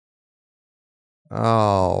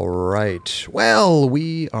All right. Well,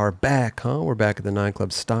 we are back, huh? We're back at the 9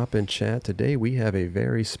 Club Stop and Chat. Today we have a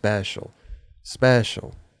very special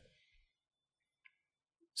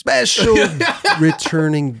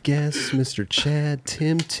returning guest. Mr. Chad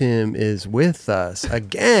Tim is with us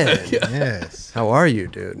again. Yes. How are you,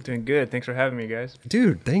 dude? Doing good. Thanks for having me, guys.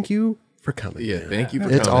 Dude, thank you for coming. Yeah, man. thank you for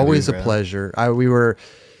It's coming, always a bro. pleasure. We were,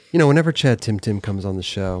 whenever Chad Tim comes on the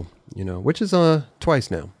show, which is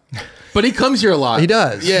twice now. But he comes here a lot. He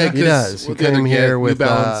does. Yeah, he does. He what the other came kid, here with New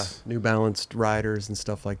Balance. New Balance riders and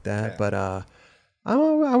stuff like that. But I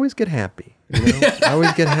always get happy. I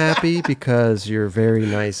always get happy because you're a very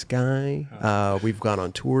nice guy. We've gone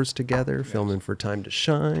on tours together, filming for Time to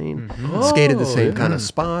Shine. Skated the same kind of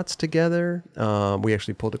spots together. We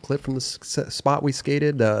actually pulled a clip from the spot we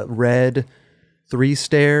skated, the red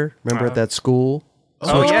 3-stair. Remember at that school?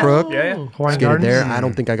 Oh, Switch yeah. Crook. Yeah. Hawaiian Skated Gardens? there. I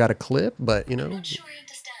don't think I got a clip, but Not sure I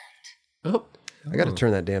understand. Oh, I got to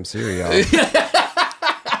turn that damn Siri off.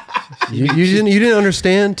 you didn't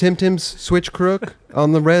understand Tim's switch crook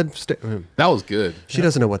on the red. that was good. She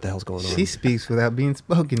doesn't know what the hell's going on. She speaks without being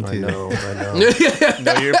spoken to. I know.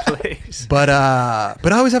 Know your place. But I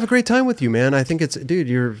always have a great time with you, man. I think dude,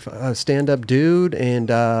 you're a stand-up dude,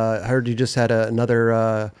 and I heard you just had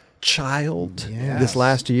another child this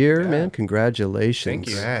last year, man. Congratulations. Thank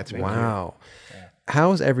you. Congrats, man. Wow.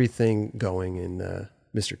 How's everything going in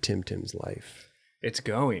Mr. Tim's life? It's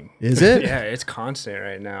going. Is it? Yeah, it's constant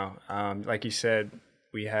right now. Like you said,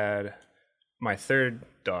 we had my third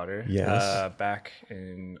daughter Yes. back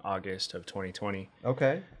in August of 2020.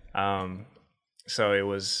 Okay. So it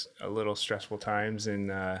was a little stressful times,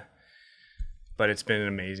 but it's been an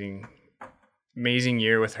amazing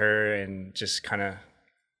year with her, and just kind of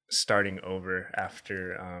starting over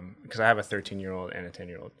after, because I have a 13-year-old and a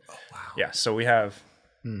 10-year-old. Oh, wow. Yeah, so we have...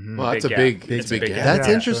 Well, that's Big a gap. big, It's a big gap. gap. That's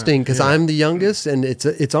Yeah, interesting because I'm the youngest, and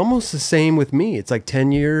it's almost the same with me. It's like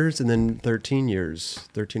 10 years and then 13 years,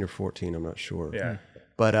 13 or 14, I'm not sure. Yeah.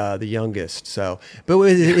 But the youngest. So, but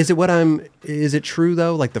is it true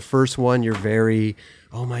though? Like the first one, you're very,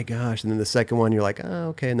 oh my gosh, and then the second one, you're like, oh,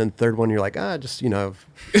 okay, and then the third one, you're like, just hey,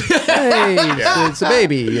 it's a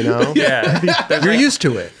baby, Yeah. You're used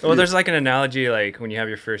to it. Well, there's like an analogy, like when you have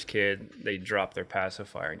your first kid, they drop their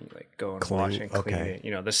pacifier and you like go and Clean, wash and clean okay.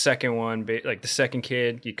 it. The second one, like the second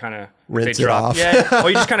kid, you kind of Rinse it off. Yeah. Well,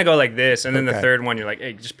 you just kind of go like this, and then Okay. the third one, you're like,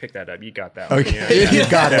 hey, just pick that up. You got that one. Okay, you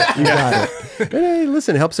got it. You got it. And, hey,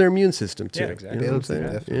 listen, it helps their immune system too. Yeah, exactly. You know what I'm Builds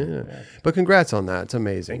it, saying? definitely. Yeah. But congrats on that. It's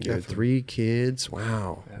amazing. Thank you. Dude. 3 kids.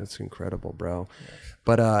 Wow, that's incredible, bro.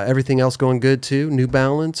 But everything else going good too. New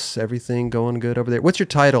Balance, everything going good over there. What's your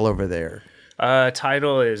title over there?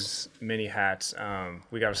 Title is Mini Hats.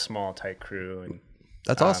 We got a small, tight crew, and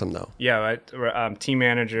That's awesome though. yeah, team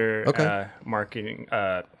manager, Okay. marketing,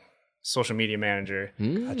 social media manager,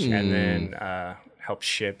 and then help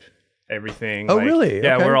ship everything. Oh, really?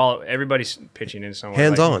 Yeah, Okay. everybody's pitching in somewhere.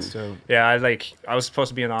 Hands like, on. So, Yeah, I was supposed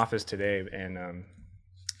to be in the office today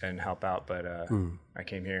and help out, but I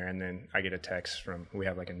came here, and then I get a text we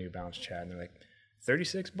have like a New Balance chat, and they're like,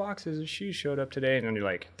 36 boxes of shoes showed up today, and then you're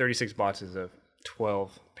like, 36 boxes of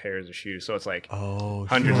 12 pairs of shoes, so it's like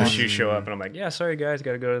hundreds of shoes show up, and I'm like, yeah, sorry guys,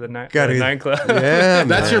 gotta go to the 9 Club. Yeah,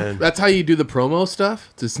 That's that's how you do the promo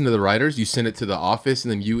stuff to send to the writers. You send it to the office,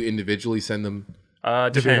 and then you individually send them.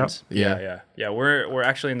 Depends. Yeah. Yeah. We're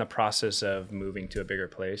actually in the process of moving to a bigger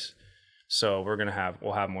place, so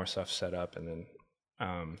we'll have more stuff set up, and then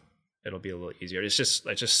it'll be a little easier. It's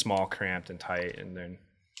just small, cramped, and tight, and then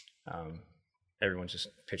everyone's just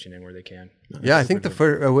pitching in where they can. Yeah, I think the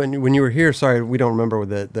first when you were here. Sorry, we don't remember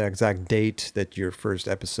the exact date that your first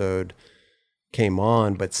episode came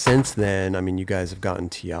on, but since then, I mean, you guys have gotten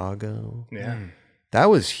Tiago. Yeah. That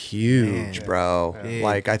was huge, Man, bro. big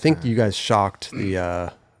Like, I think you guys shocked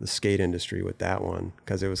the skate industry with that one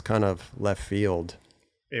because it was kind of left field.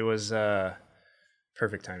 It was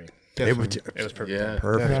perfect timing. It was It was perfect. Yeah. Timing.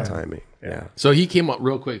 perfect Definitely. timing. Yeah. So he came up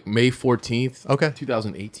real quick, May 14th, Okay.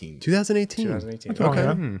 2018. 2018. 2018. Okay.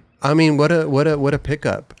 yeah. I mean, what a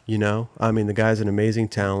pickup, I mean, the guy's an amazing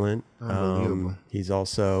talent. Unbelievable. He's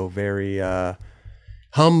also very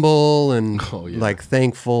humble and Oh, yeah. like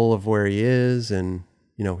thankful of where he is, and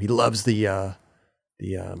he loves the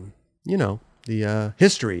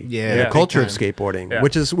history, Yeah, and the big culture of time. skateboarding, Yeah.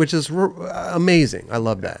 which is amazing. I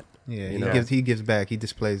love that. Yeah, you know? he gives back. He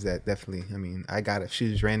displays that definitely. I mean, I got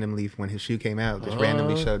shoes randomly when his shoe came out. Just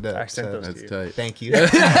randomly showed up. I sent so. those That's to you. tight. Thank you. I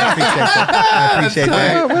appreciate that. I appreciate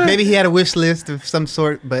that. Maybe he had a wish list of some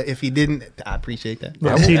sort, but if he didn't, I appreciate that.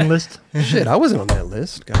 Little seating list. Shit, I wasn't on that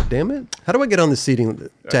list. God damn it! How do I get on the seating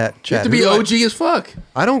chat? You have to Who be do I- OG as fuck.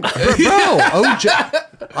 I don't, bro. OG.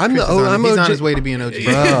 I'm the. I'm He's OG. on his way to being OG.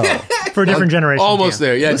 Bro. For a different generation. Almost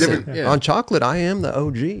there. Yeah, Listen, different. Yeah. on chocolate, I am the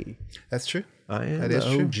OG. That's true. I am That the is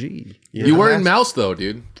true. OG. You weren't Mouse though,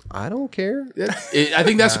 dude. I don't care. I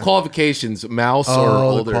think that's the qualifications. Mouse or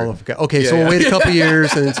older. Okay, so Yeah. we'll wait a couple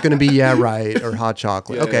years, and it's going to be right or hot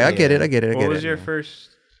chocolate. Yeah, okay, yeah, I get it. I get it. I What get was it. your first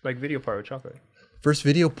like video part with chocolate? First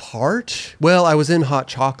video part? Well, I was in hot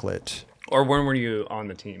chocolate. Or when were you on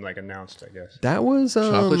the team? Like announced, I guess. That was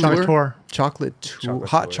Chocolate Chocolate tour. chocolate tour, Chocolate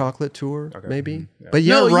hot tour. chocolate tour, Okay. maybe. Yeah. But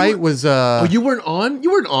yeah, No, you right were- was Oh, you weren't on.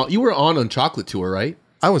 You were on Chocolate Tour, right?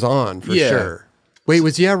 I was on for Yeah. sure. Wait,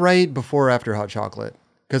 was right before or after hot chocolate?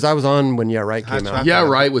 Because I was on when right Hot came out. Chocolate. Yeah,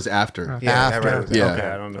 right was after. Yeah, After. that right was Yeah. Okay,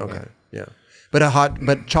 I don't know. Okay, yeah.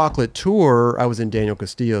 But chocolate tour, I was in Daniel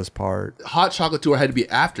Castillo's part. Hot Chocolate Tour had to be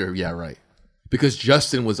after. Yeah, right. Because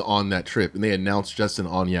Justin was on that trip, and they announced Justin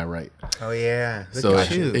on. Yeah, right. Oh yeah. Look So, at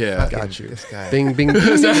you. yeah. Fucking Got you. This guy. Bing, bing, bing,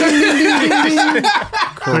 bing, bing, bing, bing.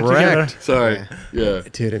 Correct, Sorry. Yeah.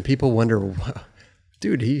 dude. And people wonder,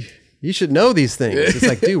 dude, he should know these things. It's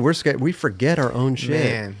like, dude, we're scared. We forget our own shit.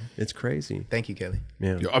 Man. It's crazy. Thank you, Kelly.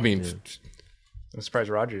 Yeah. I mean, I'm surprised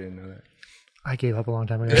Roger didn't know that. I gave up a long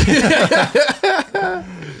time ago.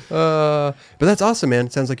 But that's awesome, man.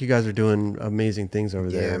 It sounds like you guys are doing amazing things over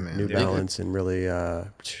there. man. New Yeah. Balance and really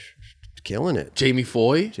killing it. Jamie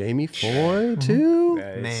Foy. Jamie Foy too. Yeah,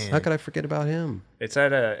 it's, Man. How could I forget about him? it's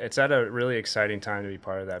at a really exciting time to be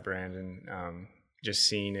part of that brand, and just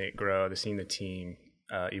seeing it grow, seeing the team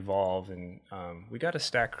evolve, and we got a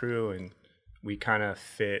stacked crew, and we kind of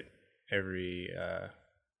fit every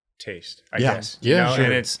taste, I Yeah. guess. Yeah, you know? sure.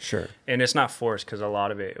 And it's Sure. and it's not forced, because a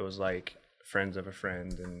lot of it was like friends of a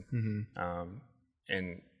friend,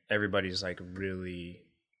 and everybody's like really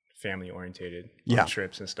family orientated Yeah. on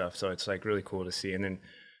trips and stuff. So it's like really cool to see. And then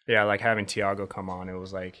like having Tiago come on, it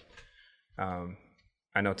was like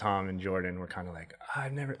I know Tom and Jordan were kind of like,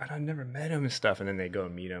 I've never met him and stuff, and then they go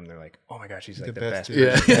and meet him. They're like, oh my gosh, he's like the best. dude.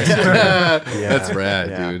 Yeah. Yeah. That's rad,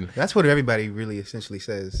 Yeah. dude. That's what everybody really essentially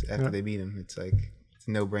says after they meet him. It's like it's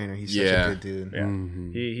a no-brainer. He's such Yeah. a good dude. Yeah.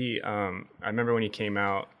 He I remember when he came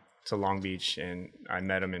out to Long Beach, and I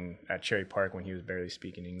met him at Cherry Park when he was barely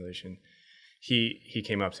speaking English, and he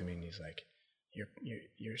came up to me and he's like,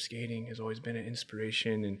 your skating has always been an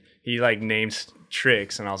inspiration, and he like names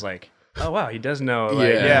tricks, and I was like, oh wow, he does know.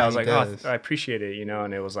 Like, Yeah, I was he like, does. oh, I appreciate it,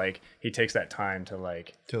 and it was like he takes that time to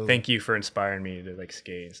like Totally. thank you for inspiring me to like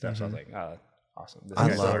skate and stuff. So I was like, oh, awesome. This I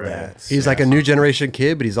guy's love already- that. He's like a new generation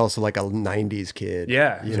kid, but he's also like a '90s kid.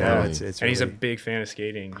 Yeah, you know, yeah. it's and he's a really- big fan of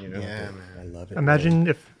skating. Yeah, man. I love it. Imagine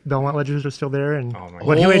if Belmont Ledgers were still there and Oh my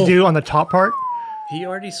what he would do on the top part. He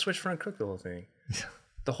already switched front crook the whole thing.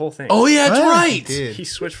 The whole thing. Oh yeah, that's He right. did. He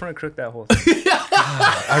switched front crook that whole thing.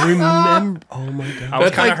 I remember. Oh my god. I was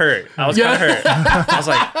That's kind like- of hurt. I was kind of hurt. I was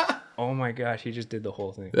like, oh my gosh, he just did the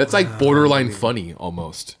whole thing. That's like borderline funny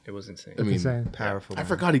almost. It was insane. I mean, Insane. Powerful. I man.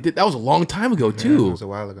 forgot he did. That was a long time ago It too. was a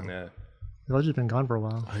while ago. Yeah. The Ledger's been gone for a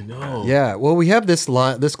while. I know. Yeah. Well, we have this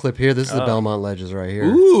clip here. This is the Belmont Ledges right here.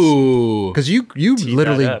 Ooh. Because you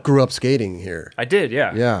literally up. grew up skating here. I did,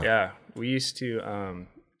 yeah. Yeah. Yeah. We used to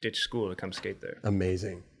ditch school to come skate there.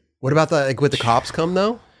 Amazing. What about the would the cops come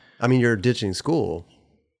though? I mean, you're ditching school,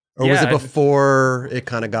 or was Yeah, it before it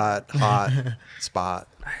kind of got hot spot?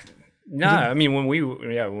 No, I mean when we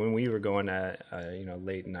were going at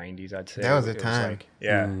late '90s, I'd say That was a it time. like,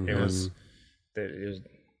 it was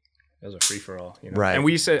a free for all, Right.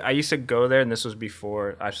 And I used to go there, and this was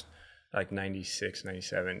before I was like 96,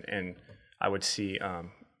 97, and I would see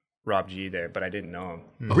Rob G there, but I didn't know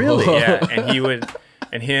him. Really? Yeah, and he would,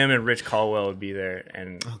 and him and Rich Caldwell would be there,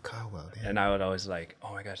 and Oh, Caldwell. Damn. and I would always like,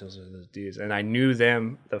 oh my gosh, those are those dudes. And I knew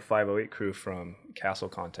them, the 508 crew, from Castle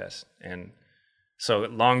Contest. And so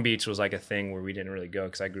Long Beach was like a thing where we didn't really go,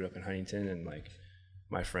 because I grew up in Huntington, and like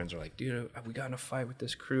my friends were like, dude, we got in a fight with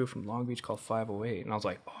this crew from Long Beach called 508. And I was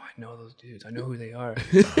like, oh, I know those dudes. I know who they are.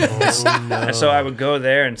 And so I would go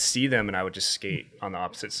there and see them, and I would just skate on the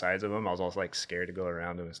opposite sides of them. I was also like scared to go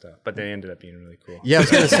around them and stuff. But they ended up being really cool. Yeah, I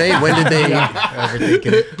was gonna say when did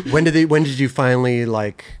they? When did you finally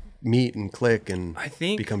like meet and click and I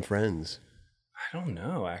think become friends? I don't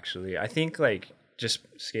know, actually. I think like just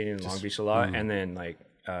skating in Long Beach a lot, and then like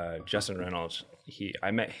Justin Reynolds.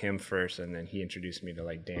 I met him first, and then he introduced me to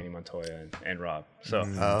like Danny Montoya and Rob. So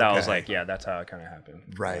that was like, yeah, that's how it kind of happened.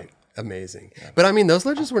 Right. Amazing. But I mean, those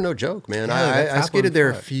ledges were no joke, man. Yeah, that I top skated one, there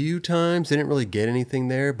a fuck. few times. Didn't really get anything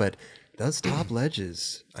there, but those top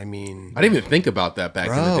ledges, I mean, I didn't even think about that back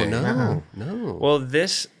in bro, the day. no. Well,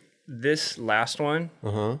 this last one,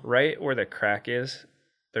 right where the crack is,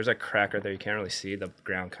 there's a crack right there. You can't really see. The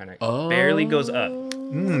ground kind of barely goes up. Take I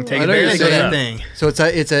it know barely you're go saying. that thing. So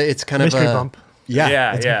it's kind Mystery of a bump. Yeah,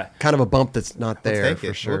 Yeah, it's yeah. kind of a bump that's not there We'll take for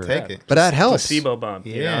it. sure. We'll take it. But that helps. Placebo bump.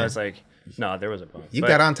 You Yeah. know, it's like, no, there was a bump. You But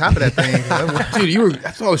got on top of that thing. Dude, you were.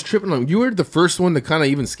 That's what I was tripping on. You were the first one to kind of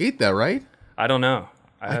even skate that, right? I don't know.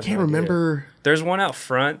 I have can't no idea. remember. There's one out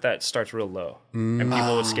front that starts real low, and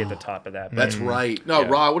people would skate the top of that. but- That's right. No, Yeah.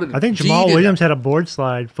 Raw. What did I think G Jamal did Williams had a board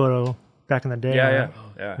slide photo back in the day. yeah, right?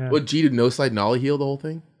 yeah. Yeah. What G did no slide nollie heel the whole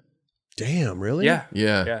thing? Damn, really? Yeah.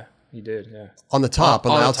 Yeah. Yeah, he did. Yeah. On the top,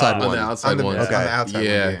 on the outside top. one. On the outside on the, one. on the Okay. outside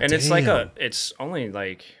Yeah. one, And it's like Damn. it's only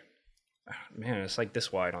like, man, it's like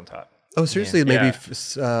this wide on top. Oh, seriously, maybe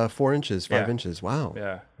Yeah. 4 inches, 5 Yeah. inches. Wow.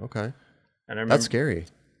 Yeah. Okay. And I remember, That's scary.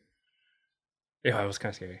 Yeah, it was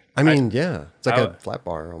kind of scary. I mean, yeah, it's like I- a flat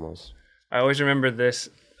bar almost. I always remember this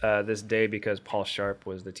this day because Paul Sharp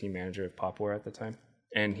was the team manager of Popware at the time,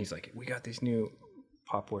 and he's like, "We got these new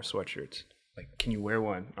Popware sweatshirts. Like, can you wear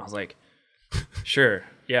one?" I was like, "Sure,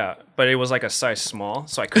 yeah," but it was like a size small,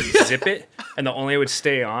 so I couldn't zip it, and the only way it would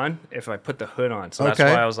stay on if I put the hood on. So that's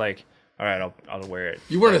Okay. why I was like, "All right, I'll wear it."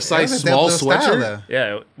 You weren't a size That's a small dope little style, sweatshirt. though.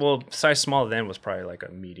 Yeah, well, size small then was probably like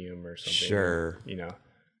a medium or something. Sure. You know,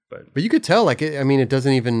 but But you could tell, like, I mean, it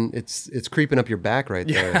doesn't even, it's creeping up your back right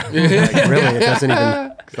there. Like, really, it doesn't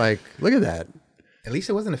even, like, look at that. At least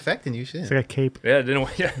it wasn't affecting you. Shit. It's like a cape. yeah, it didn't.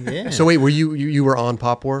 Yeah. Yeah. So wait, were you were on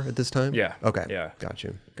Pop War at this time? Yeah. Okay. Yeah. Got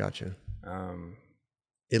you. Um,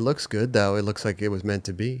 It looks good though. It looks like it was meant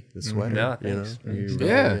to be. The sweater. Yeah, you know? thanks. You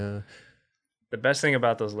Yeah. really, the best thing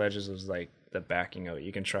about those ledges was like the backing of it.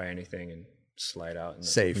 You can try anything and slide out. And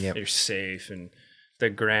safe. Yep. You're safe, and the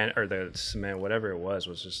granite or the cement, whatever it was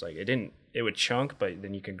just like it would chunk, but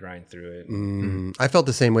then you can grind through it. I felt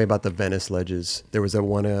the same way about the Venice ledges. There was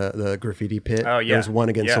the graffiti pit. Oh, yeah. There was one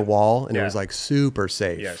against Yeah. a wall, and it Yeah. was like super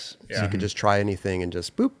safe. Yes. So Yeah. you could just try anything and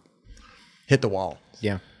just boop, hit the wall.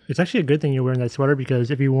 Yeah. It's actually a good thing you're wearing that sweater because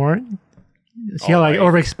if you weren't, see how like white.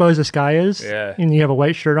 overexposed the sky is? Yeah. And you have a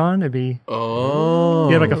white shirt on, it'd be, Oh.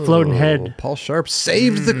 you have like a floating head. Paul Sharp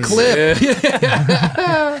saved the clip.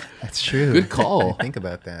 That's true. Good call. Think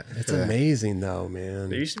about that. It's amazing though, man.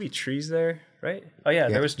 There used to be trees there, right? Oh yeah,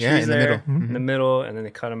 there was trees Yeah, in the there middle. in the middle, and then they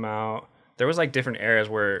cut them out. There was like different areas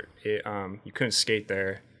where it, you couldn't skate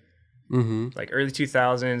there. Like early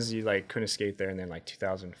 2000s, you like couldn't skate there, and then like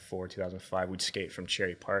 2004, 2005, we'd skate from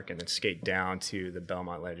Cherry Park and then skate down to the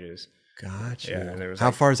Belmont ledges. Gotcha. Yeah, and there was How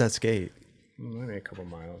like- far is that skate? Maybe a couple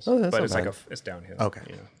miles, Oh, that's but not it's like bad. it's downhill. Okay.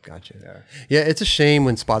 you know? Gotcha. Yeah. Yeah, it's a shame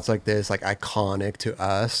when spots like this, like iconic to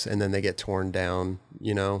us, and then they get torn down,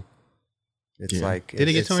 you know? It's like, Did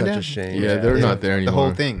it get it's torn such down? a shame. Yeah, they're not there The anymore.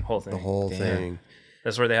 whole thing. Whole thing. The whole Damn. thing.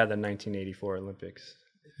 That's where they had the 1984 Olympics.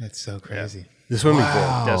 That's so crazy. The swimming pool.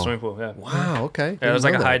 Yeah, swimming pool. Yeah. Wow, okay. Yeah, there was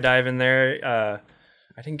like Didn't a know high that. dive in there.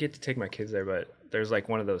 I didn't get to take my kids there, but there's like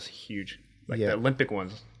one of those huge, like Yeah. the Olympic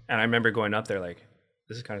ones. And I remember going up there like,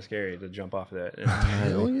 this is kind of scary to jump off of that.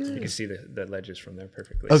 And you can see the ledges from there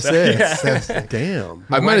perfectly. Oh, So, sick. yeah. Damn.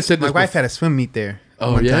 I might have said My this. wife had a swim meet there.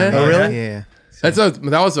 Oh, one yeah? time. Oh, really? Yeah.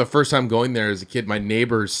 That was the first time going there as a kid. My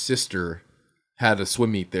neighbor's sister had a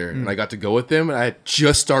swim meet there, and I got to go with them. And I had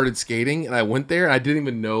just started skating, and I went there, and I didn't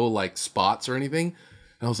even know like spots or anything.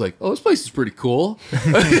 And I was like, "Oh, this place is pretty cool."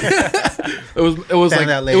 it was Found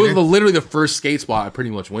out like it was later. literally the first skate spot I pretty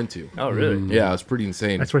much went to. Oh, really? Yeah, it was pretty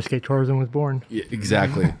insane. That's where skate tourism was born. Yeah,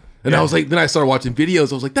 exactly. And I was like, then I started watching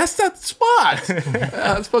videos. I was like, that's that spot.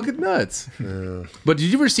 That's fucking nuts. But did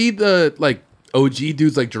you ever see the like OG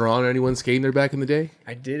dudes like Duran or anyone skating there back in the day?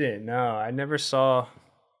 I didn't. No, I never saw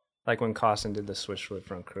like when Costin did the switch flip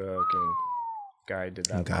front crook and Guy did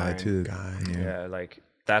that. Guy line. too. Guy. Yeah, like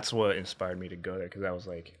that's what inspired me to go there because I was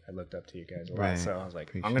like, I looked up to you guys a lot, Right. so I was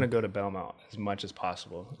like, I'm gonna go to Belmont as much as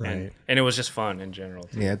possible, Right. and it was just fun in general.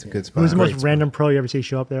 Too. Yeah, it's a good spot. Who's the most random pro you ever see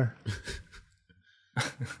show up there?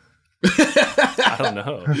 I don't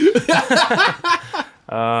know.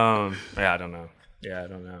 Yeah, I don't know. Yeah, I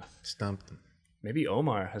don't know. Stumped. Maybe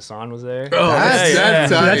Omar Hassan was there. Oh, that's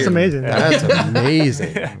That's amazing. That's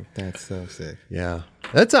amazing. That's so sick. Yeah.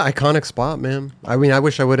 That's an iconic spot, man. I mean, I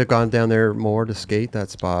wish I would have gone down there more to skate that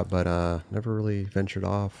spot, but never really ventured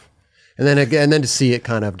off. And then again, and then to see it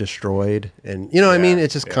kind of destroyed, and you know, what I mean,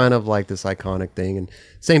 it's just kind of like this iconic thing. And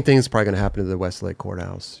same thing is probably going to happen to the Westlake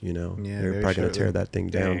Courthouse. You know, Yeah, they're very probably going to tear shortly. that thing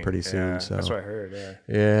down pretty soon. Yeah, So that's what I heard. Yeah.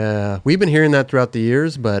 yeah, we've been hearing that throughout the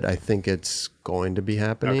years, but I think it's going to be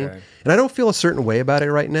happening. Okay. And I don't feel a certain way about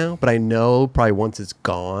it right now, but I know probably once it's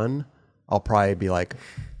gone, I'll probably be like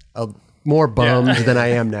more bummed than I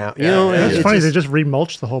am now. You know, It's it's funny. just- They just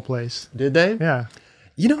remulched the whole place. did they? Yeah.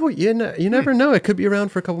 You know, you never know. It could be around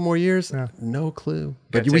for a couple more years. Yeah. No clue.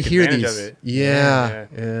 But Gotta we take hear advantage these. of it.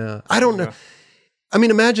 Yeah. I don't know. I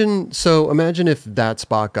mean, imagine if that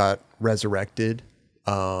spot got resurrected,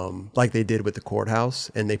 like they did with the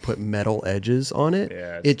courthouse, and they put metal edges on it.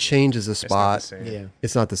 Yeah, it changes the It's not spot. the same. Yeah.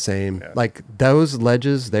 It's not the same. Like those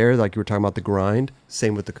ledges there, like you were talking about the grind.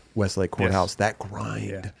 Same with the Westlake Courthouse. That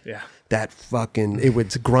grind. Yeah. That fucking, it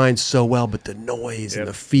would grind so well, but the noise and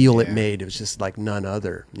the feel it made, it was just like none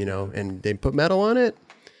other, you know. And they put metal on it.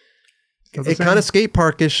 Still the It same. kind of skate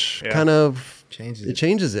parkish, Yeah. kind of Changes it it.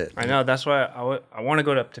 changes it. I know. That's why I want to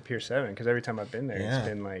go up to Pier 7 because every time I've been there, Yeah. it's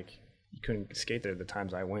been like you couldn't skate there the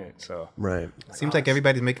times I went. So Right. Seems like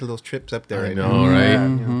everybody's making little trips up there I right know, now.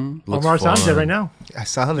 right? Looks Omar San's there fun. right now. I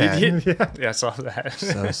saw that. yeah, I saw that.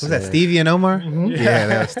 Was that Stevie and Omar? Yeah,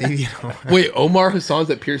 that was Stevie and Omar. Wait, Omar Hassan's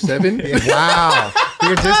at Pier 7? Wow. We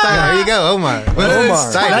were just talking. There you go, Omar.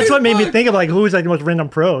 Omar. That's what made me think of like who was like the most random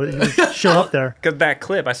pro. You just show up there. Because that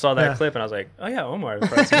clip, I saw that Yeah. clip and I was like, oh yeah, Omar.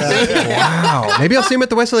 Wow. Maybe I'll see him at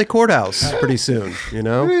the Westlake Courthouse pretty soon, you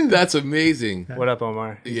know? That's amazing. What up,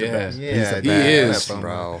 Omar? He's the Yeah. best. Yeah, He is.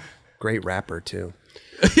 Bro. Great rapper too.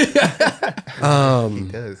 He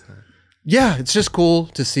does. Yeah, it's just cool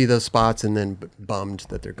to see those spots and then bummed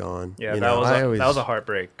that they're gone. Yeah, You that know, was I always- that was a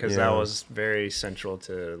heartbreak because that Yeah. was very central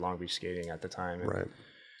to Long Beach skating at the time. And right.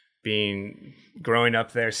 growing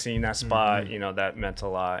up there, seeing that spot, you know, that meant a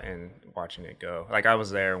lot, and watching it go. Like I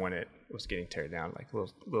was there when it was getting teared down, like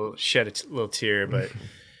little shed a little tear, but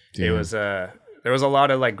it was there was a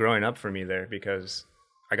lot of like growing up for me there because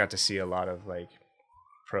I got to see a lot of like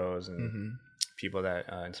pros and people that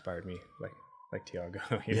inspired me, like Tiago.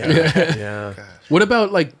 You know? Yeah. What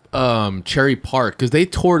about like Cherry Park? Because they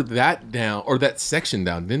tore that down, or that section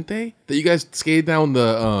down, didn't they? That you guys skated down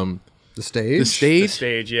the stage? The stage?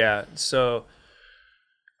 stage, yeah. So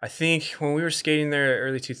I think when we were skating there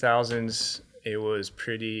early 2000s, it was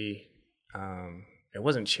pretty it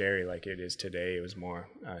wasn't cherry like it is today. It was more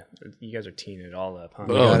you guys are teeing it all up, huh?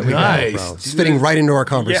 Oh, We got it, nice. bro. It's fitting right into our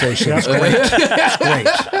conversation. It's great. It's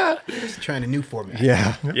great. Just trying a new format.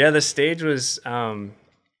 Yeah. Yeah, the stage was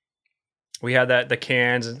we had the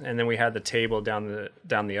cans, and then we had the table down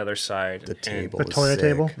the other side. The table. The was toilet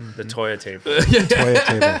sick. table. The toilet table. Toilet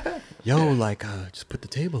table. Yo, like, just put the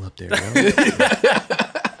table up there, yo.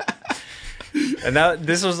 And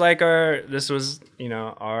this was you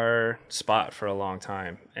know, our spot for a long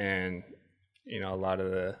time, and you know, a lot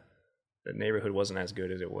of the neighborhood wasn't as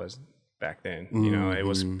good as it was back then. You know,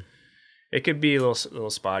 it could be a little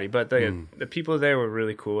spotty, but the people there were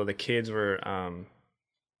really cool. The kids were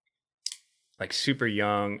like super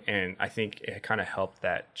young, and I think it kind of helped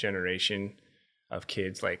that generation of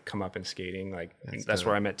kids like come up and skating. Like that's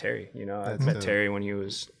where I met Terry. You know, I met Terry when he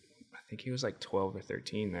was, I think he was like 12 or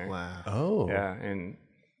 13 there. Wow. Oh. Yeah, and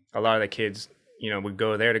a lot of the kids, you know, would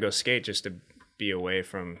go there to go skate just to be away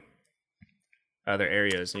from other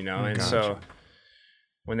areas, you know. And so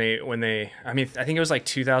when they, I mean, I think it was like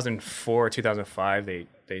 2004, 2005, they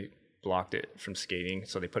blocked it from skating,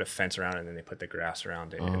 so they put a fence around it and then they put the grass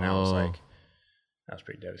around it, and that was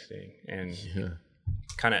pretty devastating, and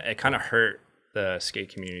it kind of hurt the skate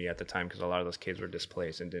community at the time because a lot of those kids were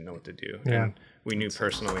displaced and didn't know what to do. Yeah. And we knew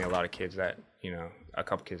personally a lot of kids that, you know, a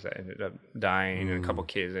couple kids that ended up dying and a couple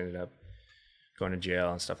kids ended up going to jail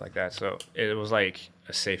and stuff like that. So it was like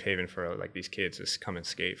a safe haven for like these kids to come and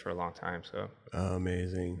skate for a long time. So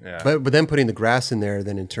Amazing. Yeah. But then putting the grass in there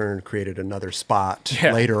then in turn created another spot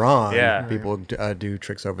later on. Yeah. People do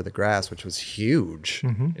tricks over the grass, which was huge.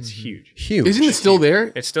 it's huge. Huge. Isn't it still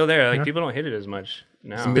there? It's still there. Like people don't hit it as much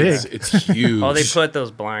now. big. It's huge. Oh, they put those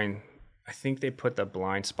blind. I think they put the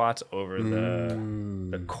blind spots over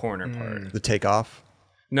the corner part. the takeoff?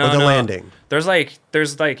 No, Or the no. landing? There's like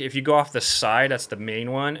if you go off the side, that's the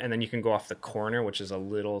main one, and then you can go off the corner, which is a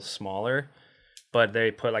little smaller. But they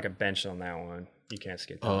put like a bench on that one. You can't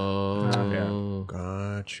skate that. Oh.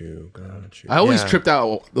 Got you. I always Yeah. tripped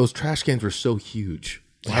out. Those trash cans were so huge.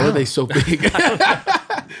 Why were they so big?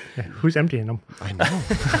 Who's emptying them? I know.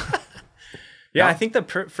 Yeah, I think the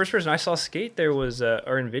first person I saw skate there was,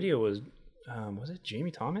 or in video was it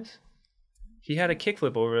Jamie Thomas? he had a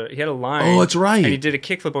kickflip over. He had a line. Oh, that's right. And he did a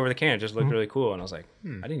kickflip over the can. It just looked really cool. And I was like,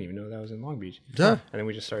 I didn't even know that was in Long Beach. Yeah. And then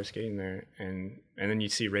we just started skating there, and then you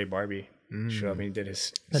see Ray Barbie show up, and he did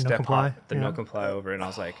his The no step comply? hop, the Yeah. no comply over, and I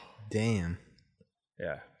was like, Damn.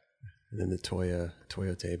 yeah, And then the Toyo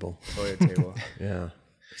table. toilet table. Yeah.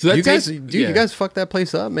 So that You guys, takes- dude, yeah. you guys fucked that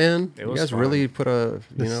place up, man. It You was guys fun. really put a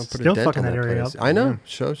Still dent fucking on that that area place. up. I know.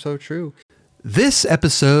 So true. This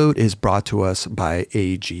episode is brought to us by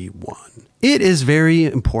AG1. It is very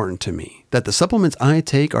important to me that the supplements I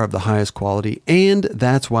take are of the highest quality, and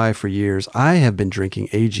that's why for years I have been drinking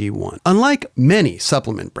AG1. Unlike many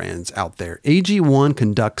supplement brands out there, AG1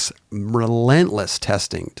 conducts relentless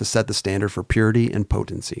testing to set the standard for purity and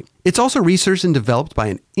potency. It's also researched and developed by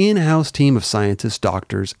an in-house team of scientists,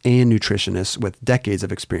 doctors, and nutritionists with decades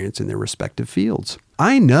of experience in their respective fields.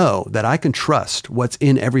 I know that I can trust what's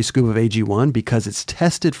in every scoop of AG1 because it's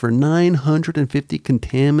tested for 950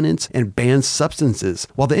 contaminants and banned substances.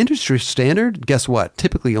 While the industry standard, guess what?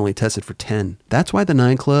 Typically only tested for 10. That's why the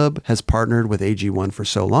 9 Club has partnered with AG1 for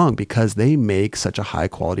so long, because they make such a high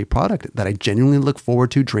quality product that I genuinely look forward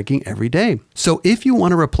to drinking every day. So if you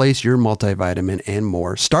want to replace your multivitamin and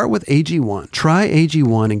more, start with AG1. Try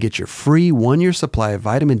AG1 and get your free 1-year supply of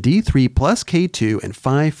vitamin D3 plus K2 and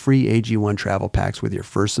 5 free AG1 travel packs with your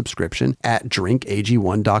first subscription at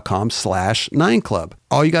drinkag1.com/9club.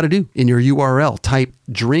 All you got to do in your URL, type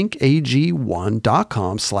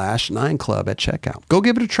drinkag1.com/9club at checkout. Go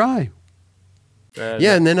give it a try.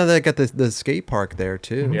 Yeah, and then they got the skate park there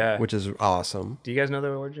too, Yeah. which is awesome. Do you guys know the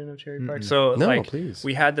origin of Cherry Park? So, No, like, please.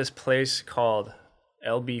 we had this place called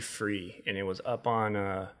LB Free, and it was up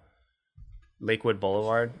on Lakewood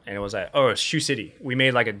Boulevard, and it was at Shoe City. We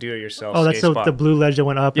made like a do-it-yourself. Oh, that's skate the, spot. the blue ledge that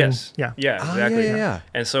went up. Yes. And, yeah. Yeah. Ah, Exactly. yeah.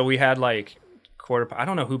 And so we had like quarter pipe. I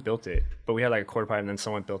don't know who built it, but we had like a quarter pipe, and then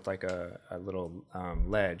someone built like a little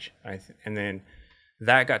ledge. And then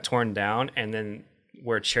that got torn down, and then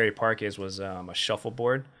where Cherry Park was a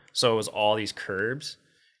shuffleboard. So it was all these curbs,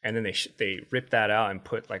 and then they ripped that out and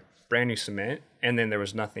put like brand new cement, and then there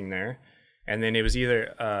was nothing there. And then it was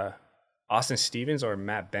either Austin Stevens or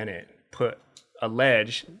Matt Bennett put a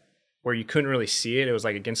ledge where you couldn't really see it. It was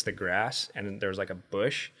like against the grass, and then there was like a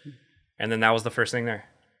bush, and then that was the first thing there,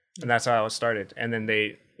 and that's how it started. And then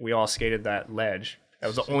we all skated that ledge. That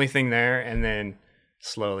was the only thing there, and then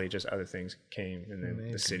slowly just other things came, and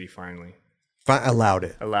then the city finally Allowed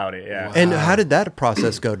it. allowed it. Yeah. And how did that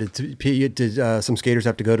process go? Did some skaters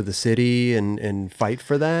have to go to the city and fight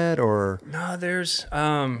for that, or? No, there's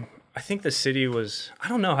I think the city was, I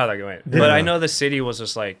don't know how that went, but I know the city was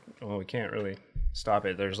just like, well, we can't really stop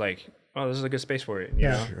it. There's like, oh, this is a good space for it. You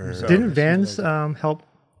Yeah. know? So, Didn't Vans help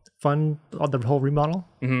fund all the whole remodel?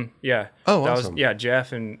 yeah. Oh, that awesome.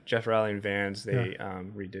 was Jeff Riley and Vans, they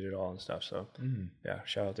redid it all and stuff. So yeah,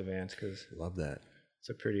 shout out to Vans, because Love that. it's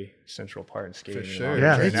a pretty central part in skating. sure.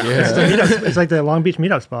 Yeah. Right It's, now. it's the meetup, it's like the Long Beach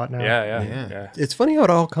meetup spot now. Yeah. It's funny how it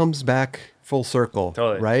all comes back full circle,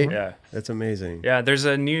 Totally. right? Yeah. That's amazing. Yeah, there's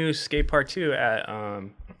a new skate park too at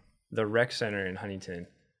the rec center in Huntington.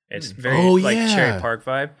 It's very like yeah. Cherry Park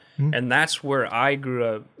vibe, and that's where I grew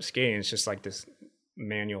up skating. It's just like this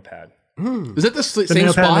manual pad. Is that the The same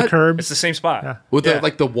nail pad and the spot curbs. It's the same spot with Yeah.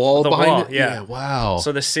 the wall The behind wall, it? yeah. Wow.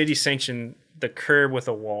 So the city sanctioned the curb with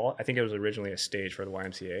a wall. I think it was originally a stage for the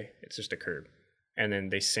YMCA. It's just a curb, and then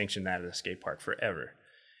they sanctioned that at a skate park forever.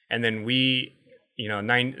 And then we, in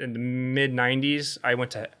the mid '90s, I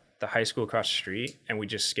went to the high school across the street, and we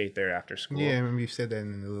just skate there after school. Yeah, I remember you said that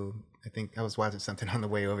in the little. I think I was watching something on the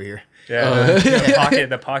way over here. Yeah,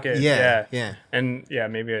 the pocket. Yeah, Yeah, yeah. And yeah,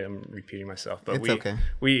 maybe I'm repeating myself, but It's okay.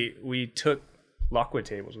 we took Lockwood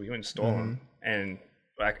tables. We went and stole them, and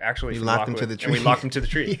actually You from locked them Lockwood, to the and we tree. locked them to the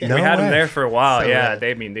tree. No we had way. them there for a while. So Yeah, rad.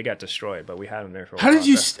 they got destroyed, but we had them there for a how while. did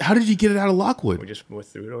you So how did you get it out of Lockwood? we just threw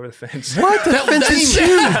it over the fence. What? The fence is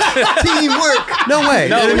huge. Teamwork. No way.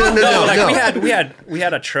 No, like no. we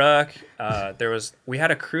had a truck. We had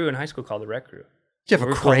a crew in high school called the Rec Crew. Do you have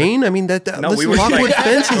we a were called crane? I mean, No, listen, we were Lockwood like-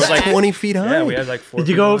 fence it is was like- 20 feet high. Yeah, we had like 4 Did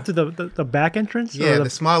you go people. to the back entrance? Yeah, Or the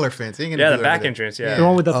smaller fence. You ain't gonna Yeah, do the it back over entrance. there. Yeah. the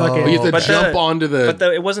one with the fucking. you have to But jump onto the.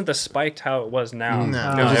 But it wasn't the spiked how it was now.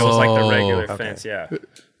 No. It was like the Oh, regular okay. fence. Yeah.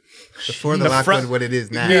 Before the The Lockwood, front- what it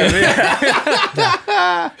is now. There's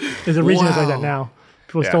a reason it's like that Wow. now.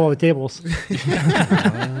 People Yeah. stole all the tables.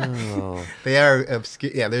 They are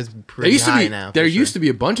obscure. Yeah, there's there pretty used to high be now. there used to be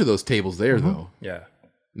a bunch of those tables there though. Yeah.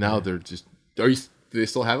 Now they're just. Do they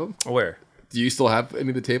still have them? Where? Do you still have any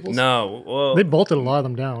of the tables? No. Well, They bolted a lot of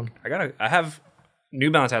them down. I have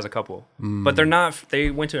New Balance has a couple, but they're not. They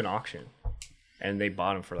went to an auction, and they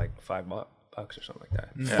bought them for like $5 or something like that.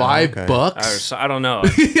 Yeah. $5 bucks. I don't know.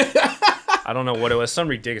 I don't know what it was. Some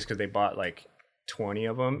ridiculous because they bought like 20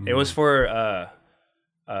 of them. It was for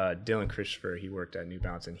Dylan Christopher. He worked at New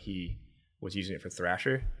Balance and he was using it for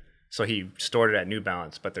Thrasher. So he stored it at New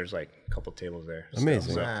Balance, but there's like a couple tables there.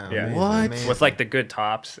 Amazing. So, Wow, yeah. amazing. With like the good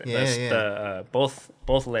tops. And Yeah, that's yeah. the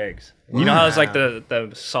both legs. You know how it's like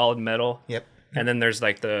the solid metal? Yep. And then there's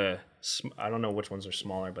like I don't know which ones are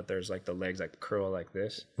smaller, but there's like the legs that curl like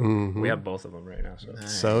this. We have both of them right now. So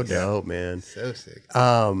So dope, man. So sick.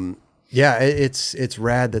 Yeah, it's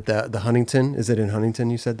rad that the Huntington, is it in Huntington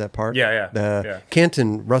you said that park? Yeah. The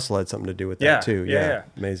Canton Russell had something to do with that Yeah, too. yeah.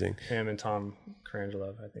 Amazing. him and Tom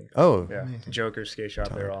Carangelo, I think. Oh, Yeah, Joker Skate Shop,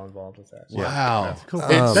 they're all involved with that. So. Wow. Cool.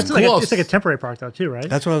 It's That's like cool. it's like a temporary park though too, right?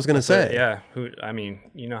 that's what I was gonna say. Yeah, I mean,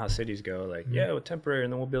 you know how cities go, like, yeah, well, temporary,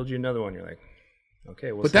 and then we'll build you another one. You're like,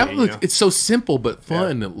 okay, we'll But that see, looks, you know? it's so simple but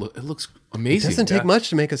fun. It looks It amazing. doesn't take much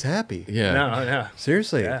to make us happy. Yeah. No.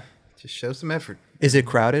 Seriously. Yeah. Just show some effort. Is it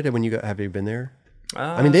crowded when you go? Have you been there?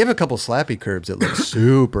 I mean, they have a couple slappy curbs that look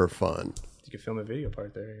super fun. You could film a video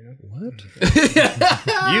part there, you know? What?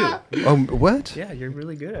 You. Oh, what? Yeah, you're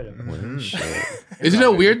really good at it. Isn't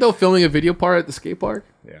it weird though filming a video part at the skate park?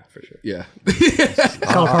 Yeah, for sure. Yeah.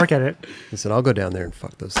 Call a park at it. Listen, I'll go down there and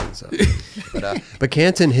fuck those things up. But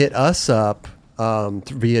Canton hit us up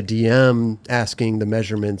via DM asking the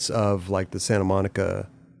measurements of like the Santa Monica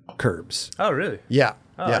curbs. Oh, really? Yeah.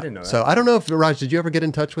 Oh, yeah. I didn't know that. So I don't know if Raj, did you ever get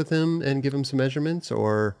in touch with him and give him some measurements,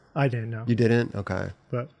 or I didn't know, you didn't? Okay.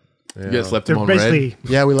 but You guys left they're them on red. basically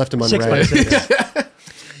Yeah, we left him on 6 by red. 6.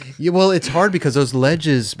 Yeah, well, it's hard because those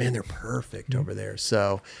ledges, man, they're perfect over there.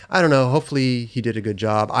 So I don't know. Hopefully he did a good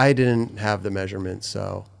job. I didn't have the measurements,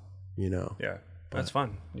 so Yeah, that's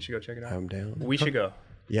fun. You should go check it out. I'm down. We should go.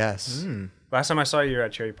 Yes. Last time I saw you were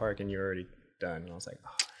at Cherry Park and you were already done. And I was like,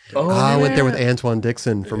 I went there with Antoine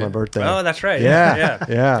Dixon for my birthday. oh, that's right. Yeah.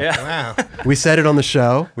 Wow. We said it on the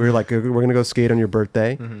show. We were like, we're going to go skate on your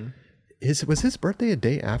birthday. Was his birthday a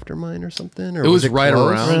day after mine or something? Or It was right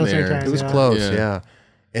close? around Around the same there. time. It was Yeah. close, Yeah. yeah.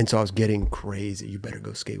 And so I was getting crazy. You better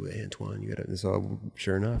go skate with Antoine. You gotta. So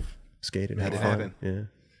sure enough, skated, had Made it fun. happen. Yeah.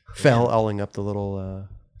 Fell alling up the little.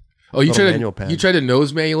 Oh, you Little tried manual to pad. you tried to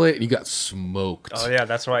nose manual it and you got smoked. Oh, yeah,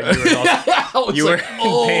 that's why you were all, I was you were like, in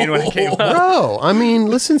pain when it came up. Bro, I mean,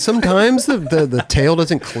 listen. Sometimes the tail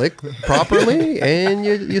doesn't click properly, and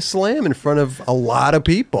you slam in front of a lot of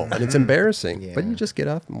people, and it's embarrassing. Yeah. But you just get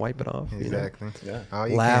up and wipe it off. Exactly. Yeah. All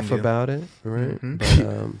you Laugh can do. about it, right?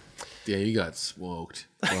 But, Yeah, you got smoked.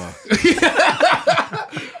 Wow.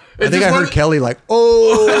 I think I heard Kelly like,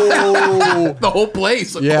 "Oh, the whole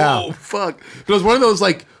place. Like, Yeah. Oh fuck! It was one of those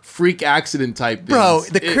like freak accident type things. bro,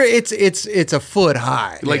 It- it's a foot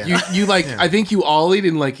high." like you like I think you ollied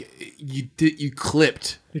and like you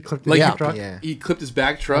clipped. You clipped Like the Yeah. truck. Yeah. He clipped his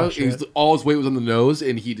back truck. shit. All his weight was on the nose,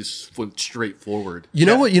 and he just went straight forward. You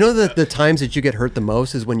know what? You know that the times that you get hurt the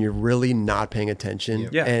most is when you're really not paying attention.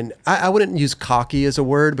 Yeah. And I wouldn't use cocky as a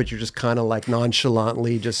word, but you're just kind of like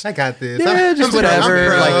nonchalantly just. I got this. Yeah, I'm just pro. whatever. I'm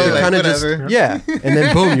pro. Like you're Like, kind of just whatever. yeah, and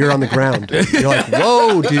then boom, you're on the ground. You're like,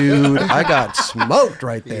 whoa, dude, I got smoked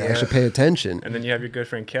right there. I Yeah. should pay attention. And then you have your good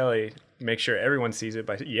friend Kelly make sure everyone sees it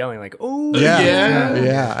by yelling like, "Oh,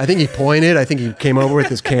 Yeah. I think he pointed. I think he came over with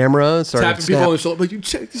his camera, started Tapping people on the shoulder, like you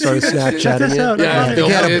check. started Snapchatting this out. it. Yeah, I think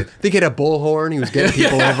yeah. he had a bullhorn. He was getting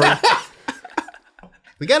people over.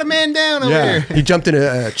 We got a man down over Yeah, here. he jumped in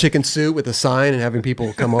a chicken suit with a sign and having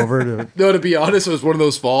people come over to. No, to be honest, it was one of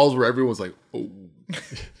those falls where everyone was like, "Oh,"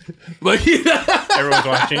 like everyone's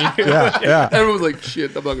watching you." Yeah. everyone was like,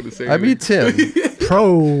 "Shit, I'm not gonna say." I mean, anything." Tim.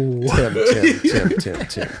 Pro.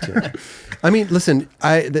 Tim. I mean, listen.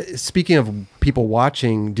 Speaking of people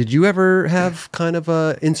watching, did you ever have kind of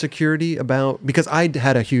a insecurity about? Because I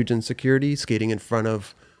had a huge insecurity skating in front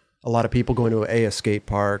of a lot of people, going to a skate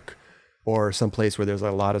park or some place where there's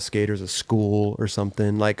a lot of skaters, a school or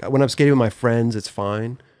something. Like when I'm skating with my friends, it's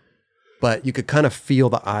fine, but you could kind of feel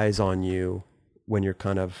the eyes on you when you're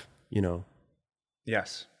kind of,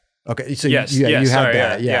 Yes. Okay, so Yes. you yes, had sorry,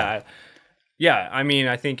 that, yeah. Yeah, I mean,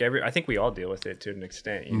 I think we all deal with it to an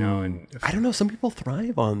extent, you know. And I don't know. Some people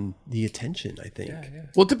thrive on the attention. I think.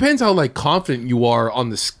 Well, it depends how like confident you are on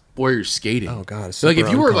the where you're skating. Oh god, So like if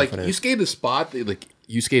super you were like unconfident. you skated a spot that, like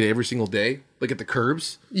you skated every single day, like at the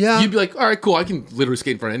curbs. Yeah. You'd be like, all right, cool. I can literally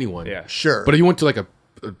skate in front of anyone. yeah, Sure, But if you went to like a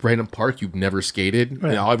random park you've never skated, and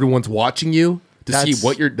now everyone's watching you to see That's-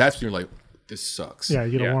 what you're. That's when you're like, this sucks. Yeah,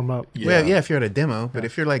 you gotta Yeah. warm up. Well, yeah, if you're at a demo, but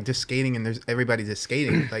if you're like just skating and there's everybody just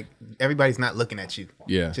skating, like everybody's not looking at you.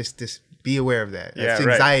 Yeah. Just be aware of that. Yeah, That's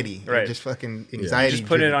right. anxiety. You're Right. just fucking you anxiety. just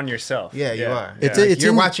put it driven. on yourself. Yeah, you are. It's- Like, it's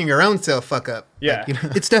you're in- watching your own self fuck up. Yeah.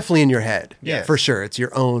 Like, it's definitely in your head. Yes. for sure. It's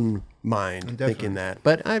your own mind Definitely. thinking that.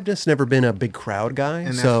 But I've just never been a big crowd guy, And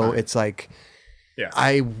that's so fine. it's like Yeah.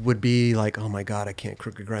 I would be like, oh my God, I can't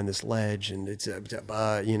crooked grind this ledge. And it's,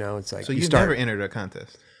 you know, it's like, So you never entered a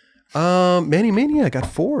contest? Manny Mania, I got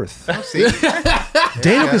 4th. See?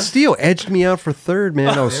 Daniel Castillo edged me out for 3rd,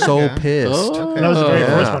 man. I was so pissed. Oh. That was the very Yeah.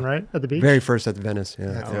 first one, right? At the beach? Very first at the Venice, yeah.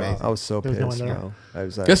 That's amazing. I was so There's no pissed, one there. bro. I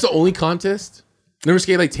was like, That's the only contest. Never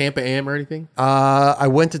skated like Tampa Am or anything. I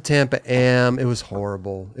went to Tampa Am. It was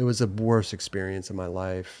horrible. It was the worst experience of my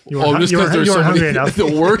life. You were, Just you were, because there's you were so hungry many. enough.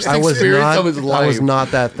 The worst I was experience not. of his life. I was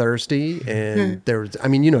not that thirsty, and there was. I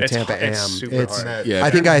mean, you know, It's Tampa hard- Am. it's super hard. Yeah.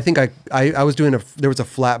 I think I was doing there was a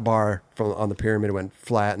flat bar on the pyramid. It went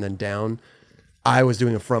flat and then down. I was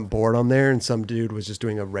doing a front board on there, and some dude was just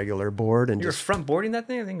doing a regular board and You were just front boarding that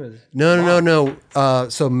thing? I think it was. no.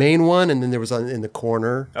 So main one, and then there was in the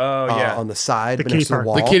corner. Oh, yeah. on the side, The but kitty next to the park.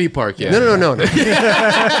 wall. The kiddie park, yeah. No.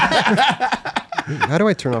 How do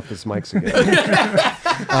I turn off this mics again?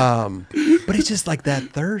 But it's just like that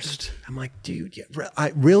thirst. I'm like, dude,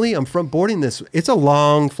 I'm front boarding this. It's a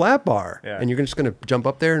long flat bar, Yeah. and you're just gonna jump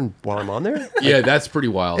up there and while I'm on there. Yeah, that's pretty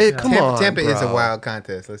wild. Come on, Tampa is a bro. wild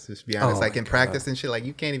contest. Let's just be honest. Oh like my in practice and shit, like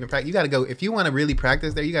you can't even practice. You got to go if you want to really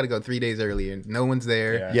practice there. You got to go 3 days early, and no one's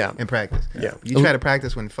there. Yeah. and practice. Yeah. you try to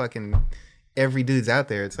practice when fucking every dude's out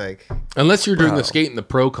there. It's like, Unless you're doing Bro. the skate in the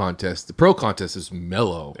pro contest. The pro contest is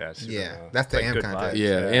mellow. Yeah, super Yeah, low. that's the Like AM good contest. vibes,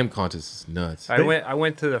 Yeah, AM contest is nuts. I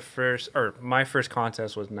went to my first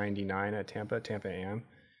contest was 99 at Tampa AM,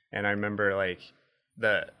 and I remember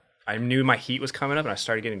I knew my heat was coming up, and I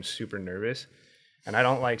started getting super nervous, and I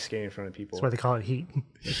don't like skating in front of people. That's why they call it heat.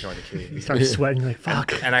 That's why they You start sweating, like,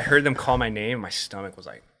 fuck. And I heard them call my name, my stomach was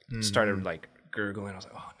like started like gurgling. I was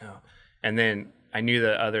like, oh no. And then I knew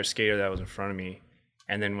the other skater that was in front of me.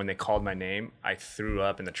 And then when they called my name, I threw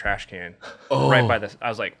up in the trash can right by I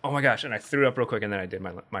was like, oh my gosh. And I threw up real quick, and then I did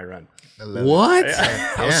my run. What?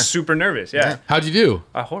 I was super nervous. Yeah. How'd you do?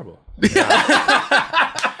 Horrible.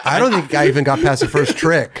 I don't think I even got past the first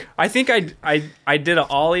trick. I think I did an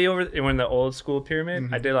ollie over when the old school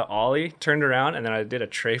pyramid. I did an ollie, turned around, and then I did a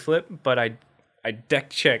tray flip. But I deck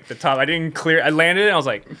checked the top. I didn't clear. I landed it. And I was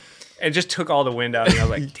like, it just took all the wind out. And I was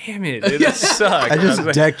like, damn it, dude, that sucked. I just was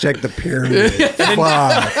like, deck checked the pyramid. Fuck.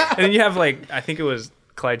 and then you have I think it was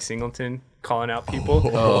Clyde Singleton calling out people.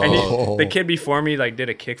 And the kid before me did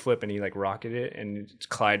a kickflip and he rocketed it, and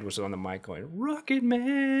Clyde was on the mic going, "Rocket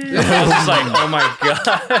Man!" I was just like, "Oh my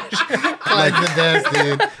gosh!" Clyde's the best,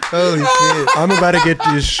 dude. Holy shit. I'm about to get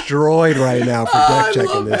destroyed right now for deck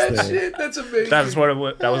checking this thing. That's amazing. That was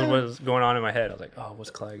what was going on in my head. I was like, "Oh, what's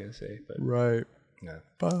Clyde gonna say?" But Right. no.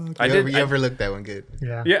 Fuck. You overlooked that one good.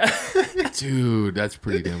 Yeah. Yeah, Dude, that's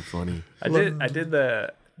pretty damn funny. I did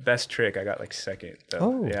the best trick. I got second. Though.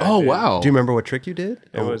 Oh. Yeah, I Oh, did. wow. Do you remember what trick you did?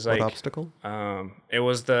 It was what like- obstacle? It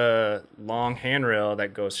was the long handrail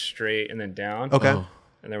that goes straight and then down. Okay. Oh.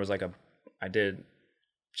 And there was I did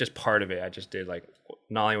just part of it. I just did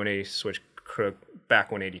nollie 180 switch crook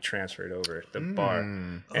back 180 transferred over the bar,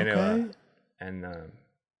 and okay.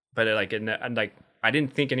 but I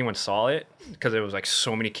didn't think anyone saw it because there was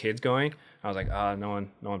so many kids going. I was like, no one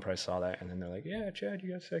probably saw that. And then they're like, yeah, Chad,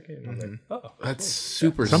 you got second. And I was like, oh, That's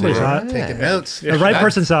super Somebody sick. saw it. Taking notes. The right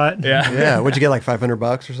person saw it. yeah. Yeah. What'd you get? Like $500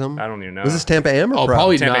 or something? I don't even know. Was this Tampa Am or Oh, Pro?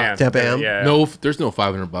 probably Tampa not. Am. Tampa Am? Yeah. No, there's no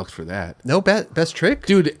 $500 for that. No best trick?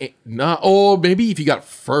 Dude, not. Oh, maybe if you got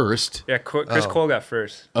first. Yeah, Chris Cole got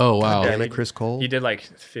first. Oh, wow. Damn it, Chris Cole. He did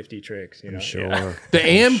 50 tricks. You know. Sure. Yeah. The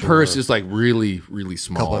AM purse is really, really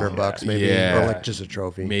small. Couple $100 maybe. Yeah. Or like just a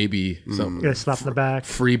trophy. Maybe some Get a slap in the back.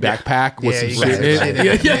 free backpack with Yeah, some you shit got in some it. shit in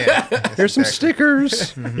it. Yeah. Here's some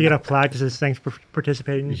stickers. You get a plaque that says thanks for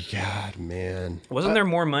participating. God, man. Wasn't there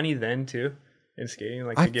more money then too in skating,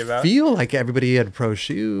 to I give out, feel like everybody had pro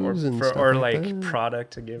shoes and stuff or like that.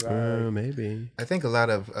 product to give out? Maybe. I think a lot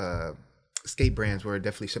of skate brands were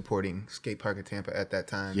definitely supporting Skate Park in Tampa at that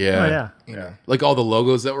time. Yeah. Oh, yeah. You know. Like all the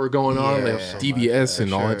logos that were going on, Yeah. like DVS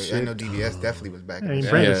and all that Sure. I know shit. DVS definitely was back I in mean, the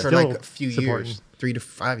brands day. are For still a few supporting. years, 3 to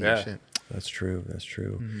 5 years. Yeah. Shit. That's true. That's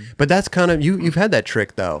true. But that's kind of you've had that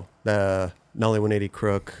trick though. The Nollie 180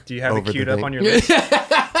 crook. Do you have it over the queued up thing. on your list?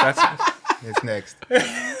 It's next.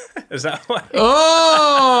 Is that what?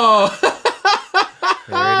 Oh!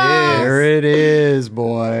 There it is,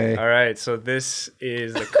 boy. All right, so this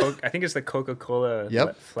is I think it's the Coca-Cola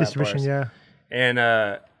Yep. flat Distribution, bars. yeah.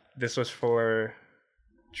 And this was for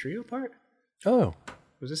Trio Park? Oh,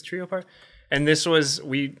 Was this Trio Park? And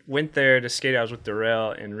we went there to skate. I was with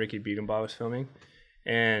Darrell and Ricky Beatenbaugh was filming.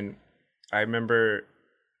 And I remember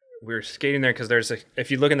we were skating there because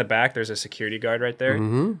if you look in the back, there's a security guard right there.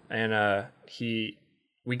 Mm-hmm. And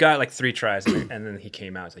we got 3 tries and then he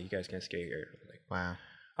came out. He's like, you guys can't skate here. Like, Wow.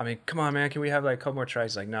 I mean, come on, man, can we have like a couple more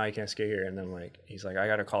tries? He's like, no, you can't skate here. And then like, he's like, I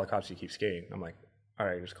got to call the cops if you keep skating. I'm like, all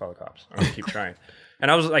right, just call the cops. I'm gonna keep trying. And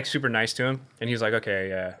I was like super nice to him. And he's like, okay,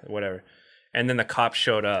 yeah, whatever. And then the cops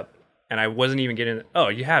showed up and I wasn't even getting, oh,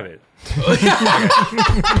 you have it.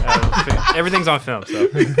 Everything's on film. So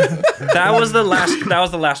that was the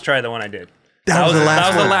last try, the one I did. That was the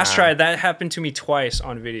last try. That happened to me twice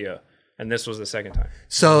on video. And this was the second time.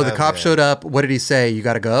 So the cop showed up. What did he say? You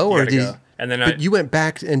got to go? You or gotta did go. And then but you went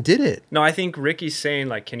back and did it. No, I think Ricky's saying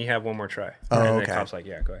like, can you have one more try? Oh, and okay. the cop's like,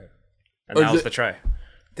 yeah, go ahead. And that was the try.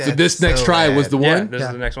 So this next try was the Yeah, one? this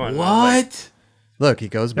is the next one. Like, What? Look, he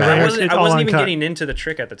goes I back. wasn't, It's I all wasn't even uncut. getting into the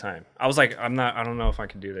trick at the time. I was like, I don't know if I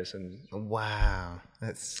can do this. And Wow,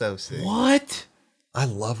 that's so sick. What? I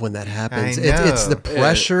love when that happens. I It's the know.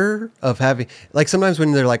 pressure of having, like sometimes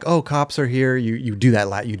when they're like, "Oh, cops are here," you do that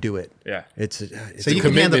lot, you do it. yeah. It's So a you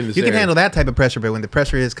can commitment handle is you can there. handle that type of pressure, but when the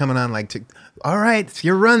pressure is coming on, like, all right,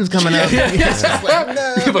 your run's coming up. You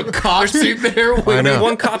have a cop sitting there I waiting. know.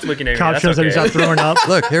 One cop's looking at me. Cop That's shows up, okay. he's out throwing up.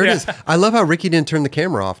 Look, here it is. I love how Ricky didn't turn the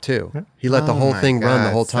camera off too. He let the Oh whole my thing run the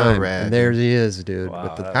God, whole so time. rad, And there he is, dude.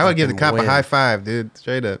 With the I would give the fucking cop a win. high five, dude.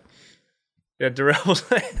 Straight up. Yeah, Darrell was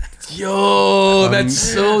like, Yo, that's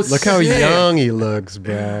so Look how sick. young he looks,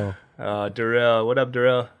 bro. Darrell, what up,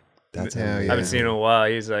 Darrell? That's Hell amazing. yeah. I haven't seen him in a while.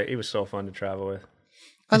 He was so fun to travel with.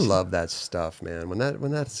 I love that stuff, man. When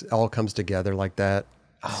that all comes together like that,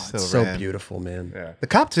 it's so rad. beautiful, man. Yeah. The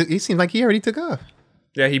cop he seemed like he already took off.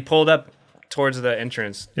 Yeah, he pulled up towards the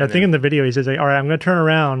entrance. Yeah, I and think in the video he says, like, all right, I'm going to turn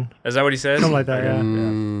around. then- is that what he says? Something like that, yeah.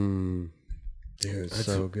 Dude,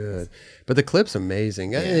 so good. But the clip's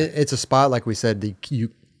amazing. It's a spot, like we said, 2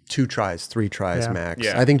 tries, 3 tries Yeah. max.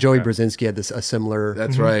 Yeah. I think Joey Brzezinski had a similar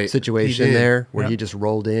That's right. situation He did. there where Yeah. he just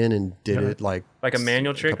rolled in and did it like Like a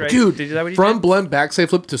manual trick, right? Dude, Is that what he from did? blunt backside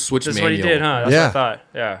flip to switch That's manual. what he did, huh? That's Yeah. what I thought.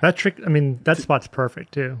 Yeah. That trick, I mean, that spot's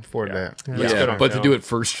perfect, too. For that. Looks Yeah, good on but to film. do it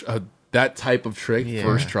first, that type of trick,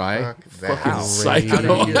 first try, Fuck that. fucking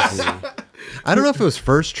psycho. I don't know if it was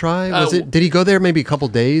first try. Was Uh, it? Did he go there maybe a couple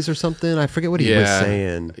days or something? I forget what he was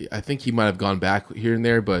saying. I think he might have gone back here and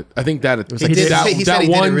there, but I think that like He did- that, he said that he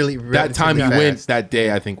did it one really that time he relatively went fast. that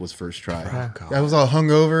day, I think was first try. I was all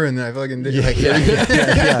hungover and I fucking did like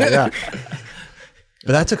yeah.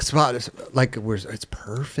 But that's a spot. It's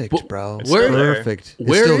perfect, But bro. It's where- perfect. It's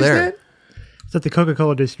Where still is there. that? Is that the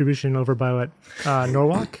Coca-Cola distribution over by what?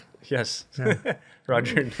 Norwalk? Yes.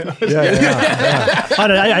 Roger knows.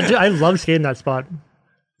 I love skating that spot.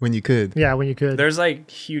 when you could. Yeah, when you could. There's like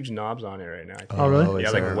huge knobs on it right now. I think. Oh, really? Yeah,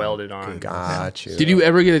 is like there? welded on. Got you. Did you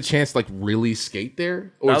ever get a chance to like really skate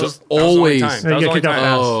there, or That is was it the only always? time. That You was get the only kicked out time.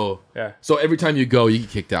 fast. Oh, Yeah. so every time you go, you get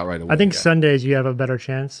kicked out right away. I think Sundays you have a better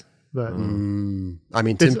chance, but I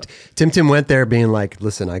mean, Tim went there being like,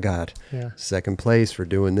 "Listen, I got Yeah. second place for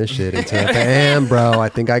doing this shit in Tampa Am, bro. I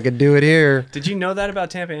think I could do it here." Did you know that about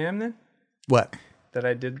Tampa Am then? What? That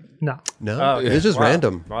I did? no. No, Oh, okay. it's just Wow.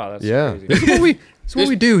 random. Wow, that's yeah. crazy. This is what we. This is what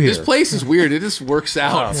we do here. This place is weird. It just works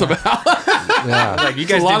out somehow. Yeah. Like you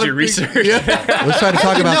guys a lot did your of research. Let's try to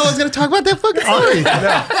talk No, I was about. gonna talk about that fucking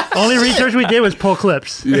story. Only research we did was pull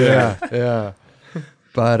clips. Yeah.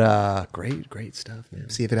 But great stuff, man.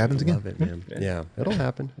 See if it happens Love again. it, man. Yeah, it'll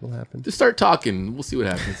happen. It'll happen. Just start talking. We'll see what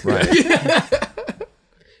happens. Right.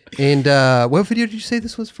 And what video did you say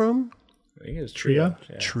this was from? I think it was Trio? Trio.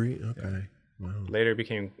 Yeah. Tree. Okay. Later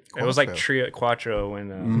became it was like Trio Quattro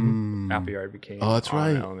when Appleyard became. Oh, that's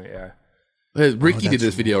on right. Element, yeah. Ricky did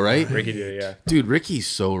this video, right? Ricky did it, yeah. Dude, Ricky's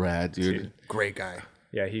so rad, dude. Great guy.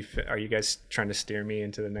 Yeah, are you guys trying to steer me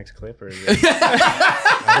into the next clip or is it?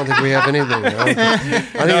 I don't think we have anything. I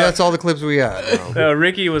think that's all the clips we got. No. No,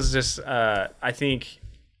 Ricky was just I think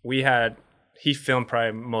he filmed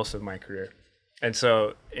probably most of my career. And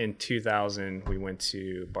so in 2000 we went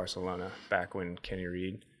to Barcelona back when Kenny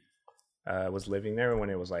Reed was living there, when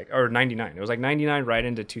it was like, or 99. It was like 99 right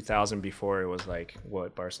into 2000 before it was like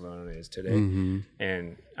what Barcelona is today.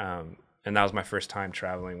 And that was my first time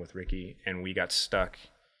traveling with Ricky, and we got stuck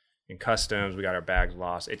in customs. We got our bags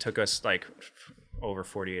lost. It took us like over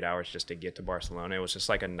 48 hours just to get to Barcelona. It was just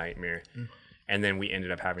like a nightmare. And then we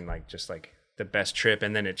ended up having like just like the best trip,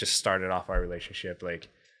 and then it just started off our relationship like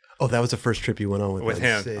Oh, that was the first trip you went on with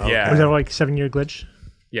him. Sick. Yeah. Was that like 7-year glitch?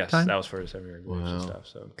 Yes, Time? that was for the 7-year glitch and stuff.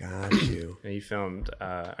 So Got you. and he filmed,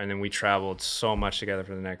 and then we traveled so much together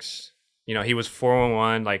for the next. He was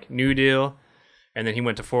 411, like New Deal, and then he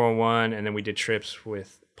went to 411, and then we did trips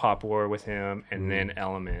with Pop War with him, and then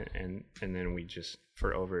Element, and then we just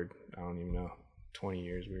for over I don't even know 20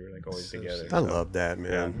 years we were like always together. I love that,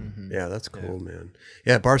 man. Yeah, that's cool, man.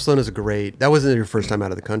 Yeah, Barcelona's a great. That wasn't your first time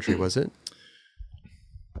out of the country, was it?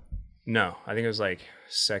 No, I think it was like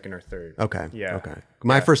second or third. Okay. Yeah. Okay.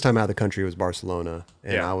 My first time out of the country was Barcelona,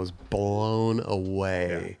 and Yeah. I was blown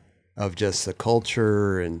away of just the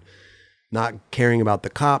culture and not caring about the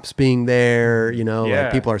cops being there. You know, Yeah.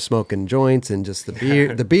 like people are smoking joints and just the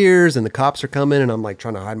beer, the beers, and the cops are coming, and I'm like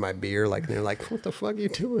trying to hide my beer. Like they're like, "What the fuck are you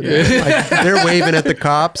doing?" Like, they're waving at the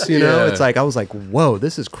cops. You know, Yeah. it's like I was like, "Whoa,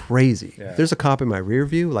 this is crazy." Yeah. If there's a cop in my rear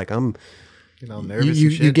view, like I'm. Nervous You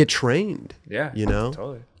and shit. you get trained. Yeah. You know.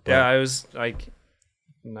 Totally. Yeah, I was like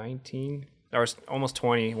 19 or almost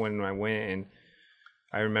 20 when I went, and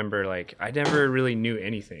I remember like I never really knew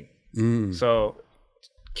anything. So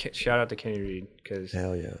shout out to Kenny Reed because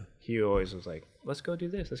Hell yeah. he always was like, let's go do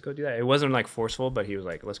this, let's go do that. It wasn't like forceful, but he was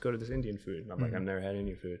like, let's go to this Indian food. And I'm like, I've never had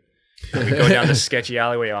Indian food. We go down this sketchy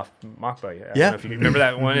alleyway off Machba. I don't know if you remember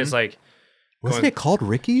that one. It's like, Wasn't it called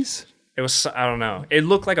Ricky's? it was, I don't know. It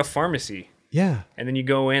looked like a pharmacy. Yeah. And then you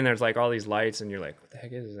go in, there's like all these lights, and you're like, what the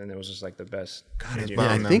heck is this? And it was just like the best. Indian bomb.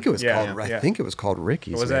 I food. think it was Yeah, called. yeah. I think it was called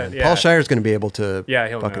Ricky's. Was man. that? Yeah. Paul Shire's going to be able to Yeah,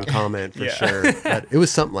 he'll fucking know. comment for Yeah. sure. But it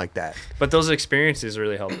was something like that. But those experiences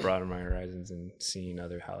really helped broaden my horizons and seeing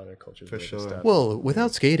how other cultures live sure. and stuff. Well,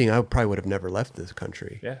 without skating, I probably would have never left this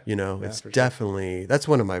country. Yeah. You know, Yeah, it's for sure. definitely that's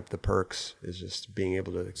one of the perks is just being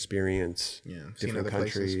able to experience seeing different other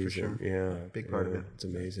places, countries. for sure. And, yeah, big part of it. It's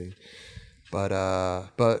amazing. But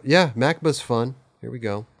yeah, Macba's fun. Here we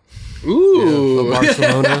go. Ooh.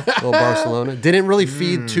 Little Barcelona. Didn't really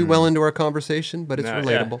feed too well into our conversation, but it's Nah,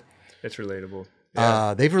 relatable. Yeah, it's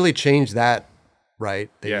relatable. They've really changed that, right?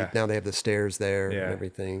 Yeah. Now they have the stairs there Yeah. and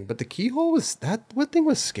everything. But the keyhole was what thing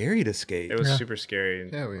was scary to skate. It was super scary.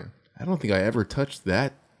 And Hell yeah. I don't think I ever touched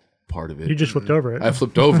that part of it. You just flipped over it. I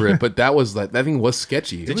flipped over it, but that thing was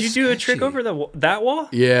sketchy. Did you do a trick over that wall?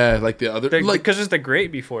 Yeah, like the other. like Because there's the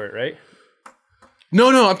grate before it, right? no,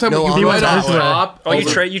 I'm talking No, about on you the right top. on top. Oh,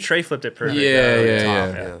 over- you tray flipped it perfect. Yeah, over the yeah,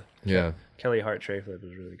 top, yeah. Yeah. Kelly Hart tray flip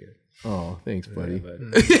was really good. Oh, thanks, buddy. But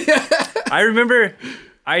I remember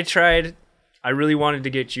I really wanted to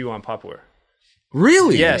get you on Popware.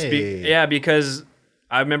 Really? Yes, Hey. because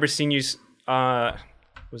I remember seeing you.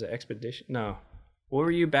 Was it Expedition? No, what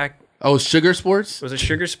were you back? Oh, Sugar Sports. Was it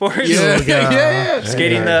Sugar Sports? Yeah.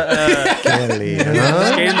 Skating the Kelly,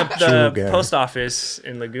 huh? skating the Sugar. post office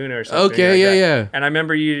in Laguna or something. Okay, like yeah, that. yeah. And I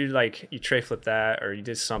remember you tray flipped that or you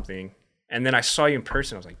did something, and then I saw you in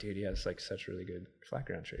person. I was like, dude, he has like such really good flat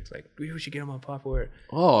ground tricks. Like, we should get him on Popware.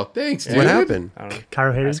 Oh, thanks, dude. What happened? I don't know.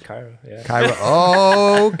 Cairo hated. Ask Cairo. Yeah.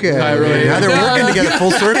 Cairo. Okay. Cairo. Now they're working together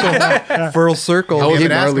full circle. Full circle. I He wasn't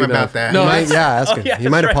might- ask him early about enough. that. No, he might- yeah, ask him. Yeah, he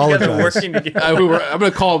might that's right. You guys are apologize. working together. I'm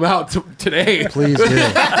gonna call him out today. Please do.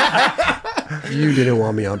 You didn't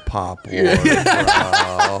want me on Pop War,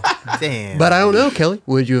 bro. Damn. But I don't know, Kelly.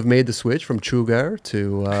 Would you have made the switch from Chugar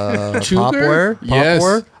to Popware? Yes.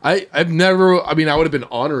 Popware? I've never. I mean, I would have been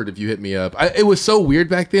honored if you hit me up. It was so weird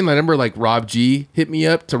back then. I remember like Rob G hit me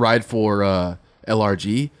up to ride for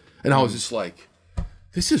LRG, and I was just like,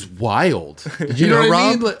 "This is wild." Did you know what I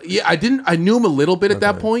Rob? mean? Like, yeah, I didn't. I knew him a little bit at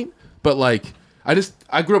that point, but like,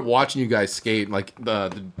 I grew up watching you guys skate. Like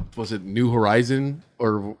the was it New Horizon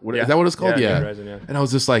or what Yeah. is that what it's called? Yeah, Yeah. New Horizon, yeah. And I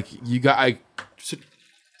was just like, you got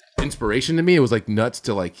inspiration to me. It was like nuts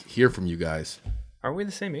to like hear from you guys. Aren't we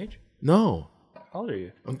the same age? No, How old are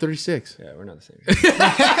you? I'm 36. Yeah, we're not the same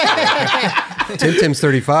age. Tim's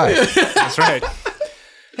 35. That's right.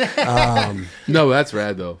 No, that's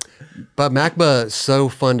rad though. But Macba is so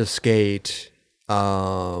fun to skate.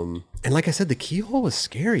 And like I said, the keyhole was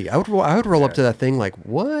scary. I would roll up to that thing like,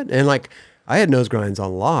 what? And like, I had nose grinds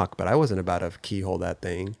on lock, but I wasn't about to keyhole that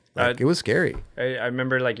thing. Like, it was scary. I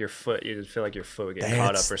remember like your foot, you'd feel like your foot would get caught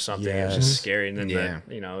That's- up or something. It was just scary. And then, Yeah.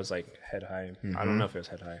 it was like head high. I don't know if it was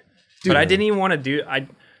head high. But I didn't even want to do,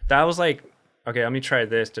 that was like, okay, let me try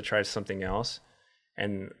this to try something else.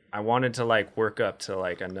 And I wanted to like work up to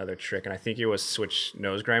like another trick. And I think it was switch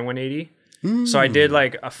nose grind 180. So I did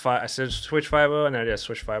like I said switch 5-0 and then I did a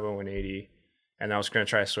switch 5-0 180. And I was going to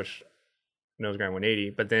try a switch nose grind 180.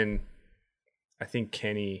 But then I think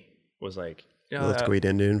Kenny was like, Let's go eat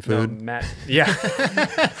Indian no, food. Matt. Yeah.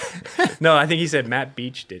 No, I think he said Matt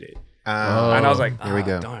Beach did it. And I was like, Here we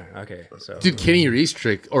go. Darn. Okay. So Dude, Kenny Reese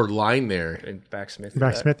trick or line there. and back Smith. did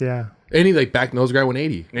Back that. Smith, yeah. Any like back nose grind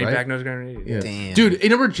 180. And right? back nose grind 180. Yeah. Damn. Dude, you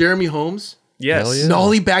remember Jeremy Holmes? Yes. Hell yeah.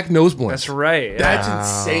 Nollie back nose blunt. That's right. Yeah. That's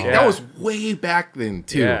insane. Yeah. That was way back then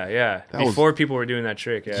too. Yeah. was- Before people were doing that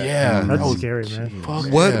trick. Yeah. Yeah. That's that was scary, man. fuck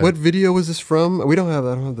What yeah. what video was this from? I don't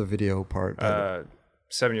have the video part.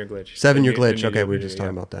 7-year glitch. 7-year The glitch. new Okay, we were video, just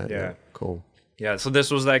talking about that. Yeah. Cool. Yeah. So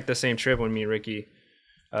this was like the same trip when me and Ricky,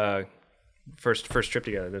 first trip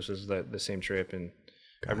together. This was the same trip, and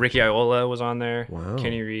Ricky Iola was on there. Wow.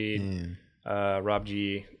 Kenny Reed, Rob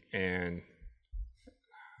G, and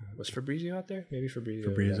was Fabrizio out there? Maybe Fabrizio.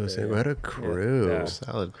 was Fabrizio out said, there, "What a crew!" Yeah.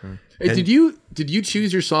 Solid crew. Hey, did you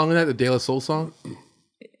choose your song in that, the De La Soul song?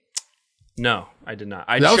 No, I did not.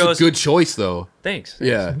 I That chose. was a good choice, though. Thanks.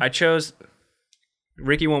 Yeah. I chose.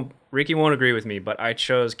 Ricky won't agree with me, but I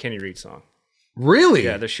chose Kenny Reed's song. Really?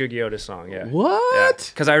 Yeah, the Shugi Otis song. Yeah. What?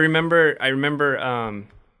 Because I remember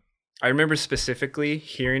specifically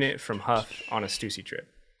hearing it from Huff on a Stussy trip.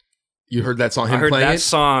 You heard that song? I Him heard playing that it?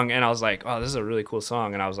 song and I was like, "Oh, this is a really cool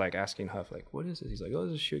song." And I was like asking Huff, like, "What is this?" He's like, "Oh,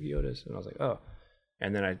 this is Shugi Otis." And I was like, "Oh."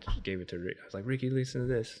 And then I just gave it to Rick. I was like, "Ricky, listen to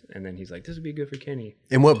this." And then he's like, "This would be good for Kenny."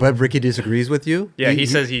 And what? But Ricky disagrees with you. Yeah, he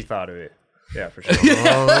says he thought of it. Yeah, for sure.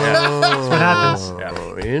 That's what happens.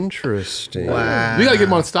 Oh, interesting. Wow. We gotta get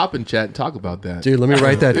him on Stop and Chat and talk about that. Dude, let me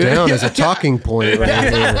write that down as a talking point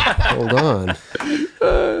right here. Hold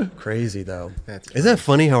on. Crazy though. Isn't that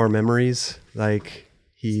funny how our memories, like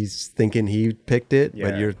he's thinking he picked it, but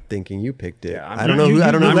Yeah. you're thinking you picked it. Yeah, I don't know who.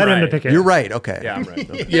 I don't know. You let I'm him to right. pick it. You're right. Okay. Yeah, I'm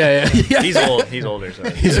right. Yeah. He's old. He's older. So.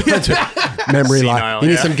 Memory loss. Senile, You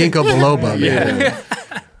need yeah. some ginkgo biloba. Yeah.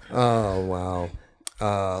 Man. Oh wow.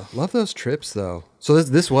 Love those trips though. So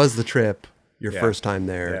this was the trip. Your Yeah. first time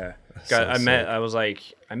there. Yeah. So I sick.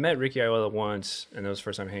 met Ricky Iola once, and that was the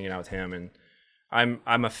first time hanging out with him. And I'm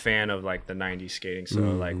a fan of like the '90s skating, so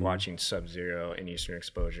like watching Sub-Zero and Eastern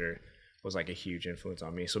Exposure was like a huge influence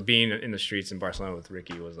on me. So being in the streets in Barcelona with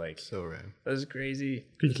Ricky was like So rad. that was crazy.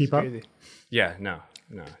 Could you keep up? Yeah, no.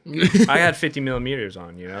 I had 50 millimeters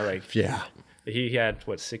on, like Yeah. he had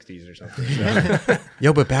what 60s or something.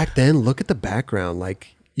 Yo, but back then, look at the background.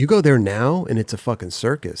 Like you go there now, and it's a fucking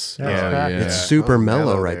circus. Yeah, Yeah, it's back. yeah. It's super mellow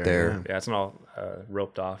mellow right there, there. Yeah, it's not all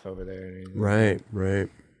roped off over there. Right.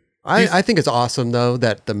 I think it's awesome though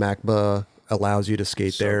that the MACBA allows you to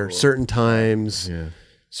skate there cool. certain times, Yeah.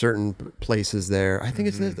 certain places there. I think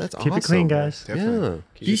that's awesome. Keep it clean, guys. Yeah. Do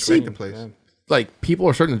you see the place? like people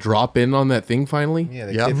are starting to drop in on that thing finally? Yeah,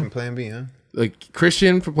 the Yep. kid from Plan B, huh? Like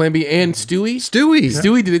Christian from Plan B and Stewie.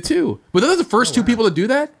 Stewie. Did it too. But those are the first two people to do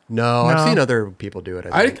that. No, I've No. seen other people do it.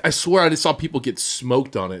 I think. I swear I just saw people get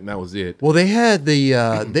smoked on it, and that was it. Well, they had the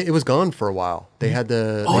it was gone for a while. They had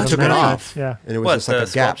they that's took it right. off. Yeah. And it was What, just like the a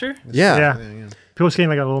gap. sculpture? Yeah. Yeah. People skating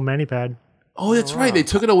like a little mani pad. Oh, that's right. They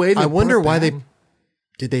took it away. And I they wonder brought it why back.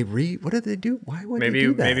 what did they do? Why would they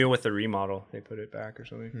do that? Maybe with the remodel they put it back or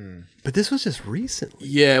something. But this was just recently.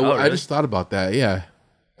 Yeah, well, Oh, I really? just thought about that. Yeah,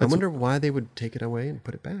 I wonder why they would take it away and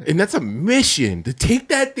put it back. and that's a mission to take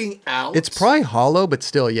that thing out. It's probably hollow, but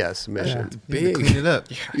still, yes, mission. Big. Clean it up.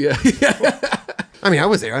 yeah. I mean, I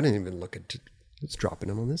was there. I didn't even look at. It's dropping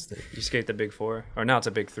them on this thing. You skate the big 4, or now it's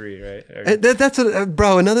a big 3, right? Or- And that's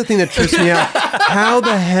bro. Another thing that trips me out. How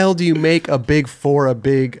the hell do you make a big 4 a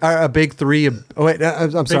big 3? Oh wait,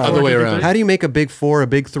 I'm sorry. Other way around. How do you make a big 4 a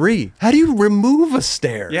big 3? How do you remove a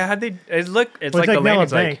stair? yeah, how'd they? It's Well, like it's the like Noah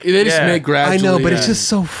landing's Bank. like They just yeah. make I gradually. know, but it's yeah. just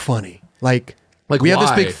so funny. Like Like, we have this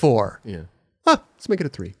why? big 4. Yeah. Let's make it a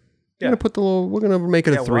 3. Yeah. We're gonna make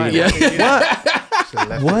it a 3. why?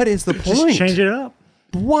 Yeah. What is the Just point? change it up.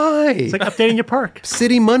 Why? It's like updating your park.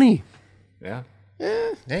 City money. Yeah.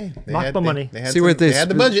 Hey, they Mock had the they- money. They had, See what they had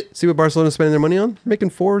the budget. See what Barcelona's spending their money on? Making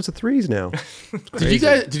 4s of 3s now.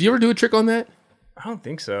 Did you ever do a trick on that? I don't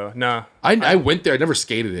think so. No, I went there. I never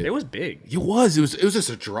skated it. it was big. It was just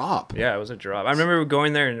a drop. Yeah, it was a drop. I remember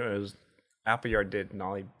going there and it was Appleyard did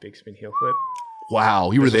nollie big spin heel flip.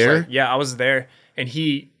 Wow, you were It was there. like- yeah, I was there, and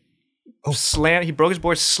he slammed. He broke his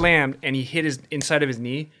board, slammed, and he hit his inside of his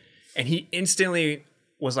knee, and he instantly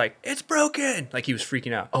was like, "It's broken!" Like he was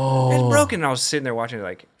freaking out. Oh, it's broken! And I was sitting there watching it,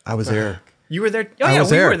 like, I was there. "You were there? Oh I yeah,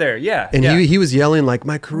 was we there. were there. Yeah." And yeah. he was yelling like,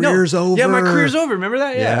 "My No. career's over." Yeah, my career's over. Remember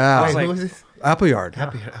that? Yeah. Yeah. I was Wait, like, who was this? Appleyard.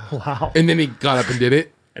 Wow. And then he got up and did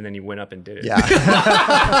it. and then he went up and did it. Yeah.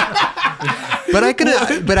 But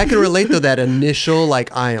I can relate to that initial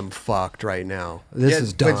like I am fucked right now. This Yeah,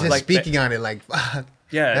 is But done. just Like speaking on it, like, fuck,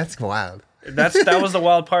 Yeah. that's wild. That was the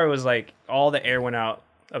wild part. Was like all the air went out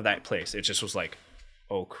of that place. It just was like,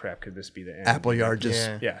 oh crap, could this be the end? Appleyard just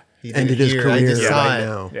Yeah. Yeah. He ended did his here. I career just saw right it.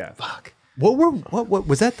 now. Yeah. Fuck. What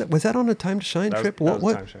was that? Was that on a Time to Shine That was- trip? that What?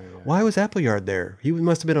 was a Time to Shine, yeah. Why was Appleyard there? He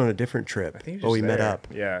must have been on a different trip. I think he was Oh, we just met there. up,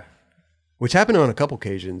 Yeah. which happened on a couple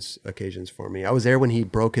occasions for me. I was there when he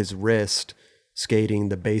broke his wrist skating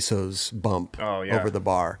the Bezos bump Oh, yeah. over the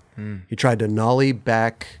bar. He tried to nollie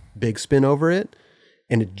back big spin over it,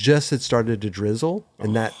 and it just had started to drizzle,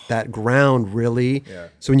 and that ground really. Yeah.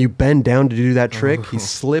 So when you bend down to do that trick, he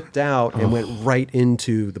slipped out and went right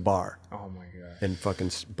into the bar Oh my god. and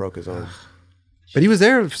fucking broke his arm. But he was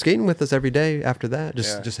there skating with us every day after that,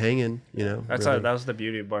 Yeah. just hanging, you know. That's really. that was the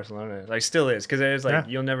beauty of Barcelona. Like still is because it's like Yeah.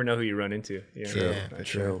 you'll never know who you run into. You know? Yeah, for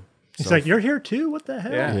True. It's like, you're here too? What the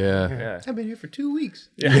hell? Yeah. Yeah. I've been here for 2 weeks.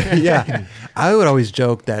 Yeah. I would always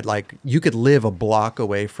joke that like you could live a block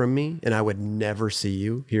away from me and I would never see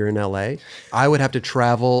you here in LA. I would have to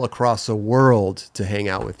travel across the world to hang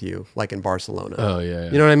out with you, like in Barcelona. Oh yeah.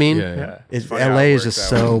 You know what I mean? Yeah, yeah. It's, funny how LA it is works just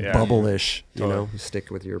that so way. Yeah. bubble-ish, you know, you stick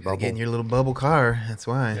with your bubble. Get in your little bubble car. That's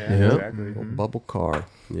why. Yeah. Exactly. Little bubble car,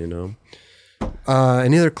 you know.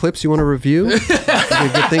 Any other clips you want to review? You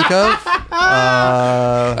could think of?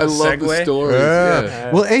 I love the Segue? stories.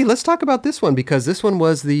 Yeah. Well, hey, let's talk about this one because this one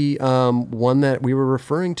was the one that we were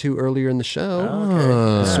referring to earlier in the show.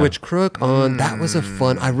 The Switch Crook on. That was a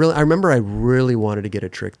fun. I remember I really wanted to get a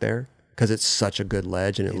trick there because it's such a good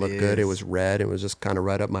ledge and it looked good. It was red. It was just kind of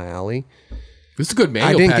right up my alley. This is a good manual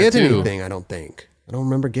I didn't pad get too. anything. I don't think. I don't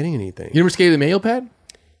remember getting anything. You ever skated the manual pad?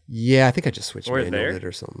 Yeah, I think I just switched Or manual there? it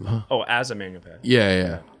or something. Oh, as a manual pad.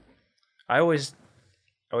 Yeah. I always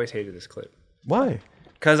hated this clip Why?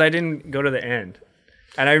 because I didn't go to the end,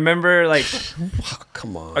 and I remember like, Oh,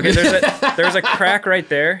 come on. okay, there's a crack right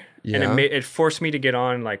there, Yeah. and it forced me to get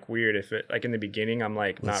on like weird. If it like in the beginning, I'm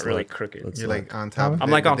like not really crooked. You're like on top of I'm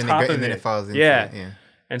it. like but on then top it, of and then it. it falls into Yeah. it. Yeah.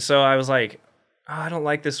 And so I was like, oh, I don't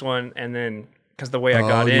like this one, and then because the way I Oh,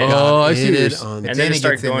 got you in, got I see in what it you're on- and then then it it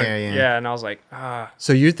started gets in going, there, yeah. and I was like, ah.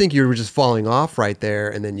 So you think you were just falling off right there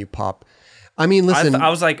and then you pop. I mean, listen. I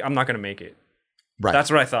was like, I'm not gonna make it. right. That's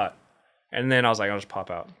what I thought, and then I was like, I'll just pop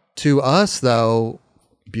out. To us, though,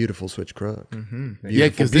 beautiful switch crook. Yeah,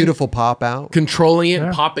 because Beautiful pop out. controlling it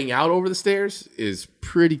and popping out over the stairs is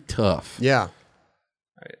pretty tough. Yeah.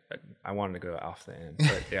 I wanted to go off the end,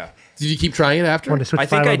 but yeah. Did you keep trying it after? Want to switch I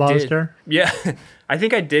think I 5 ball did. star? Yeah, I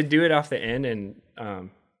think I did do it off the end, and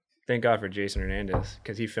thank God for Jason Hernandez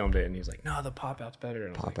because he filmed it and he's like, "No, the pop out's better."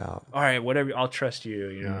 And I was Pop like, out. all right, whatever. I'll trust you.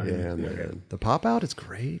 You know. Yeah, and- man. The pop out is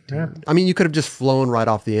great. Dude. Yeah. I mean, you could have just flown right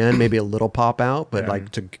off the end, maybe a little pop out, but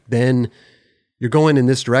then you're going in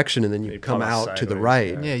this direction and then you come pop out to the sideways,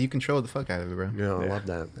 right. Yeah, you control the fuck out of it, bro. Yeah, I love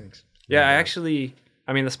that. Yeah,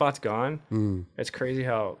 I mean, the spot's gone. It's crazy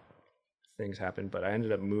how things happen, but I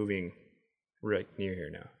ended up moving right near here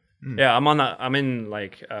now. Yeah, I'm in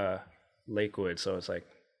like Lakewood, so it's like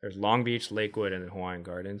there's Long Beach, Lakewood, and then Hawaiian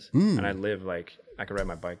Gardens, and I live like I could ride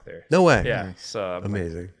my bike there. No way. Yeah, so I'm like,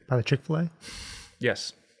 Amazing. By the Chick-fil-A?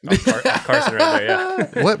 yes, Carson right there.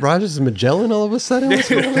 Yeah, What? Rogers is Magellan all of a sudden? What's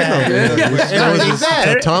going on, man? Everything's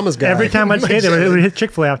that. A Thomas guy. Every time I'd skate there, we would hit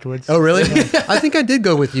Chick-fil-A afterwards. Oh, really? I think I did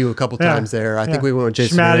go with you a couple Yeah. times there. I think Yeah. we went with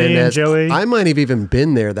Jason Schmatty and Hernandez. Joey. I might have even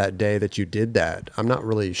been there that day that you did that. I'm not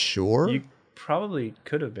really sure. you probably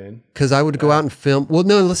could have been. Because I would go out and film. Well,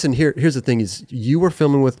 no, listen, here's the thing is you were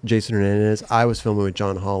filming with Jason Hernandez. I was filming with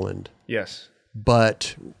John Holland. Yes,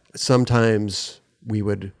 But sometimes we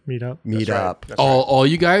would Meet up. meet right. up. That's right. all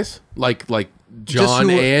you guys like Just John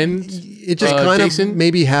who- and It just kind Jason? of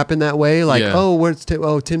maybe happened that way. Like, Yeah. oh, where's Tim?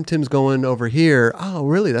 Oh, Tim's going over here. Oh,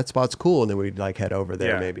 really? That spot's cool. And then we'd like head over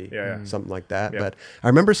there, Yeah, maybe. yeah. Something like that. Yeah. but I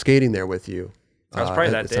remember skating there with you. that was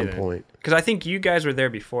probably that at day some then. point. Because I think you guys were there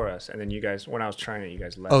before us, and then you guys, when I was trying it, you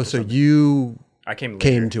guys left. Oh, or so something. you I came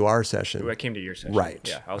came later. to our session. I came to your session. Right.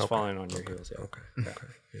 Yeah, I was following on your heels. Yeah. Okay.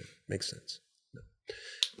 Yeah, makes sense.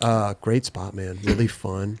 Great spot, man. Really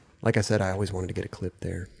fun. Like I said, I always wanted to get a clip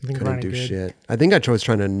there. think Couldn't grinding do good. shit. I think I was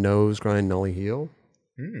trying to nose grind nollie heel.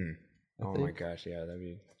 Oh my gosh, yeah, that'd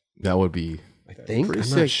be. that would be I think. pretty I'm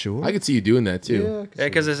sick. not sure. I could see you doing that too. Yeah,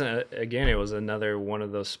 because again, it was another one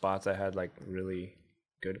of those spots that had like really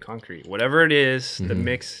good concrete. Whatever it is, the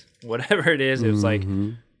mix, whatever it is, it was like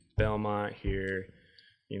Belmont here,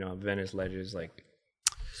 Venice ledges. Like,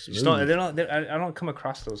 just don't, I don't come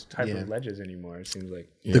across those type of ledges anymore. It seems like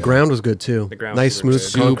The ground was good too. The ground nice was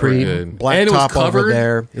smooth good. Super concrete, good. black And it was top over covered.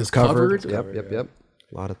 there. It It was was covered. covered. Yep.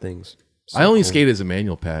 A lot of things. I only skated as a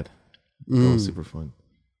manual pad. That was super fun.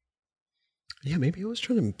 Yeah, maybe I was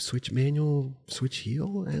trying to switch manual, switch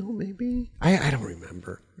heel out, maybe. I don't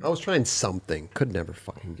remember. I was trying something. Could never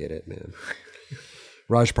fucking get it, man.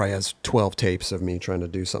 Raj probably has 12 tapes of me trying to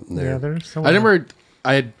do something there. Yeah, there's so I remember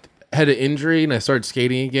I had an injury and I started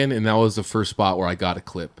skating again, and that was the first spot where I got a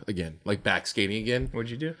clip again, like back skating again.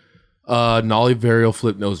 What'd you do? Nollie varial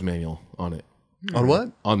flip nose manual on it. On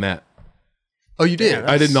what? On that. Oh, you did?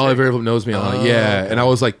 Yeah, I did nollie varial flip nose manual on it. Yeah. And I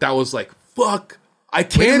was like, that was like, fuck. I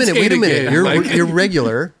can't Wait a skate minute. again. You're, Like, you're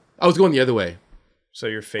regular. I was going the other way. So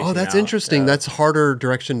you're facing. Oh, that's out. interesting. That's harder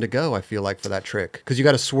direction to go, I feel like, for that trick. Because you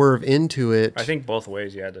got to swerve into it. I think both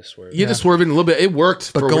ways you had to swerve. You had to swerve in a little bit. It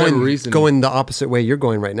worked but for whatever reason. going the opposite way you're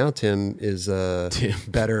going right now, Tim, is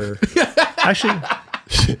better. Actually,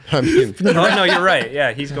 I mean, Oh no, you're right.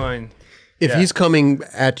 Yeah, he's going. if he's coming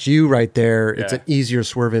at you right there, it's Yeah. an easier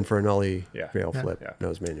swerve in for an ollie Yeah. varial flip Yeah.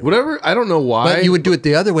 nose manual. Whatever. I don't know why. But you would do it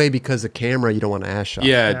the other way because the camera, you don't want to ass shot.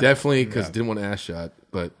 Yeah, definitely because didn't want to ass shot,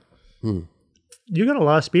 but You got a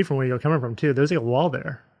lot of speed from where you're coming from too. There's like a wall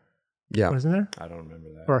there, Yeah. wasn't there, I don't remember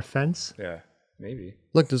that. or a fence? Yeah, maybe.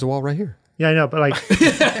 Look, there's a wall right here. Yeah, I know, but like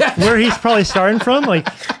where he's probably starting from, like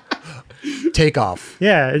Take off.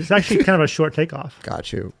 yeah, it's actually kind of a short takeoff.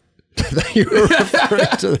 Got you. You were referring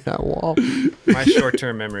to that wall. My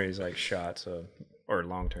short-term memory is like shot, so or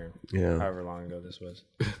long-term. Yeah. However long ago this was.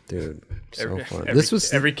 Dude, so Every- fun. every- This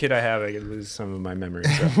was every kid I have. I could lose some of my memories.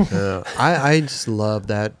 So. I just love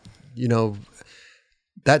that, you know,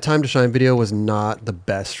 that Time to Shine video was not the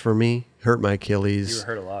best for me. Hurt my You Achilles. were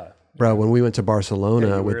hurt a lot. Bro, when we went to Barcelona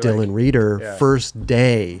Yeah, you with were Dylan like- Reeder, yeah. first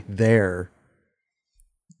day there.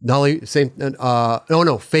 Not only fakie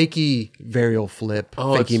varial flip,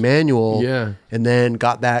 Oh, fakie it's- manual, yeah. and then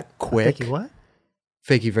got that quick. Thank you. What?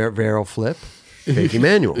 Fakie varial flip, fakie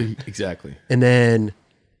manual, exactly. and then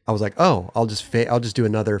I was like, oh, I'll just do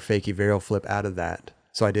another fakie varial flip out of that.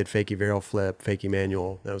 So I did fakie varial flip, fakie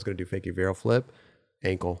manual. Then I was going to do fakie varial flip,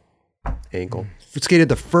 ankle. Skated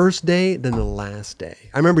the first day, then the last day.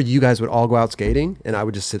 I remember you guys would all go out skating, and I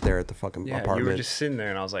would just sit there at the fucking Yeah, apartment. you were just sitting there,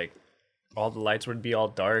 and I was like, all the lights would be all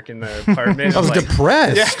dark in the apartment. I was like,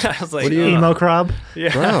 depressed. Yeah, I was like, What do you- Emo crab.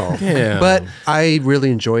 yeah. Bro. Damn. But I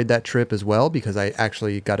really enjoyed that trip as well because I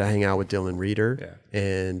actually got to hang out with Dylan Reeder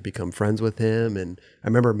and become friends with him. And I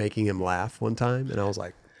remember making him laugh one time, and I was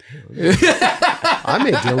like, damn, I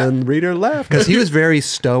made Dylan Reeder laugh because he was very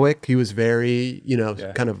stoic. He was very,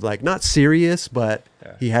 kind of like not serious, but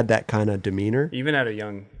he had that kind of demeanor. Even at a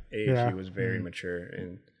young age, Yeah. he was very mature,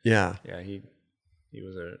 and Yeah. yeah, he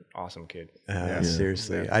was an awesome kid.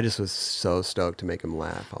 Seriously. I just was so stoked to make him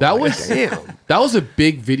laugh. I That like, was damn. that was a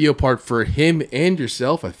big video part for him and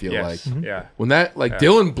yourself. I feel Yes. like Yeah. when that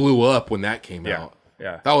Dylan blew up when that came Yeah. out.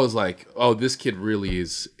 Yeah. That was like, oh, this kid really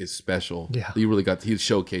is special. Yeah. He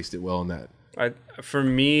showcased it well in that. For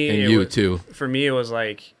me, And it you was, too. For me, it was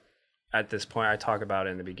like at this point. I talk about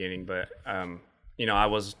it in the beginning, but I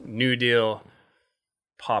was New Deal,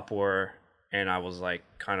 Pop War, and I was like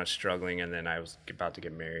kind of struggling. And then I was about to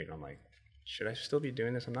get married. And I'm like, should I still be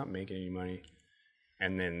doing this? I'm not making any money.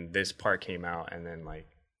 And then this part came out, and then like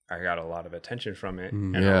I got a lot of attention from it,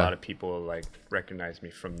 and a Yeah. lot of people like recognized me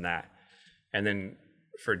from that. And then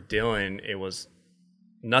for Dylan, it was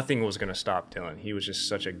nothing was going to stop Dylan. He was just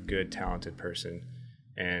such a good, talented person.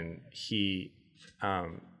 And he,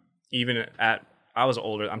 even at, I was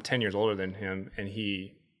older, I'm 10 years older than him. And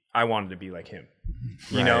I wanted to be like him,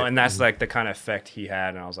 you know, and that's like the kind of effect he had.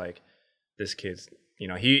 And I was like, this kid's,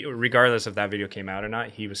 he, regardless if that video came out or not,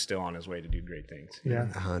 he was still on his way to do great things. Yeah.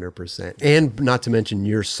 100%. And not to mention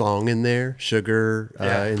your song in there, Sugar.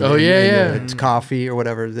 It's coffee or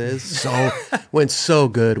whatever it is. So went so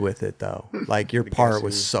good with it though. Like your part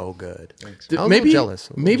was so good. I was a little jealous.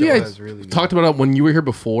 Maybe I was really good. talked about it when you were here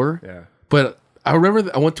before. Yeah. But I remember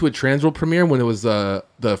I went to a Transworld premiere when it was the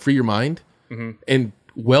Free Your Mind, and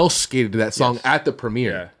Wells skated to that song at the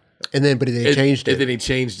premiere. Yeah. And then, but they changed it. And then he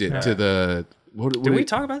changed it to the. What Did we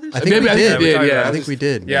talk about this? I think Maybe we I did. did, yeah. I think we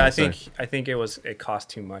did. Yeah, sorry. I think it cost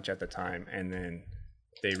too much at the time, and then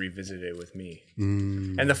they revisited it with me.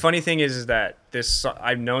 Mm. And the funny thing is that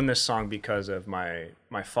I've known this song because of my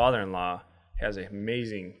father-in-law has an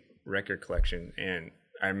amazing record collection, and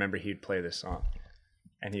I remember he'd play this song,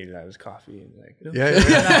 and he'd have his coffee and like,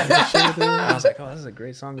 I was like, oh, this is a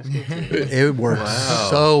great song to skate to. It worked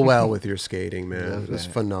so well with your skating, man. It was a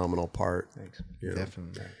phenomenal part. Thanks.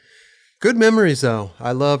 Definitely. Good memories, though.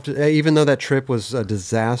 I loved, even though that trip was a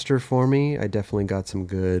disaster for me, I definitely got some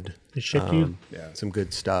good, It shook you. some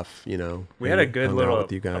good stuff. We had a good hung out little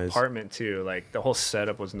with you guys. apartment too. Like the whole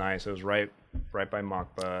setup was nice. It was right by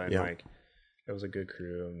Machba, and Yeah. like it was a good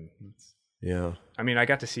crew. And Yeah. I mean, I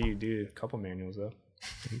got to see you do a couple manuals though.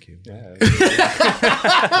 Thank you. Yeah.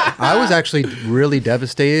 I was actually really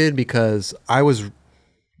devastated because it was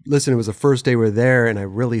the first day we were there, and I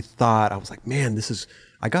really thought, I was like, man,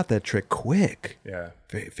 I got that trick quick. Yeah.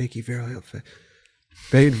 Fakie varial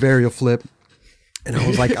flip. And I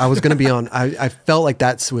was like, I was going to be on, I felt like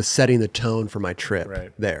that was setting the tone for my trip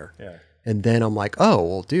Right. there. Yeah. And then I'm like, oh,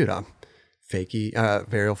 well, dude, I'm fakie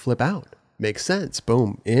varial flip out. Makes sense.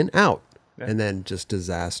 Boom, in, out. And then just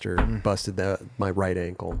disaster. Busted my right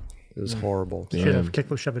ankle. It was horrible. Should have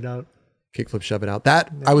kickflip shove it out. Kickflip, shove it out.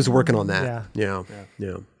 That I was working on that. Yeah.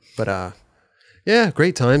 Yeah. But yeah,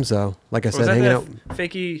 great times though. Like I Was said, that hanging the out.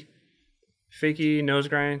 fakey nose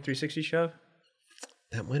grind 360 shove?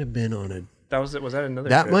 That might have been on a That was it. Was that another?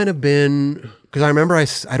 That trip? might have been because I remember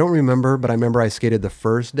I don't remember, but I remember I skated the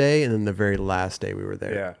first day and then the very last day we were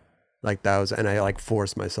there. Yeah. Like that was, and I like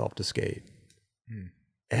forced myself to skate.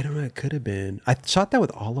 I don't know. It could have been. I shot that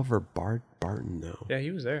with Oliver Barton though. Yeah,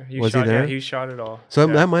 he was there. Was he there? Yeah, he shot it all. So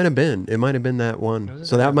yeah. that might have been. It might have been that one.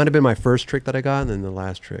 So that might have been my first trick that I got, and then the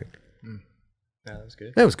last trick. Yeah, that was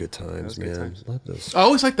good. That was good times, was good man. times. Love those. I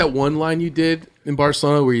always like that one line you did in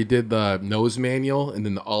Barcelona where you did the nose manual and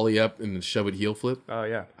then the ollie up and the shove it heel flip. Oh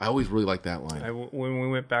yeah. I always really like that line. When we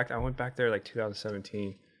went back, I went back there like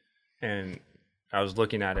 2017, and I was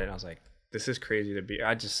looking at it, and I was like, "This is crazy to be."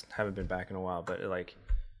 I just haven't been back in a while, but like,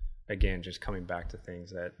 again, just coming back to things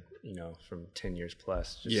that from 10 years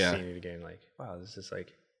plus, just seeing it again, like, wow, this is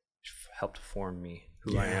like helped form me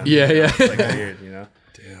who I am. Yeah, yeah. It's like weird,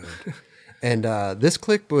 Dude. And this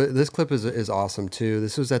clip is awesome too.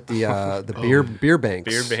 This was at the beer banks.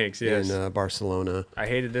 Beer banks, yes. In Barcelona. I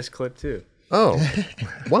hated this clip too. Oh,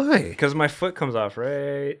 why? Because my foot comes off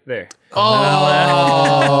right there.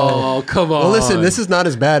 Oh, come on. Well, listen, this is not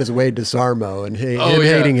as bad as Wade DeSarmo and him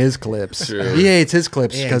hating his clips. True. He hates his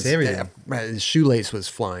clips Yeah, because it's everything. his shoelace was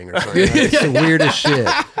flying or something. It's the weirdest shit,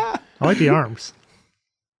 I like the arms.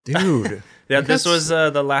 dude. Yeah, this was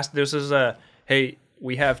the last. This was hey,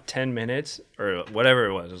 we have 10 minutes or whatever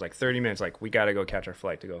it was. It was like 30 minutes. Like we got to go catch our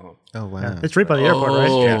flight to go home. Oh wow. It's right by the airport, right?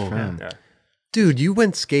 Oh. Yeah. Dude, you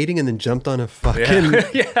went skating and then jumped on a fucking.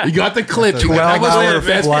 Yeah. You got the clip. 12-hour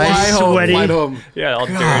best flight. fly home. Sweaty. Flight home. Yeah, all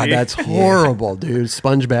God, dirty. that's horrible, dude.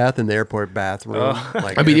 Sponge bath in the airport bathroom.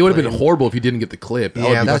 Like I mean, it would have been airplane. horrible if you didn't get the clip. That Yeah,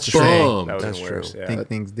 would be that's true. bummed. That was That's even worse. true. Yeah. Think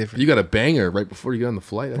things different. You got a banger right before you get on the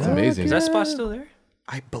flight. That's amazing. Is that spot still there?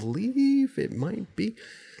 I believe it might be.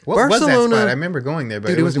 What was that Barcelona- spot? I remember going there, but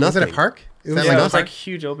Dude, it it was was it a nothing. park? It Is was that Yeah, like it was a like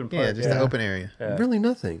huge open park. yeah, just an open area. Really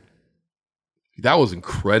nothing. That was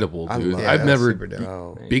incredible, I dude. love I've that. never Super dope.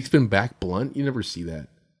 Oh, big spin back blunt. You never see that.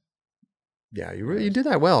 yeah, you did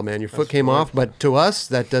that well, man. Your foot came off, but to us,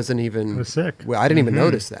 that doesn't even. It was sick. Well, I didn't even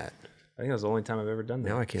notice that. I think that was the only time I've ever done that.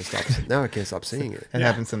 Now I can't stop. Now I can't stop seeing it. That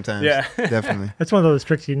happens sometimes. Yeah. Definitely. That's one of those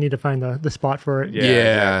tricks you need to find the spot for it.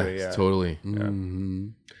 Yeah, exactly, yeah.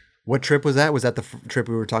 Totally. What trip was that? Was that the trip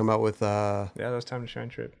we were talking about with? Yeah, that was Time to Shine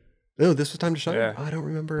trip. Oh, this was Time to Shine. Yeah. Oh, I don't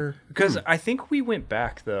remember. Because I think we went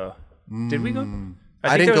back though. Did we go? I think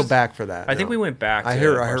didn't there go was- back for that. I think no. we went back. I to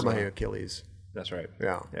hurt my Barcelona. Achilles. That's right.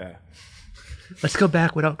 Yeah, Yeah. Let's go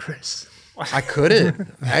back without Chris. I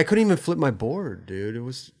couldn't. I couldn't even flip my board, dude. It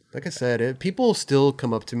was like I said. People still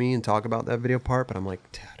come up to me and talk about that video part, but I'm like,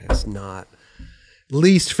 Dad, it's not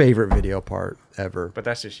least favorite video part ever. But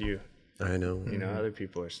that's just you. I know. You know, other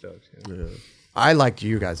people are stoked. You know? I liked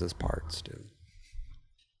you guys' parts, dude.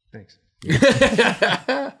 Thanks.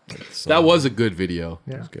 That was a good video.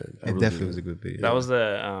 Yeah. Good. It definitely was a good video. That was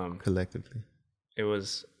the collectively. it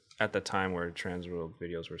was at the time where Transworld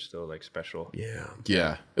videos were still like special. Yeah.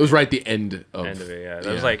 Yeah. It was right at the end of, End of it, yeah.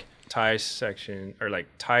 That was like Ty's section or like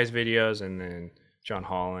Ty's videos and then John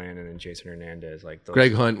Holland and then Jason Hernandez. Like those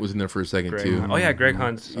Greg Hunt was in there for a second Greg too. Hunt. Oh yeah, Greg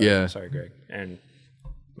Hunt's Yeah. sorry, Greg. And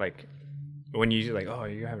like when you like, oh,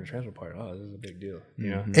 you're having a transfer part, oh, this is a big deal. You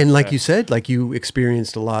know? And like you said, like you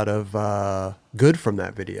experienced a lot of good from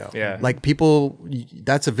that video. Yeah. Like people,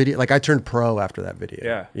 that's a video. Like I turned pro after that video.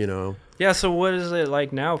 Yeah. You know. Yeah, so what is it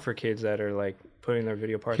like now for kids that are like putting their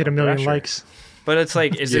video parts Hit a on million Thrasher? likes. But it's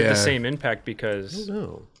like, is it Yeah. the same impact because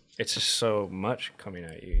No. it's just so much coming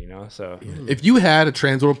at you, you know? So If you had a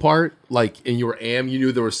Transworld part, like in your AM, you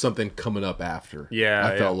knew there was something coming up after. Yeah,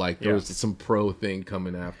 I felt yeah, like there yeah. was some pro thing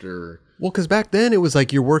coming after. Well, because back then it was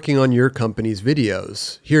like you're working on your company's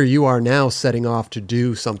videos. Here you are now setting off to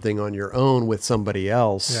do something on your own with somebody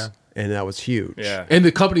else. Yeah. And that was huge. yeah, And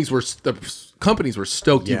the companies were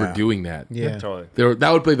stoked you were Yeah. doing that. Yeah. totally.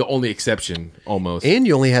 That would be the only exception almost. And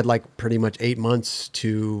you only had like pretty much 8 months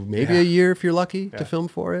to maybe a year if you're lucky to film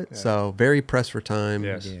for it. So very pressed for time.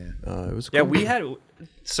 Yes. It was Yeah, cool. we had,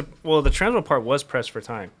 well, the Transworld part was pressed for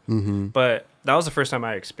time, but that was the first time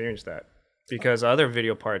I experienced that because other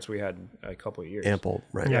video parts we had a couple of years. ample,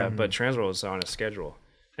 right? Yeah, but Transworld was on a schedule.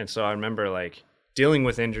 And so I remember like dealing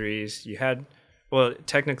with injuries. You had, well,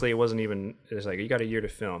 technically it wasn't even, it was like you got a year to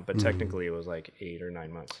film, but technically it was like 8 or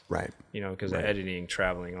 9 months, Right. you know, because of editing,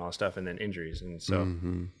 traveling, and all that stuff, and then injuries. And so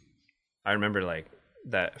I remember like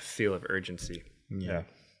that feel of urgency. Yeah.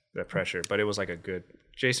 That pressure. But it was like a good,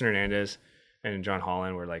 Jason Hernandez and John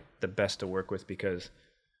Holland were like the best to work with because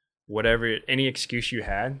whatever, any excuse you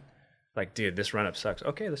had, like, dude, this run up sucks.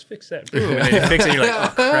 Okay, let's fix that. Boom. And then you fix it, and you're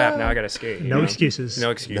like, oh crap, now I gotta skate. you No know? excuses. No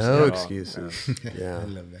excuses. No at all. excuses. Yeah.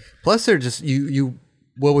 Plus, they're just you.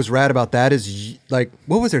 What was rad about that is like,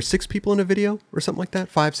 what was there? 6 people in a video or something like that?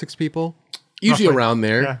 5, 6 people. Usually Roughly. around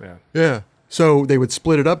there. Yeah. Yeah. Yeah. So they would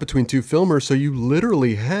split it up between two filmers. So you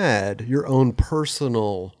literally had your own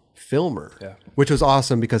personal filmer, which was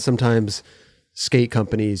awesome because sometimes skate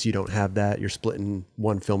companies, you don't have that. You're splitting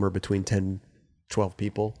one filmer between 10, 12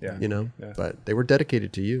 people, you know, but they were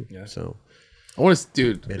dedicated to you. So I want to,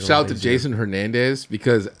 dude, shout out to Jason Hernandez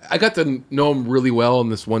because I got to know him really well on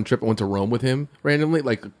this one trip. I went to Rome with him randomly,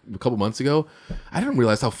 like a couple months ago. I didn't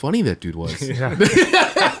realize how funny that dude was.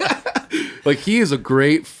 Like, he is a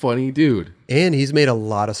great, funny dude. And he's made a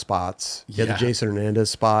lot of spots. He had the Jason Hernandez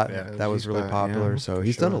spot. That was really popular. So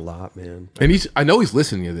he's done a lot, man. And I know he's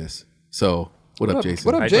listening to this. So what up,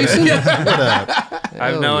 Jason? What up, Jason? What up?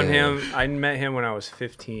 I've known him. I met him when I was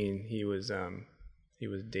 15. He was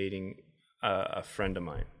dating a friend of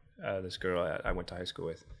mine, this girl I went to high school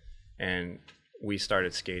with, and we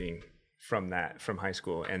started skating from high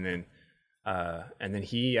school, and then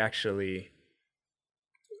he actually,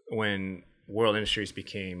 when World Industries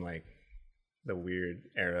became like the weird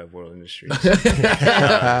era of World Industries, He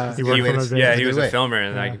worked for those days. he was a filmer,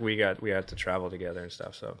 and like we had to travel together and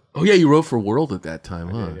stuff. So Oh, yeah, you wrote for World at that time,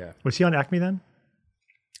 huh? yeah, Was he on Acme then?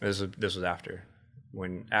 this was after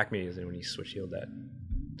when Acme is when he switch heeled that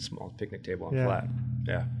small picnic table on Yeah. flat.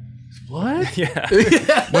 Yeah. What?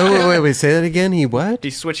 Yeah. Wait. Say that again. He what? He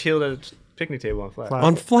switch heeled a picnic table on flat. Flat.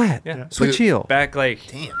 On flat. Yeah. Switch heel. Back like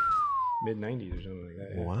mid 90s or something like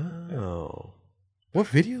that. Yeah. Wow. What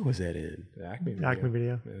video was that in? The Acme video. Acme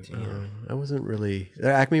video. I wasn't really.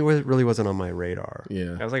 Acme really wasn't on my radar.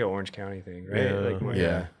 Yeah. That was like an Orange County thing, right? Yeah. Like,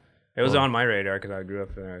 Yeah. It was on my radar because I grew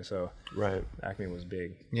up there, so Right. Acme was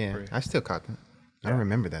big. Yeah, I still caught that. I don't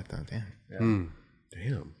remember that though. Damn.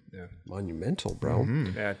 Damn. Yeah. Monumental, bro.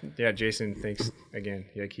 Yeah. Jason thinks again.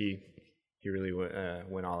 Like he really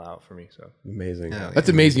went all out for me. So Amazing. Yeah. That's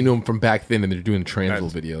amazing. You know him from back then, and they're doing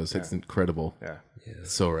Transworld videos. That's incredible. yeah.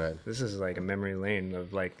 It's so rad. This is like a memory lane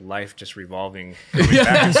of like life just revolving, going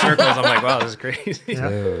back in circles. I'm like, wow, this is crazy.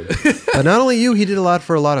 But not only you, he did a lot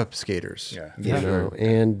for a lot of skaters. Yeah. You know,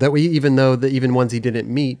 and that even ones he didn't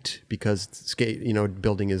meet because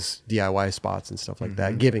building his DIY spots and stuff like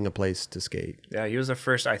that, giving a place to skate. Yeah, he was the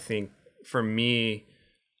first, I think, for me,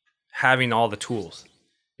 having all the tools.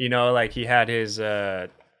 You know, like he had his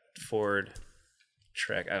Ford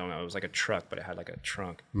Trek. I don't know. It was like a truck, but it had like a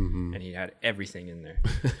trunk, and he had everything in there.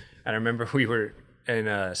 And I remember we were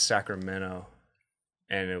in Sacramento,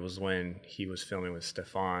 and it was when he was filming with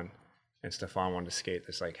Stefan, and Stefan wanted to skate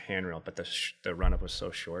this like handrail, but the run up was so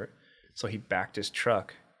short, so he backed his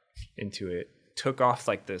truck into it, took off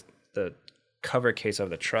like the cover case of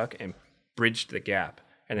the truck, and bridged the gap,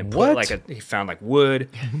 and then put he found like wood,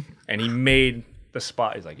 and he made the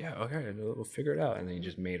spot. He's like, yeah, okay, we'll figure it out, and then he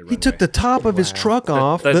just made a runway. He took the top of his truck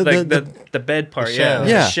off. The bed part, shell.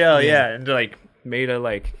 the shell, and like made a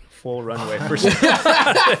like full runway for. It's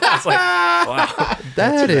like, wow,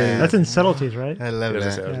 That's in subtleties, right? I love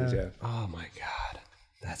There's that. a yeah. Oh my God.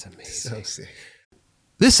 That's amazing. So sick.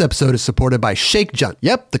 This episode is supported by Shake Junt.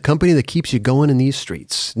 Yep, the company that keeps you going in these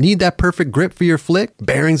streets. Need that perfect grip for your flick?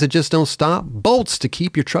 Bearings that just don't stop? Bolts to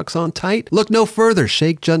keep your trucks on tight? Look no further.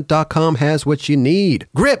 ShakeJunt.com has what you need.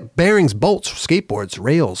 Grip, bearings, bolts, skateboards,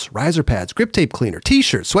 rails, riser pads, grip tape cleaner,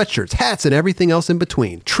 t-shirts, sweatshirts, hats, and everything else in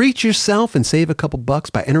between. Treat yourself and save a couple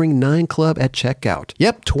bucks by entering 9 Club at checkout.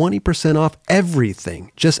 Yep, 20% off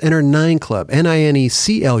everything. Just enter 9 Club,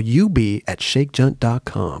 NINECLUB at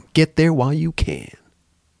ShakeJunt.com. Get there while you can.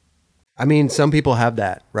 I mean, some people have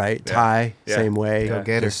that, right? Ty, same way. Go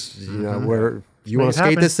get her. Just, you know, where you Make want it to skate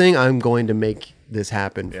happen. this thing, I'm going to make this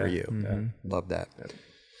happen for you. Love that.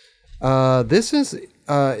 This is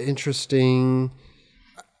interesting.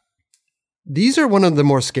 These are one of the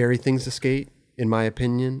more scary things to skate, in my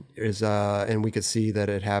opinion. And we could see that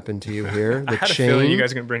it happened to you here. The I had a chain. feeling you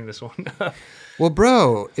guys are gonna bring this one up. Well,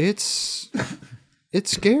 bro, it's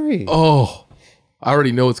scary. Oh, I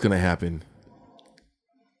already know what's gonna happen.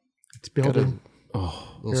 It's building.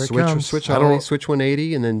 Little Here it switch, comes. switch, I don't- switch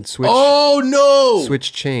 180, and then switch, Oh no!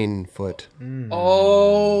 switch chain foot.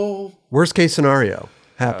 Oh. Worst case scenario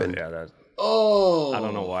happened. Yeah, that. Oh. I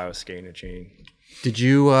don't know why I was skating a chain. Did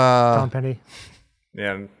you? Tom Penny.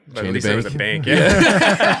 Yeah, but Chain at least to it was a bank? bank.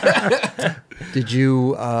 Yeah. Did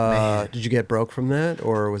you? Did you get broke from that,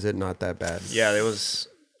 or was it not that bad? Yeah, it was.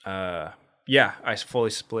 Yeah, I fully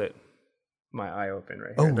split my eye open right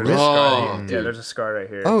here. Oh, There's really? a scar. Oh, Yeah, dude. there's a scar right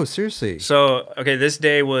here. Oh, seriously? So, okay, this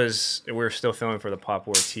day was, we were still filming for the Pop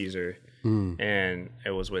War teaser, and it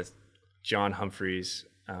was with John Humphreys,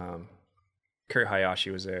 Kurt Hayashi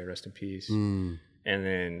was there, rest in peace, and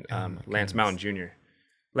then Lance Mountain Jr.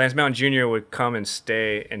 Lance Mountain Jr. would come and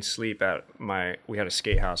stay and sleep at we had a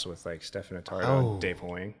skate house with like Stefan Attardo and Dave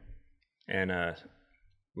Hoying, and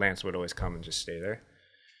Lance would always come and just stay there.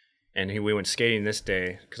 And we went skating this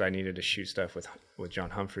day because I needed to shoot stuff with John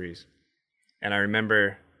Humphreys. And I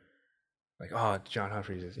remember like, oh, John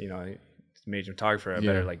Humphreys is, he's a major photographer. I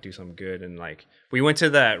better like do something good. And like we went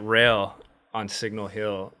to that rail on Signal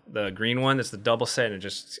Hill, the green one that's the double set, and it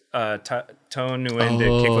just Tone Nguyen did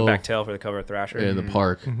Kickflip Back Tail for the cover of Thrasher. In the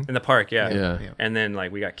park. In the park, Yeah. And then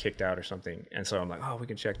like we got kicked out or something. And so I'm like, oh, we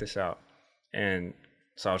can check this out. And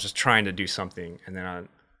so I was just trying to do something. And then I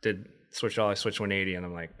did switch 180, and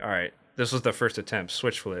I'm like, all right, this was the first attempt,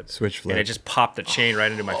 switch flip. And it just popped the chain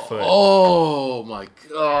right into my foot. Oh my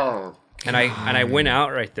God. And I went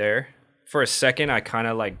out right there. For a second, I kind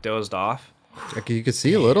of like dozed off. Okay, you could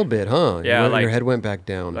see a little bit, huh? Yeah, your head went back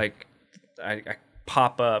down. Like I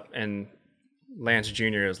pop up, and Lance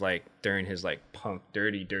Jr. is like during his like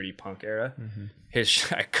dirty punk era.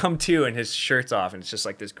 I come to, and his shirt's off, and it's just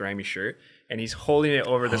like this grimy shirt, and he's holding it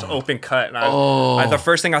over this open cut. And the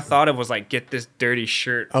first thing I thought of was like, get this dirty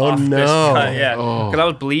shirt off this cut. Yeah, because I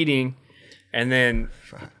was bleeding, and then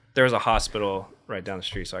there was a hospital right down the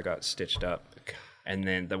street, so I got stitched up. And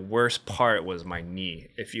then the worst part was my knee.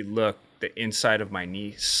 If you look, the inside of my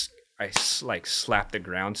knee, I like slapped the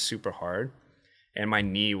ground super hard, and my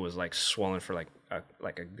knee was like swollen for like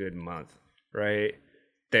a good month, right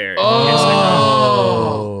there.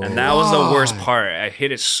 And that was the worst part. I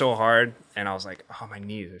hit it so hard, and I was like, oh, my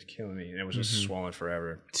knee is killing me, and it was just swollen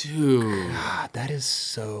forever. Dude. God, that is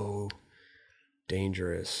so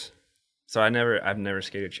dangerous. So I've never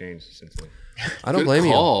skated chains since then. I don't Good blame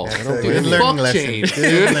call. you. I don't Good blame you. learning Fuck lesson. chains,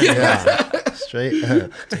 Good learning lesson. Straight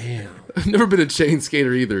up. Damn. I've never been a chain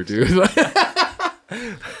skater either, dude.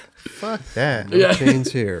 Fuck that. No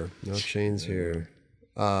chains here. No chains here.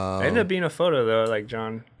 It ended up being a photo though. Like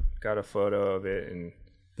John got a photo of it, and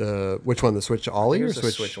Which one? The Switch Ollie or the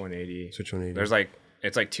Switch? Switch 180. Switch 180. There's like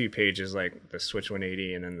it's like 2 pages, like the Switch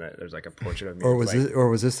 180, and then there's like a portrait of me. Or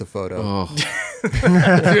was this the photo? Oh.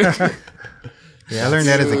 Yeah, I learned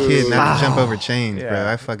that as a kid, not to jump over chains, Yeah. bro.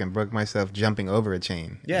 I fucking broke myself jumping over a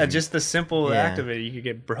chain. Yeah, just the simple Yeah. act of it, you could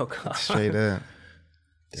get broke off. Straight up.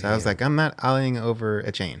 So I was like, I'm not ollieing over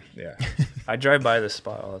a chain. Yeah, I drive by this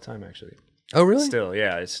spot all the time. Actually, Oh, really? still,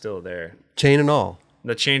 yeah, it's still there. Chain and all.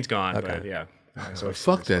 The chain's gone, Okay. but yeah. So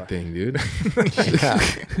Fuck that thing, dude. Yeah.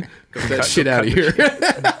 Get that shit out of here.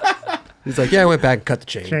 He's like, yeah, I went back and cut the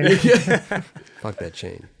chain. Chain. Fuck that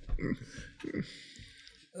chain.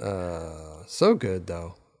 So good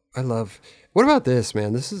though. I love. What about this,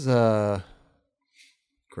 man? This is a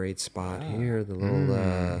great spot here. The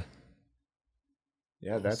little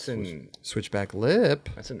Yeah, that's in switchback lip.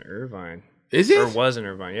 Irvine. Is Or it? was in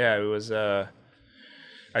Irvine. Yeah, it was.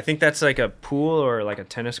 I think that's like a pool or like a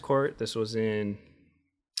tennis court. This was in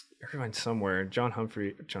Irvine somewhere. John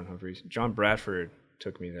Bradford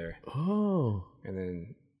took me there, Oh. and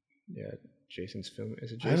then Jason's film.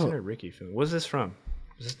 Is it Jason or Ricky film? What's this from?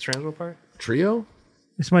 Is this Transworld Park? Trio?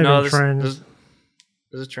 This might No, be trans. this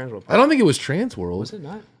is Transworld Park. I don't think it was Transworld. Was it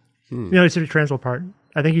not? It's a transworld part.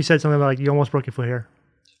 I think you said something about like you almost broke your foot here.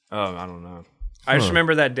 Oh, I don't know. I just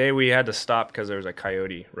remember that day we had to stop because there was a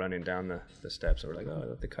coyote running down the steps. So we're like, oh,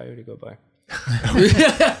 let the coyote go by.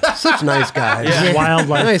 Such nice guys.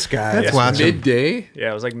 Wildlife. Nice guys. That's watching. Midday?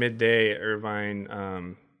 Yeah, it was like midday, Irvine,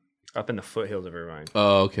 up in the foothills of Irvine.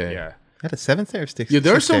 Oh, okay. Yeah, Had a seventh there or six? Yeah,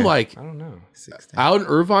 there are six some there? like I don't know. Six there. out in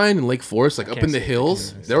Irvine and Lake Forest, like up can't in the see it.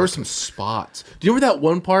 hills, there were some spots. Do you remember that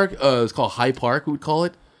one park? It's called High Park, we would call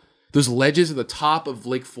it. There's ledges at the top of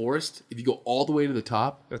Lake Forest. If you go all the way to the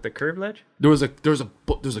top, With the curved ledge? there's a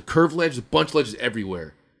curved ledge, there's a bunch of ledges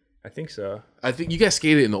everywhere. I think so. I think you guys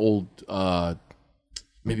skated in the old,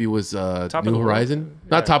 maybe it was of New the Horizon, world?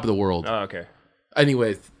 not Top of the World. Oh, okay.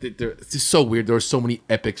 Anyways, it's just so weird. There were so many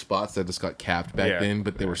epic spots that just got capped back Yeah. then,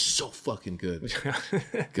 but they were so fucking good.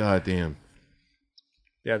 God damn.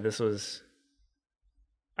 Yeah, this was.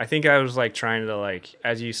 I think I was like trying to like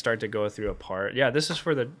as you start to go through a part. Yeah, this is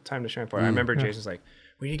for the time to shine part. I remember Jason's like,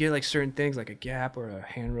 we need to get like certain things like a gap or a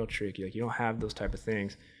handrail trick. Like you don't have those type of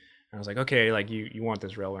things. And I was like, okay, like you want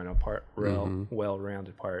this well-rounded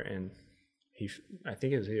part, and I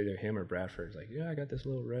think it was either him or Bradford. He's like, yeah, I got this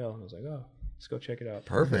little rail, and I was like, oh, let's go check it out.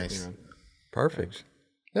 Perfect. You know? Perfect.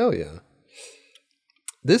 Hell yeah.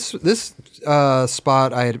 This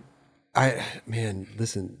spot I had Man,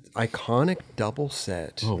 listen, iconic double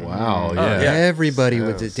set. Oh wow, yeah. Everybody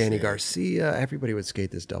would Danny Garcia. Everybody would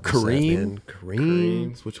skate this double set. Man.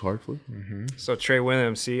 Kareem. Switch hard flip. So Trey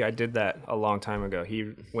Williams, see, I did that a long time ago.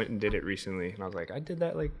 He went and did it recently, and I was like, I did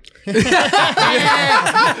that like That's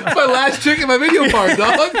my last trick in my video part,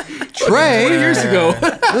 dog. Trey. 20 years ago.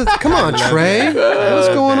 Come on, Trey. What's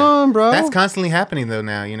going on, bro? That's constantly happening though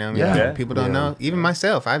now. Yeah. People don't know. Even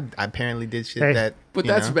myself, I apparently did shit that. But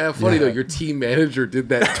that's bad funny though. Your team manager did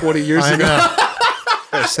that 20 years ago.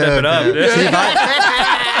 step it up. dude. See,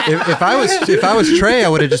 if I was Trey, I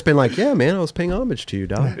would have just been like, yeah, man, I was paying homage to you,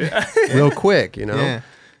 dog. Real quick, you know. Yeah.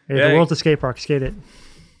 Hey, Yeah. the world's a skate park. Skate it.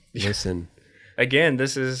 Listen. Again,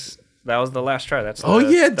 that was the last try. That's Oh,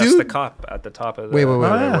 yeah, that's dude. the cop at the top of the. Wait.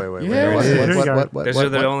 Yeah, What? Those are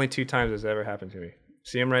the only two times it's ever happened to me.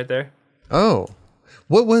 See him right there? Oh.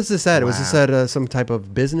 What was this at? Was this at some type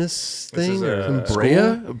of business thing? is, or some Brea,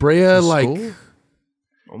 school? like, School?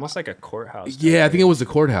 Almost like a courthouse. type yeah, I think thing. it was the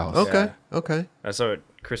courthouse. Okay. Okay. I saw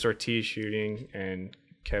Chris Ortiz shooting and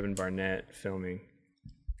Kevin Barnett filming.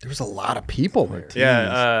 There was a lot of people there.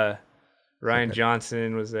 Yeah, Ryan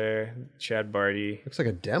Johnson was there. Chad Barty. Looks like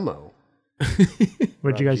a demo.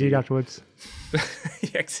 What'd you guys eat afterwards? Yeah,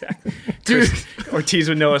 exactly. Dude, Ortiz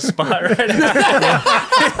would know a spot right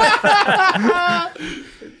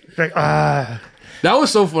Like, That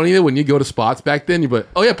was so funny that when you go to spots back then, you'd be like,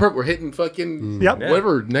 oh yeah, Perk, we're hitting fucking Yep.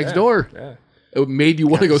 whatever next door. Yeah. It made you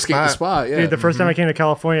want to go skate the spot. spot. Yeah. dude, the first time I came to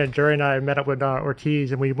California, Jerry and I met up with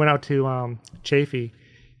Ortiz, and we went out to Chafee.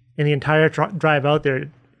 And the entire drive out there,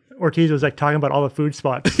 Ortiz was like talking about all the food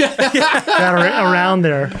spots that are around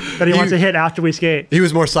there that he wants to hit after we skate. He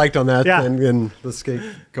was more psyched on that Yeah. than the skate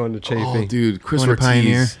going to Chafee. Oh, dude, Chris Going to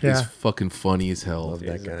Pioneer. Ortiz is Yeah. fucking funny as hell.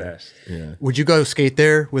 He's the best. Yeah. Would you go skate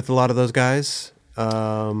there with a lot of those guys?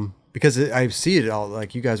 Because I see it all.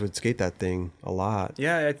 Like you guys would skate that thing a lot.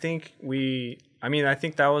 Yeah, I think I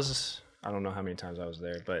think that was, I don't know how many times I was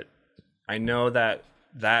there, but I know that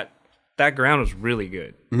ground was really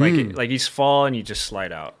good. Like you fall and you just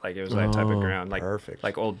slide out. Like it was that type of ground. Like perfect.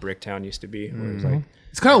 Like old Bricktown used to be. Where it was like,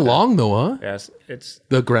 It's kind of long though, huh? yeah, it's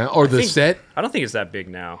The ground or the think- set. I don't think it's that big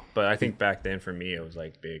now, but I think back then for me it was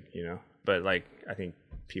like big, you know. But like I think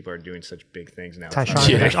people are doing such big things now.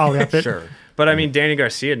 Tyshawn, all that bit. Sure. But I mean, Danny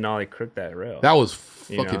Garcia and Nolly crooked that rail. That was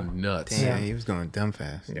You fucking nuts. Yeah, he was going dumb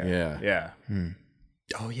fast. yeah. Yeah. Yeah.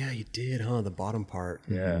 Oh yeah, you did, huh? The bottom part.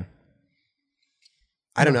 Yeah.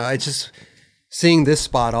 I don't know. I just seeing this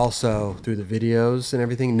spot also through the videos and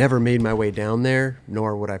everything. Never made my way down there,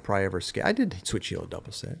 nor would I probably ever skate. I did switch heel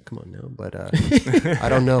double set. Come on now, but I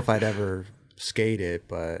don't know if I'd ever skate it.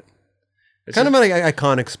 But It's kind of an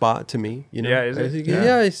iconic spot to me. You know? Yeah, is it?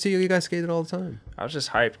 Yeah, I see you guys skate it all the time. I was just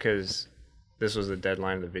hyped because this was the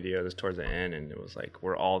deadline of the video. This towards the end, and it was like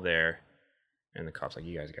we're all there, and the cops like,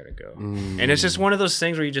 you guys got to go. And it's just one of those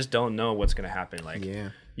things where you just don't know what's gonna happen. Like,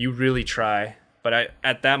 you really try, but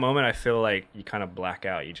at that moment, I feel like you kind of black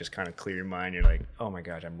out. You just kind of clear your mind. You're like, oh my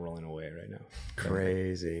gosh, I'm rolling away right now.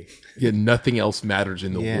 Crazy. Yeah, nothing else matters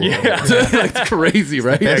in the world. Yeah. It's crazy,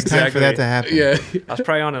 right? Best time for that to happen. Yeah. I was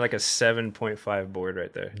probably on like a 7.5 board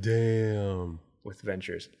right there Damn. with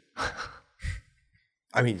Ventures.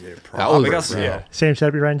 I mean, That was Like, I'll- yeah, Same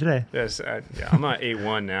set we ran today. yes, I'm on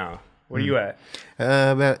 8-1 now. What are you at?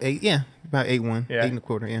 About 8. Yeah, about 8-1. Yeah. 8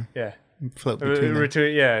 1/4. Yeah. Yeah, Float between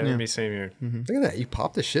them. yeah, me same here. look at that. You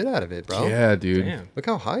popped the shit out of it, bro. Yeah, dude. Damn. Look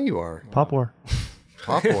how high you are. Pop war.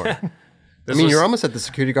 Top war. I This mean, was- you're almost at the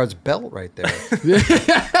security guard's belt right there.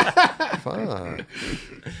 Fuck.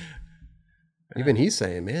 Even he's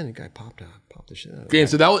saying, man, the guy popped the shit out of Okay, it.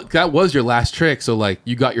 so that was your last trick. So like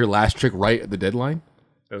you got your last trick right at the deadline.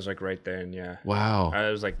 It was like right then, yeah. Wow.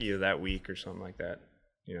 It was like either that week or something like that.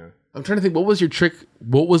 You know, I'm trying to think. What was your trick?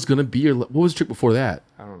 What was gonna be your? What was the trick before that?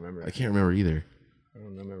 I don't remember. I can't remember either. I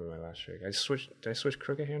don't remember my last trick. Did I switch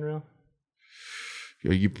crooked handrail?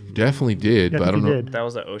 Yeah, you definitely did, Yeah, but I don't know. did. That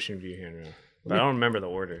was the Ocean View handrail. But I don't remember the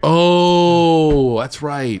order. Oh, that's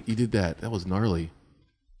right. You did that. That was gnarly.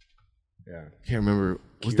 Yeah. Can't remember.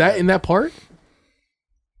 Was that in that part?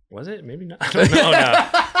 Was it? Maybe not. I don't know now.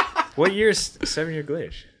 What year is 7-year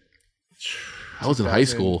glitch? I was in high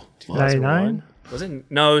school. 99? Was it?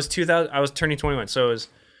 No, it was 2000. I was turning 21, so it was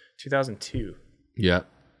 2002. Yeah,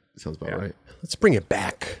 sounds about Yeah. right. Let's bring it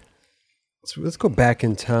back. Let's go back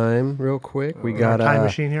in time real quick. We got Time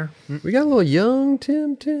machine here. we got a little young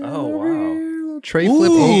Tim Oh, over wow. here. A little tray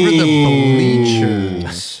flip over the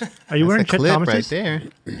bleachers. Are you wearing That's a Chet clip Thomas's? right there.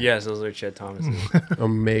 Yes, those are Chet Thomas's.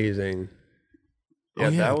 Amazing. Yeah,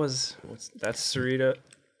 yeah. that was. That's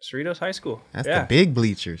Cerritos High School. That's yeah. the big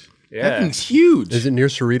bleachers. Yeah. That thing's huge. Is it near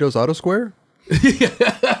Cerritos Auto Square?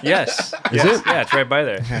 Yes. Is it? Yeah, it's right by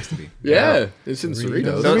there. It has to be. Yeah, it's in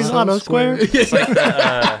Cerritos. Cerritos Square. It's like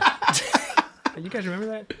the, you guys remember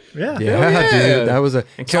that? Yeah. Yeah, dude, that was a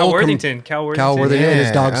And Cal Worthington. Cal Worthington, Yeah.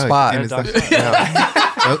 his dog Oh, Spot. and his Dog dog-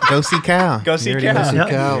 Spot. Go see Cal. Go see You already Cal. know. See Yep.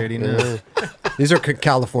 Cal. You already know. These are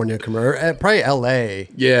California commercials, probably L.A.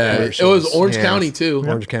 Yeah, it commercials. was Orange Yeah. County too.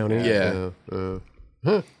 Orange County. Yeah.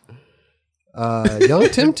 Young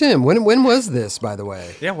Tim Tim. When was this, by the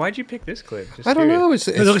way? Yeah, why'd you pick this clip? Just I don't know. curious.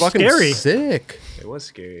 It's looks fucking scary. sick. It was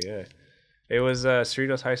scary, yeah. It was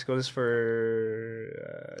Cerritos High School. This is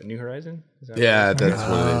for New Horizon? Is that Yeah, what it that's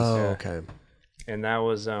what it is. Oh, Yeah. okay. And that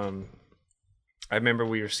was, I remember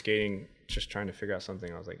we were skating, just trying to figure out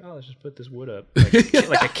something. I was like, oh, let's just put this wood up.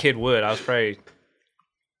 Like a kid would. I was probably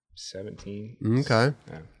 17. Okay.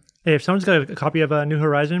 Hey, if someone's got a copy of New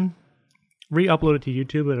Horizon, re-upload it to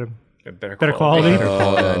YouTube at a Better better quality.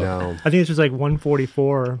 I know. I think it's just like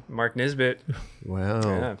 144. Mark Nisbet. Wow.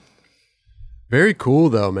 Yeah. Very cool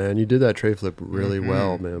though, man. You did that tray flip really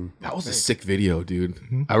well, man. That was a sick video, dude.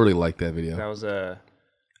 I really liked that video. That was a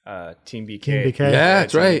Team BK. Team BK. Yeah,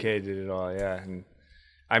 that's Team right. BK did it all, yeah. And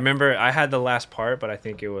I remember I had the last part, but I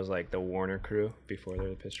think it was like the Warner crew before they were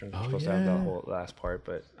the pitch runs. Supposed to have the whole last part,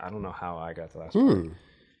 but I don't know how I got the last part.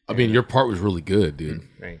 I mean, your part was really good, dude.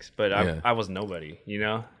 Thanks, but Yeah. I was nobody, you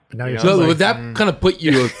know. But now You you're know, So somebody. would that kind of put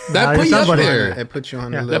you Now that put you're you up somebody. there? It put you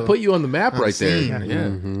on Yeah. the That little. put you on the map right there. scene.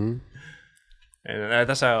 Yeah. And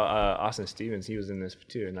that's how Austin Stevens, he was in this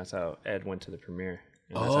too, and that's how Ed went to the premiere.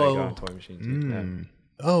 And that's how he got on Toy Machine too.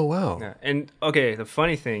 Oh wow. Yeah. And okay, the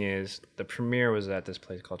funny thing is the premiere was at this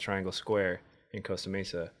place called Triangle Square in Costa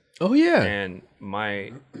Mesa. Oh yeah. And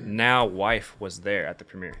my now wife was there at the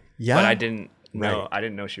premiere. Yeah? But I didn't know Right. I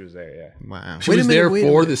didn't know she was there, yeah. Wow. She Wait a was minute, there wait a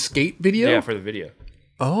for minute. the skate video. Yeah, for the video.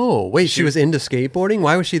 Oh wait, she was into skateboarding.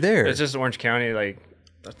 Why was she there? It's just Orange County, like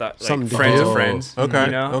I thought, like Something to friends do. of friends. Okay,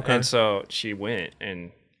 You know? okay. And so she went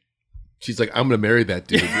and She's like, I'm gonna marry that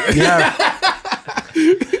dude. Yeah.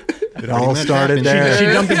 It all started there. She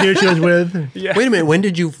dumped the dude she was with. yeah. Wait a minute. When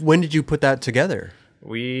did you put that together?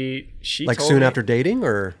 She Like told soon me- after dating,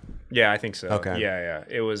 or Yeah, I think so. Okay. Yeah.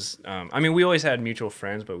 It was I mean we always had mutual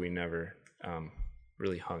friends, but we never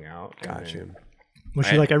really hung out. And got you? Was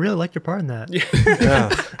she like, I really liked your part in that? Yeah.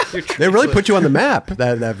 They really put you on the map.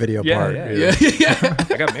 That video Yeah, part. yeah. yeah.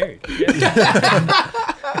 I got married.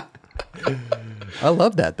 Yeah. I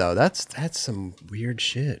love that though. That's some weird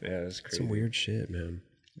shit. Yeah, that's crazy. Some weird shit, man.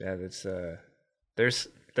 Yeah, that's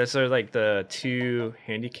like the two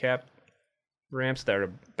handicap ramps that are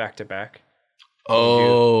back to back.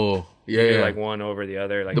 Oh yeah. You're Yeah. like one over the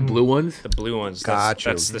other, like the blue ones. the blue ones. Gotcha.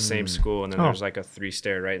 That's the same school, and then Oh. there's like a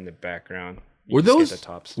 3-stair right in the background. You Were just those skate the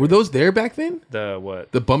tops? were those there back then? The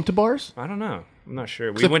what? The bump to bars? I don't know. I'm not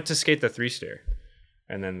sure. We went to skate the 3-stair,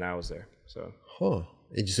 and then that was there. So Huh.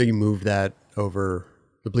 So you moved that over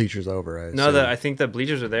the bleachers over. no, assume. I think the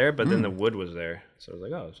bleachers were there, but then the wood was there. So I was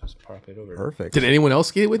like, oh, let's just pop it over. Perfect. Did anyone else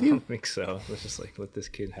skate with I you? don't think so. Let's just like let this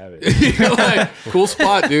kid have it. You're like, cool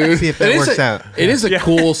spot, dude. See if that It is works a- out. It is a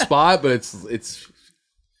cool spot, but it's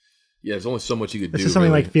yeah. There's only so much you could This do. is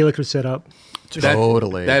something really. like Felix would set up. That-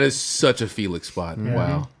 Totally. That is such a Felix spot.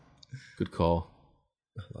 Wow. Good call.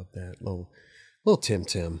 Love that little Tim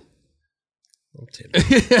Tim. Little Tim.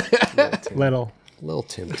 Little. Little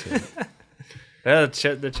Tim Tim. Yeah,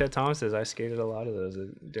 the Chet Thomases. I skated a lot of those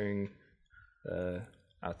during.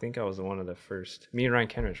 I think I was one of the first. Me and Ryan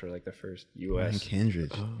Kenrich were like the first Ryan U.S.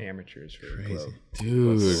 Kendrick. amateurs for Globe.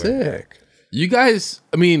 Dude. Sick. You guys,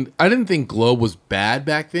 I mean, I didn't think Globe was bad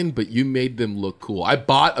back then, but you made them look cool. I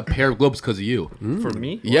bought a pair of Globes because of you. For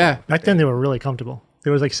me, Yeah. Back then, they were really comfortable.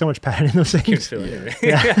 There was like so much padding in those things.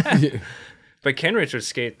 But Kenrich would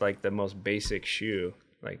skate like the most basic shoe.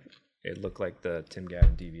 Like it looked like the Tim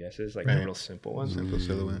Gavin DVSs, like the real simple ones. Simple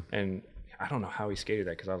silhouette. And I don't know how he skated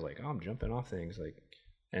that because I was like, oh, I'm jumping off things. Like,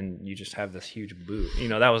 and you just have this huge boot. You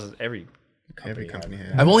know, that was every company.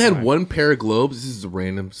 had. I've only had one pair of Globes. This is a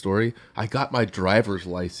random story. I got my driver's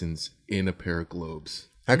license in a pair of Globes.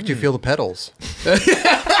 How could you feel the pedals?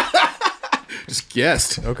 Just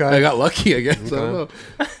guessed. Okay. I got lucky, I guess. I don't know.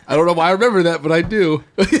 I don't know why I remember that, but I do.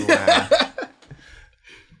 The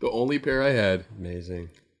only pair I had. Amazing.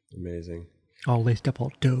 All laced up,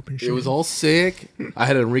 all dope and shit. It was all sick. I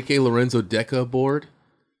had an Enrique Lorenzo Deca board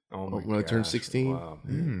Oh my when I turned gosh, 16. Wow.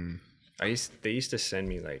 They used to send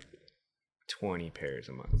me like 20 pairs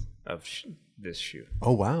a month of this shoe.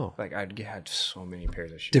 Oh wow. Like had so many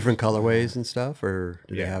pairs of shoes. Different colorways and stuff, or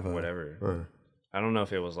did they yeah, have a whatever. I don't know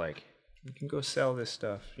if it was like you can go sell this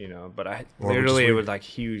stuff, you know. But I Or literally, just it was like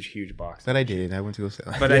huge boxes. But I did. I went to go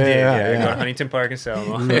sell. But I did, Yeah, go to Huntington Park and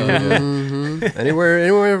sell them.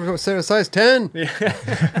 Anywhere size 10.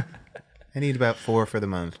 I need about 4 for the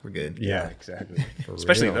month. We're good. Yeah, exactly.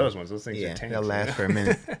 Especially real. those ones. Those things Yeah, are tanks. they'll you last know? for a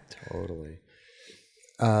minute. Totally.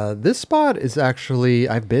 This spot is actually,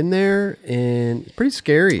 I've been there and it's pretty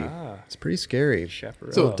scary. It's pretty scary.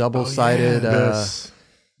 Chaparral. So double-sided Yes.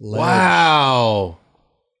 ledge. Wow.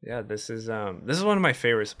 Yeah, this is one of my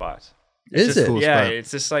favorite spots. Is it? Cool Yeah, spot.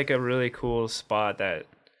 it's just like a really cool spot that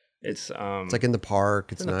it's It's like in the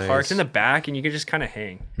park. It's in the nice. parks in the back, and you can just kind of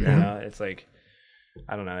hang. You know, it's like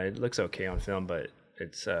I don't know. It looks okay on film, but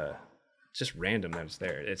it's just random that it's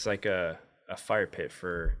there. It's like a fire pit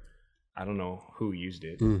for I don't know who used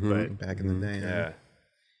it, but Back in the day. yeah.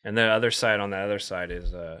 And the other side on the other side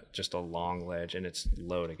is just a long ledge, and it's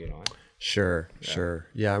low to get on. Sure.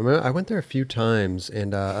 Yeah, I remember I went there a few times,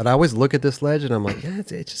 and I always look at this ledge, and I'm like, yeah,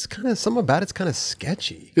 it's just kind of something about it's kind of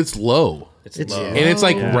sketchy. It's low. It's It's- low, And it's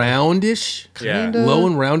like roundish. yeah. Kinda. Low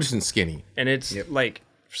and roundish and skinny. And it's like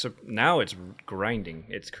so now it's grinding.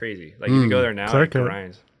 It's crazy. Like if you go there now, Clear it coat.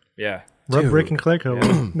 grinds. Yeah. Rub Dude. brick and clear coat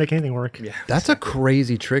will make anything work. Yeah. That's a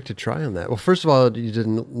crazy trick to try on that. Well, first of all, you did a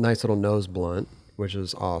nice little nose blunt, which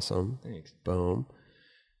is awesome. Thanks. Boom.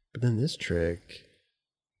 But then this trick,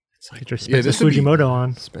 it's like Get your Yeah, Spencer this would be- Fujimoto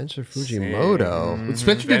on. Spencer Fujimoto But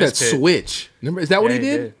Spencer did that Venice Pit. switch. Remember? Is that what Yeah, he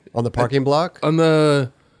did? on the parking block. On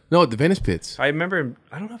the no, at the Venice Pits. I remember.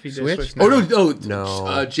 I don't know if he did Switch? switch. Oh no.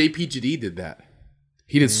 No. JP JD did that.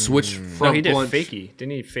 He did switch No, front he did blunt. fakie.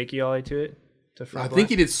 Didn't he fakie ollie to it? To I front think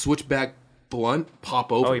he blunt? did switchback blunt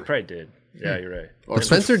pop over. Oh, he probably did. Yeah, you're right. Or But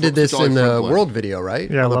Spencer switch- did this switch ollie in the front blunt. world video, right?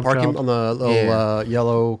 Yeah, on the Love parking Child. on the little Yeah.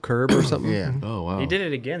 yellow curb or something. Yeah. Oh wow. He did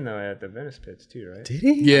it again though at the Venice Pits too, right? Did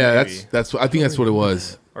he? Yeah, Maybe. that's I think that's what it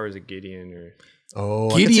was. Or is it Gideon or? Oh,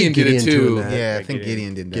 I could see Gideon did it Gideon doing too. that. Yeah, I Like think Gideon.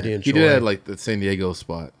 Gideon did that. Gideon He Choi. did it at like the San Diego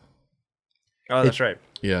spot. Oh, that's right.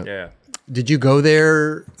 Yeah. Yeah. Did you go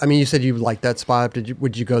there? I mean, you said you liked that spot.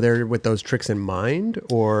 Would you go there with those tricks in mind,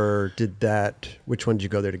 or which one did you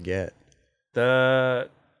go there to get?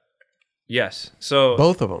 Yes. So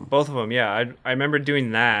Both of them. Both of them, yeah. I remember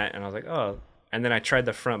doing that, and I was like, oh. And then I tried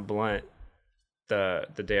the front blunt the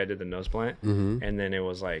day I did the nose blunt, and then it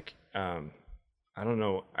was like, I don't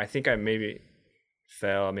know. I think I maybe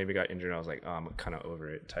fell, maybe got injured. And I was like, oh, I'm kind of over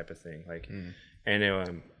it, type of thing. Like, and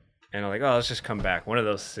I'm like, oh, let's just come back. One of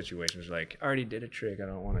those situations, like, I already did a trick, I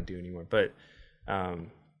don't want to do anymore. But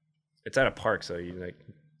it's at a park, so you like,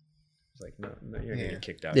 it's like, no you're gonna get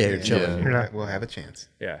kicked out. Yeah, you're chilling. Yeah. We'll have a chance.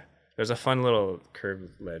 Yeah, there's a fun little curved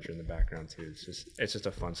ledge in the background too. It's just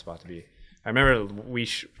a fun spot to be. I remember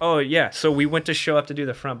so we went to show up to do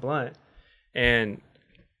the front blunt, and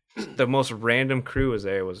the most random crew was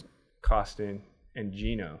there. It was Costin and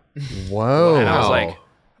Gino, Whoa. and I was Wow. like,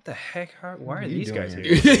 "What the heck? Why are these guys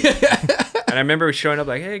here?" And I remember showing up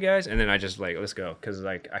like, "Hey guys," and then I just like, "Let's go," because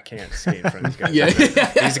like I can't skate in front of these guys.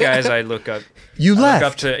 Yeah. These guys, I look up. You I left.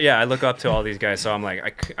 look up to I look up to all these guys, so I'm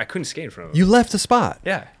like, I couldn't skate in front of them. You left the spot.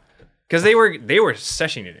 Yeah, because they were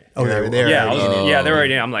sessioning it. Oh, They're they there. Yeah, already. yeah, they were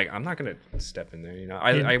already. I'm like, I'm not gonna step in there. You know,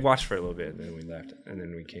 I watched for a little bit, and then we left, and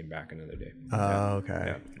then we came back another day. Oh,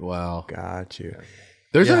 okay. Wow. Got you.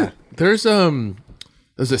 There's Yeah. there's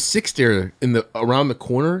a six stair in the around the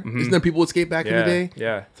corner. Isn't there people would skate back in the day?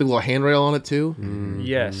 Yeah. It's like a little handrail on it too.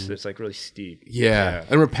 Yes, it's like really steep. Yeah.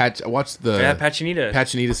 I remember I watched the Yeah, Pachinita.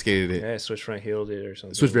 Pachinita skated it. Yeah, switch front heel did or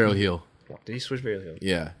something. Switch barrel heel. Did he switch barrel heel?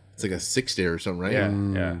 Yeah. It's like a six stair or something, right? Yeah,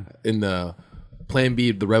 yeah. In the Plan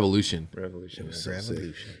B, the Revolution. Revolution. yeah.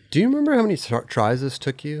 Revolution. Do you remember how many tries this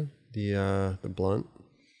took you? The blunt?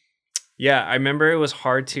 Yeah, I remember it was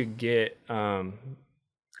hard to get. Because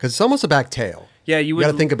it's almost a back tail. Yeah, you You would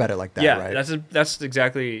got to think about it like that, yeah, right? that's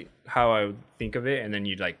exactly how I would think of it, and then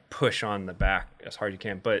you'd like push on the back as hard as you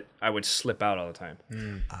can, but I would slip out all the time.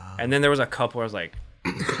 And then there was a couple where I was like,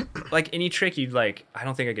 like any trick, you'd like, I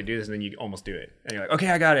don't think I could do this, and then you almost do it, and you're like, okay,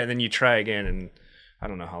 I got it, and then you try again, and I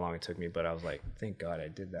don't know how long it took me, but I was like, thank God I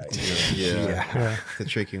did that. You know? Yeah. It's a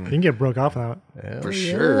tricky You one. can get broke off of that. Hell For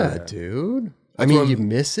yeah, sure. dude. I That's mean, what you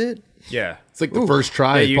miss it. Yeah, It's like the first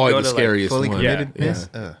try Yeah, is you probably go the to, like, scariest Fully one. committed Yeah. miss?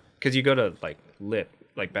 because you go to like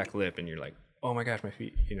back lip, and you're like, oh my gosh, my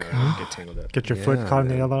feet, you know, and you get tangled up. Get your foot caught in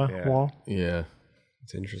the other Yeah. wall. Yeah.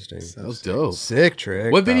 It's interesting. That was dope. Sick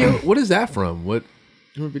trick. What video? What is that from? What? Do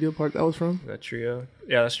you know what video part that was from? That trio?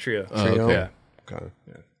 Yeah, that's trio. Trio? Yeah. Okay.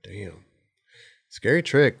 Damn. Scary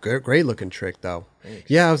trick. Great looking trick, though.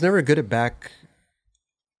 Yeah, I was never good at back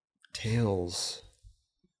tails.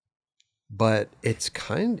 But it's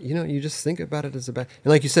you just think about it as a back.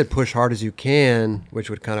 And like you said, push hard as you can, which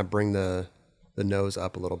would kind of bring the the nose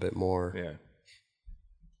up a little bit more. Yeah.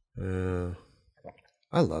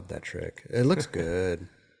 I love that trick. It looks good.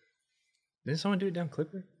 Didn't someone do it down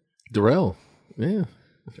Clipper? Darrell. Yeah.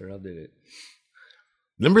 Darrell did it.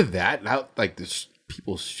 Remember that? Like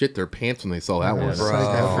people shit their pants when they saw that one. bro.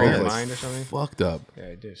 Like that Free It Your was Mind or something. fucked up. Yeah,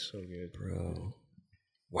 it did so good. Bro.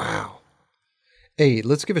 Wow. Hey,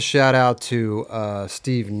 let's give a shout out to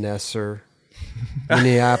Steve Nesser,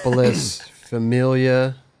 Minneapolis,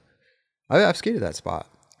 Familia. I've skated that spot.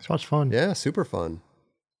 Spot's fun. Yeah, super fun.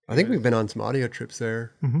 I think we've been on some audio trips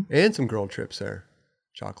there and some girl trips there.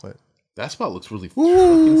 Chocolate. That spot looks really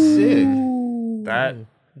fucking sick.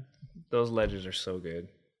 Those ledges are so good.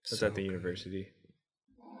 It's at the university.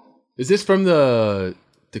 Is this from the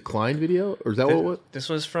Decline video, or is that what it was? This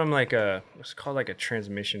was from like it's called like a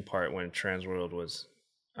transmission part when Transworld was,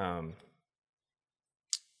 when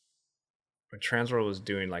Transworld was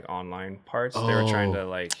doing like online parts. They were trying to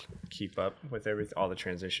like keep up with everything, all the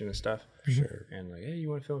transition and stuff. Sure. And like, hey, you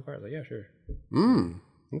want to film a part? Like, yeah, sure.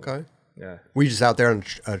 Okay. Yeah. Were you just out there on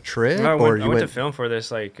a trip? No, I or went, you I went to film for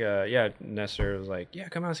this. Like, Nestor was like, yeah,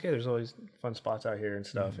 come out and skate. There's always fun spots out here and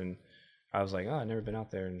stuff. And I was like, oh, I've never been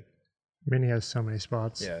out there. And Minnie has so many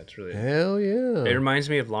spots. yeah, it's really. Hell yeah. It reminds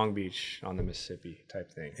me of Long Beach on the Mississippi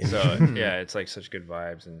type thing. So yeah, it's like such good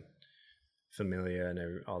vibes and Familia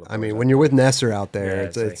and all the. I mean, when you're with Nesser out there, Yeah,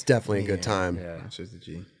 it's it's definitely a good time. yeah, That's just the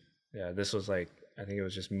G. yeah, this was like I think it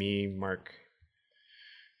was just me, Mark,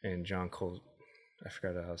 and John Cole. I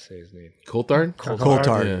forgot how to say his name. Coulthard?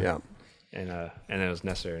 Coulthard, yeah. And it was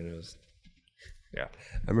Nestor, and it was yeah.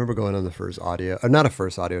 I remember going on the first audio, not a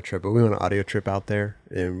first audio trip, but we went on an audio trip out there,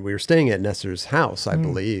 and we were staying at Nestor's house, I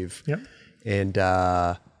believe. Yep. And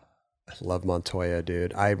I love Montoya,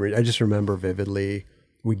 dude. I just remember vividly.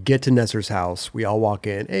 We get to Nestor's house. We all walk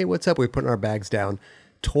in. Hey, what's up? We're putting our bags down.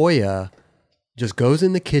 Toya just goes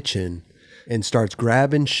in the kitchen and starts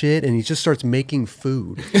grabbing shit, and he just starts making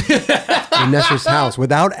food in Nestor's house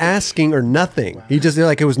without asking or nothing. Wow. He just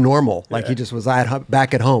like it was normal. Like he just was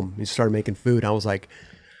back at home. He started making food. I was like,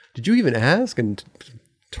 "Did you even ask?" And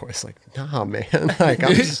Toya's like, "Nah, man. Like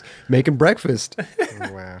I'm just making breakfast."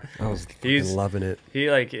 Wow. I was fucking loving it. He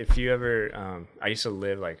like if you ever, I used to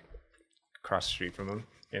live like across the street from him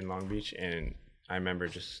in Long Beach, and I remember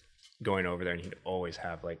just going over there, and he'd always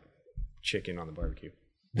have like chicken on the barbecue.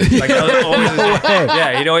 Like always,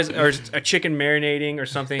 yeah, he'd always or a chicken marinating or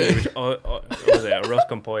something. What was it, a roast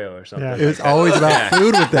con pollo or something? Yeah. It was always about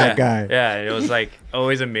food with that guy. Yeah, it was like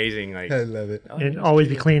always amazing. Like I love it. And always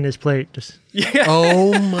be cleaning his plate. Just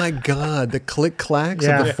Oh my god, the click clacks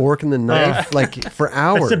of the fork and the knife, like for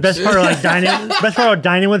hours. that's the best part of like dining. Best part of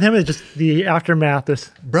dining with him is just the aftermath.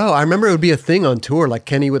 Bro, I remember it would be a thing on tour. Like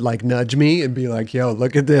Kenny would like nudge me and be like, "Yo,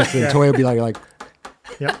 look at this," and Toya would be like,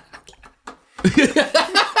 Yep.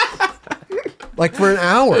 like for an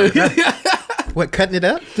hour. What, cutting it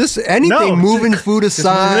up? Just anything, No, moving food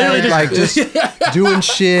aside, like just doing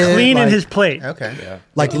shit, Cleaning like, his plate. Okay. Yeah.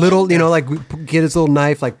 like little, like get his little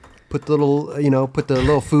knife, like put the little, put the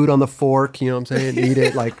little food on the fork. You know what I'm saying? Eat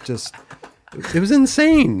it, like just. It was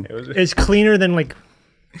insane. It's cleaner than like.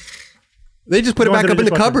 They just put it going back to up the in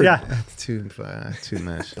the dishwasher. cupboard. Yeah. That's too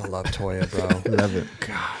much. I love Toya, bro. Love it.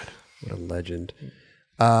 God, what a legend.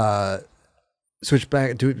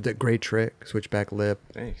 Switchback, do that great trick. Switchback lip.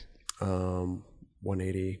 thanks.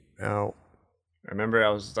 180 out. I remember I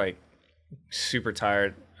was like super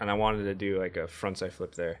tired, and I wanted to do like a frontside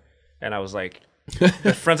flip there, and I was like, the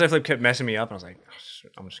frontside flip kept messing me up, and I was like, oh,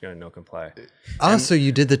 I'm just gonna no comply. Oh, so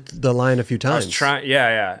you did the line a few I times. was trying,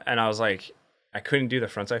 yeah, and I was like, I couldn't do the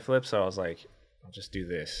frontside flip, so I was like, I'll just do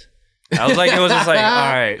this. I was like, it was just like, all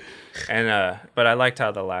right, and but I liked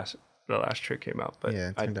how the last trick came out, but Yeah,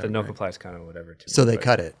 it turned the out no right. comply is kind of whatever. To So me, they but-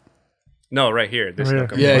 cut it. No, right here. This Right no here.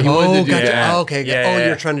 comply. Yeah, he wanted to do gotcha. that. Oh, okay. Yeah, oh, yeah.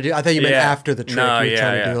 you're trying to do. I thought you meant Yeah. after the trick. No, you were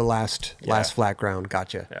trying yeah, to do yeah. the last flat ground.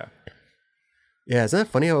 Gotcha. Yeah. Yeah, isn't that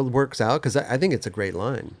funny how it works out? Because I think it's a great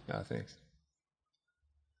line. No, thanks.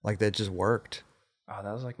 Like that just worked. Oh,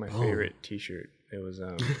 that was like my favorite T-shirt. It was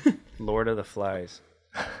Lord of the Flies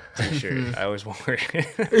T-shirt. I always wore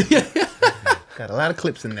it. Got a lot of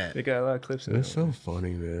clips in that. They got a lot of clips in it. It's so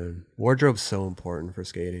funny, man. Wardrobe's so important for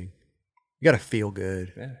skating. You got to feel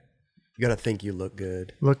good. Yeah. You got to think you look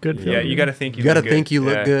good. Look good. feel Yeah, good. you got to think You got to look think good. you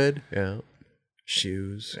look Yeah. good. Yeah.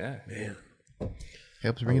 Shoes. Yeah. Man.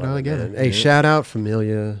 Helps bring it all Love it, together. man. Hey, shout out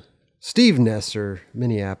Familia. Steve Nesser,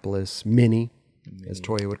 Minneapolis. Minnie, as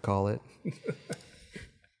Toya would call it.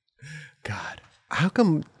 God. How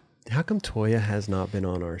come How come Toya has not been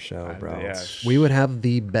on our show, bro? yeah. We would have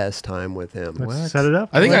the best time with him. Let's set it up.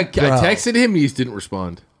 I think I Bro. texted him and he just didn't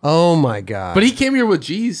respond. Oh my god! But he came here with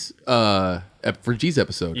G's for G's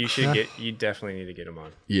episode. You should get. You definitely need to get him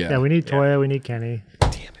on. Yeah, we need Toya. We need Kenny.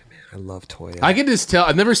 I love Toya. I can just tell.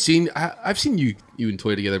 I've never seen. I've seen you and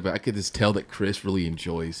Toy together, but I could just tell that Chris really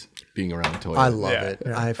enjoys being around Toy. I love Yeah. it.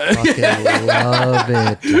 I fucking love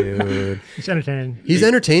it, dude. It's entertaining. He's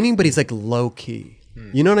entertaining, but he's like low key.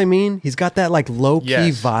 You know what I mean? He's got that like low key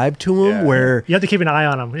Yes. vibe to him Yeah. where You have to keep an eye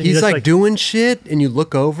on him. he's like doing shit, and you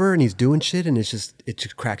look over and he's doing shit, and it just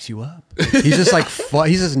cracks you up. He's just like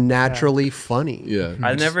he's just naturally funny. Yeah.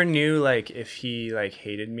 I never knew like if he like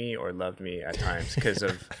hated me or loved me at times because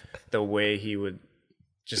of the way he would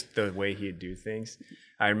do things.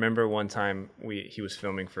 I remember one time he was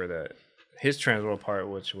filming for his Transworld part,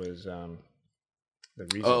 which was the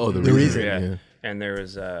reason. Oh, the reason. Yeah. And there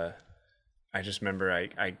was I just remember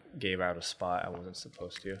I gave out a spot I wasn't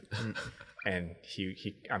supposed to. And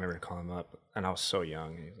I remember calling him up, and I was so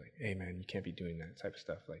young, and he was like, "Hey man, you can't be doing that type of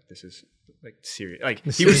stuff. Like this is like serious." Like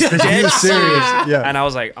he was dead serious. Yeah. And I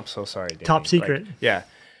was like, "I'm so sorry, Danny." Top secret. Like, yeah.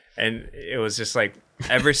 And it was just like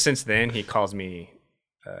ever since then he calls me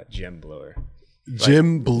gem blower.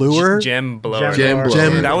 Jim Bluer. Gem blower. Gem blower.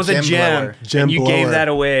 Gem- That was a Gem gem. blower. Gem and you blower. gave that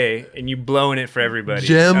away, and you blowing it for everybody.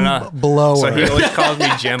 Gem And, blower. So he always calls me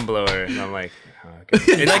gem blower, and I'm like, oh,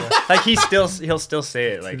 okay. And like he'll still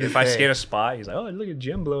say it. Like if I skate a spot, he's like, oh, look at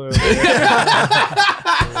gem blower. Over there.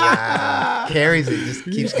 Carries it, just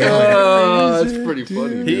keeps going. Oh, that's pretty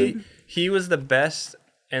funny. He was the best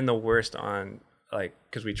and the worst on like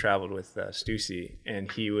because we traveled with Stussy,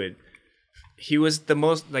 and he was the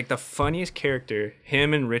most like the funniest character.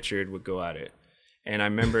 Him and Richard would go at it. And I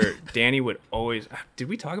remember Danny would always. Did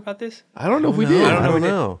we talk about this? I don't know if we did. I don't we did.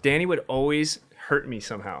 know. Danny would always hurt me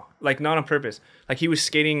somehow, like not on purpose. Like he was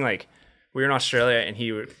skating, like we were in Australia, and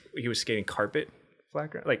he was skating carpet,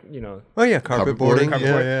 flat ground, like Oh yeah, carpet boarding. Carpet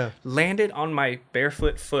Yeah, board. yeah. landed on my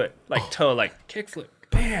barefoot foot, like toe, like kickflip,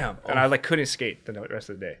 bam, and I like couldn't skate the rest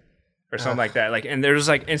of the day, or something like that. Like, and there was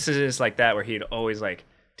like instances like that where he'd always like,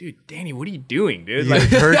 dude, Danny, what are you doing, dude? Like,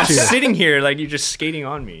 hurt I'm you. sitting here, like you're just skating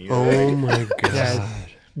on me. You know? Oh my god.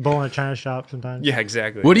 Bowl in a china shop sometimes. Yeah,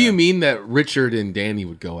 exactly. What do you mean that Richard and Danny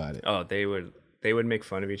would go at it? Oh, they would make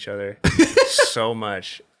fun of each other so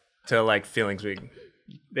much to like feelings.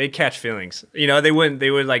 They catch feelings. They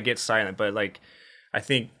would like get silent, but like I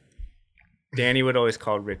think Danny would always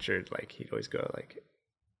call Richard, like he'd always go like,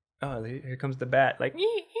 oh, here comes the bat, like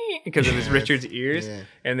because of his Richard's ears, yeah.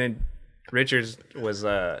 and then Richard's was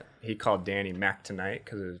he called Danny Mac Tonight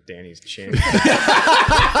because it was Danny's chin.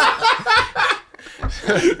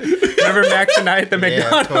 Remember Mac Tonight, the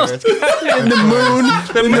McDonald's? And the moon.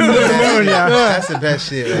 yeah. That's the best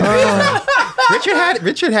shit. Right?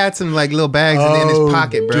 Richard had some like little bags in his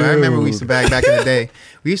pocket, bro. I remember we used to bag back in the day.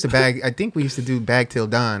 We used to bag. I think we used to do bag till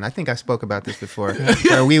dawn. I think I spoke about this before.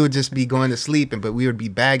 Where we would just be going to sleep, but we would be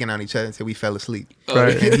bagging on each other until we fell asleep.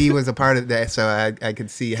 Right. And he was a part of that, so I could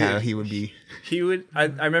see how he would be. He would. I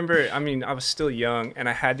remember. I mean, I was still young, and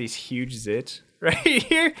I had these huge zits right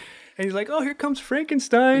here. And he's like, "Oh, here comes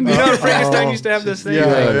Frankenstein." You know, Frankenstein used to have this thing. Yeah,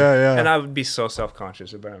 like- yeah. And I would be so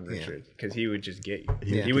self-conscious about Richard because he would just get you.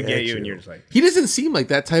 Yeah. He would get Get you, and you. you're just like, He doesn't seem like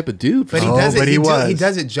that type of dude. But he Oh, does it. but He, he was. he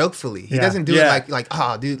does it jokefully. He Yeah. doesn't do Yeah. it like,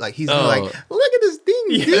 oh, dude, like he's Oh. like, look at this thing,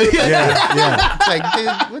 dude. Yeah. It's like,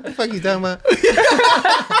 dude, what the fuck you talking about?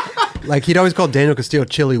 Like he'd always call Daniel Castillo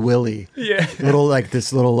Chili Willy. yeah.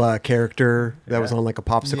 This little character that was on like a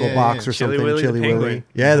popsicle Yeah, box yeah. or Chili something. Willy the Chili penguin. Willy.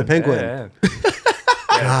 Yeah, the penguin. Yeah.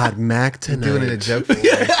 God, Mac tonight. Doing it in a jokeful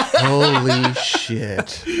way. Holy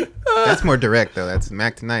shit. That's more direct though. That's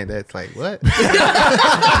Mac Tonight. That's like what?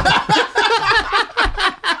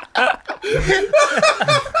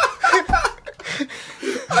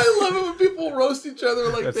 I love it when people roast each other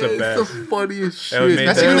like That's that. the It's best. the funniest That would shit. make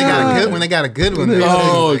Especially when they got a good when they got a good one.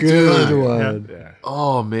 Oh, Good dude. one. Yeah.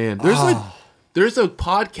 Oh man, there's a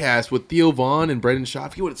podcast with Theo Vaughn and Brendan Shaw. I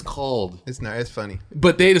forget what it's called, It's not. It's funny.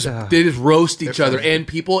 but they just roast each other funny. and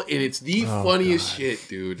people, and it's the funniest shit,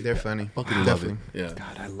 dude. They're funny. Fucking love Definitely. it. Yeah.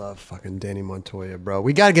 God, I love fucking Danny Montoya, bro.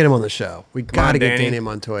 We got to get him on the show. We got on, to get Danny. Danny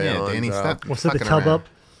Montoya Yeah, on, Danny, bro. stop. We'll set the fucking tub around. up.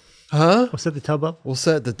 Huh? We'll set the tub up. We'll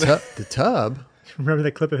set the tub. Remember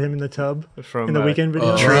the clip of him in the tub From in the weekend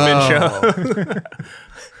video? Truman Show.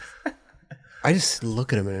 I just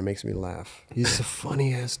look at him and it makes me laugh. He's a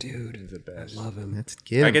funny ass dude. He's the best. Love him. Let's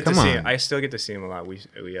get I him. get Come to see on. him. I still get to see him a lot. We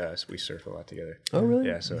surf a lot together. Oh, really?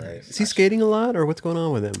 Yeah. So Is he skating a lot or what's going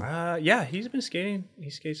on with him? yeah, he's been skating.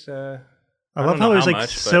 He skates. I don't love know how he's how like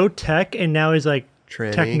much, so tech, and now he's like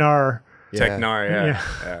Tranny. technar. Yeah. Technar.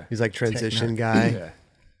 Yeah. He's like transition guy. Yeah.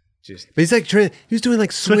 just But he's like, he was doing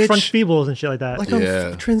like Switch front switch, feebles and shit like that. like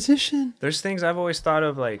Yeah. on transition. there's things I've always thought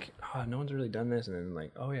of like, oh, no one's really done this, and then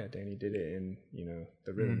like, oh yeah, Danny did it in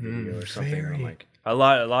the rhythm video or something. And I'm like, a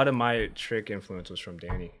lot of my trick influence was from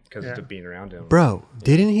Danny because of being around him. Bro,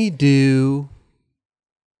 didn't he do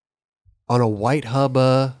on a white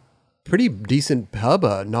hubba, pretty decent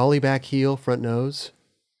hubba, nollie back heel, front nose?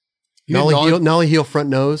 He did Nollie heel, front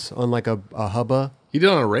nose on like a hubba, He did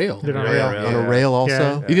it on a rail. Did on Yeah, rail. on a rail also.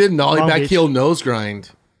 Yeah. He did nollie Long back Beach. heel nose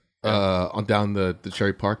grind on down the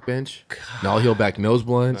Cherry Park bench. Nollie heel back nose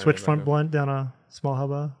blunt. Switch front blunt down a small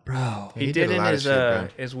hubba. Bro. He He did did a in lot of his shit, bro.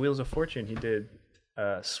 his Wheels of Fortune. He did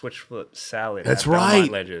switch flip salad. That's at Belmont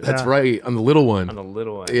right. Ledges. That's right. On the little on one. the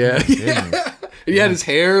little one. Yeah. He had his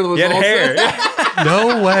hair. Was He had all hair. set.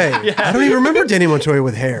 No way. I don't even remember Danny Montoya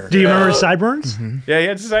with hair. Do you remember his sideburns? Yeah, he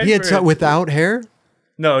had sideburns. He had without hair?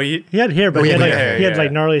 No, he He had hair, but Oh, he he had, had like, hair, he had yeah.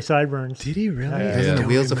 like gnarly sideburns. Did he really? He's in the Don't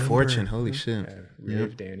Wheels of remember. Fortune. Holy shit.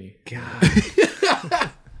 Rave Danny.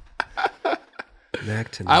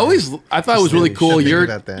 I thought it was really cool. Think Your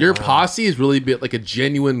about that. your posse is really bit like a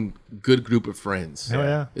genuine good group of friends. Oh,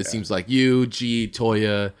 yeah. It seems like you, G,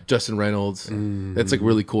 Toya, Justin Reynolds. That's like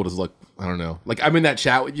really cool to look. I don't know. Like I'm in that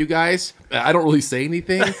chat with you guys. I don't really say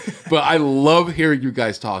anything, but I love hearing you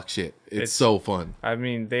guys talk shit. It's so fun. I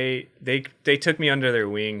mean, they took me under their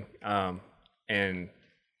wing, and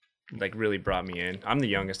like really brought me in. I'm the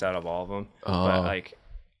youngest out of all of them, but like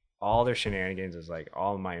all their shenanigans is like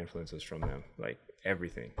all my influences from them. Like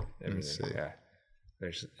everything. sick. Yeah.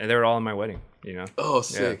 And they were all in my wedding. Oh,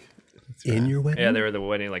 sick. In your wedding? Yeah, they were the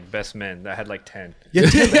wedding like best men. I had like 10. Yeah,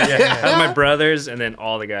 Yeah, I had my brothers and then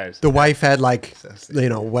all the guys. the wife had like,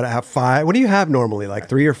 what, 5? What do you have normally? Like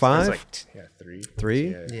 3 or It was 5? like 3. 3?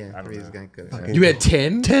 Yeah, I Yeah, don't three's know. gonna go. You had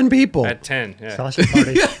 10? 10 people. I had 10. Yeah. Sausage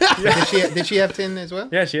party. Did she have 10 as well?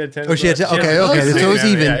 Yeah, she had 10. Oh, she had as well. 10. She Okay, had- okay. So it was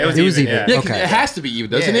even. Yeah, It was even. Yeah, Yeah, 'cause Okay. it has to be you,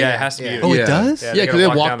 doesn't it? Yeah, it has to be. Yeah. Oh, it Yeah. does? Yeah, Yeah, because they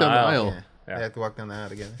gotta walk down the aisle. Yeah. Yeah. They have to walk down the aisle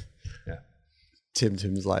together.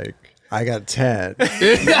 Tim's like, I got 10.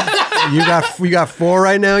 you got 4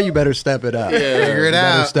 right now. You better step it up. Figure it You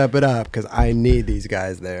better out. step it up because I need these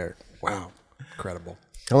guys there. Wow, incredible.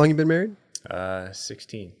 How long you been married?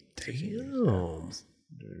 16. Damn.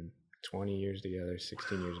 20 years together,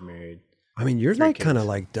 16 years married. I mean, you're like kids. kind of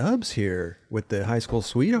like Dubs here with the high school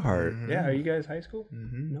sweetheart. Yeah, are you guys high school?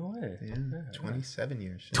 No way. Yeah, 27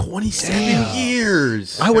 years. 27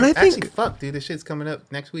 years. When I Actually, think fuck, dude, this shit's coming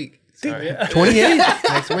up next week. Sorry. 28.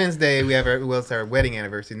 Next Wednesday, we have our wedding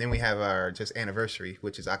anniversary, and then we have our just anniversary,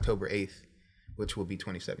 which is October 8th, which will be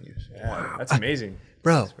 27 years. Wow. That's amazing.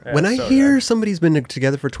 Bro, Yeah, when I so hear rad. somebody's been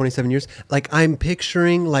together for 27 years, like I'm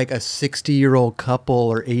picturing like a 60-year-old couple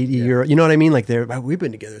or 80-year-old, you know what I mean? Like we've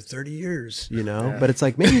been together 30 years, you know? But it's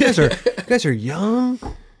like, man, you guys are young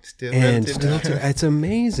Still and relative. still, it's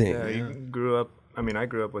amazing. Yeah, you grew up. I mean, I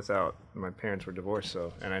grew up without. My parents were divorced,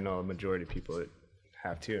 so, and I know a majority of people that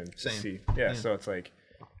have too. And Same. so it's like,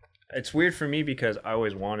 it's weird for me because I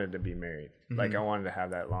always wanted to be married. Like I wanted to have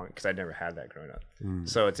that long because I never had that growing up.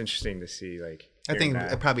 So it's interesting to see like. I think hearing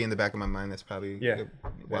that. probably in the back of my mind, that's probably Yeah.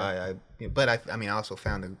 why But I mean, I also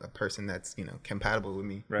found a person that's compatible with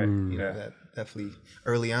me. Right. You know, Yeah. that definitely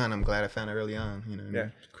early on. I'm glad I found it early on. You know. What I Yeah.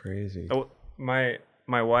 mean? Crazy. Oh, my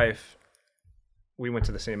wife, we went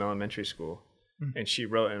to the same elementary school, and she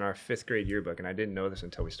wrote in our 5th grade yearbook, and I didn't know this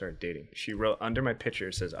until we started dating. She wrote under my picture,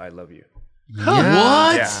 it says, "I love you." What?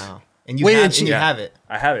 Yeah. Wow. And you Wait, have, and she- you have it.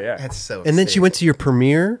 I have it, yeah. That's so. And then she sick. went to your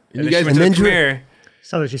premiere. And you then guys- she went and to then the you- premiere.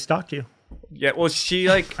 Sounds like she stalked you. Yeah, well,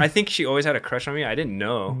 I think she always had a crush on me. I didn't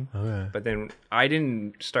know. Okay. But then I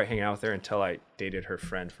didn't start hanging out with her until I dated her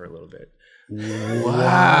friend for a little bit.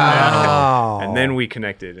 Wow. And then we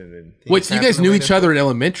connected, and then Wait, so you guys knew each other in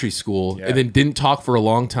elementary school Yeah. and then didn't talk for a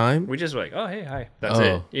long time? we just were like, oh, hey, hi. That's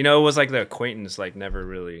Oh. it. It was like the acquaintance, like never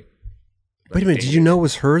really. Wait a minute. Did you know it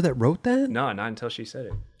was her that wrote that? No, not until she said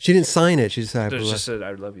it. She didn't sign it. She just said, It just said,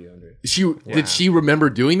 I love you under it. Did she remember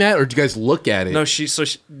doing that, or did you guys look at it? No,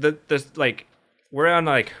 the like we're on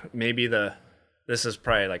like maybe this is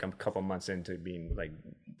probably like a couple months into being like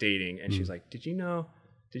dating, and she's like, did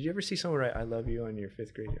you ever see someone write "I love you" on your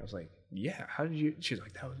 5th grade? I was like, yeah. How did you? She's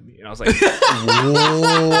like, that was me, and I was like,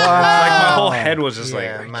 wow. like my whole head was just Yeah, like,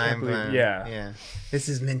 I can't mind believe- blown. yeah. Yeah. This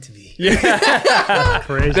is meant to be.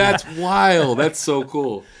 Crazy. That's wild. That's so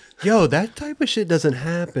cool. Yo, that type of shit doesn't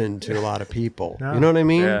happen to a lot of people. No. You know what I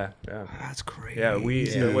mean? yeah. That's crazy.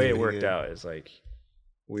 The way it worked Yeah. out is like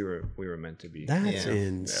we were meant to be. That's Yeah.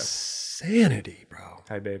 insanity, bro.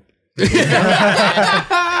 Hi, babe. There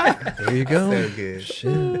you go. So good. Shit.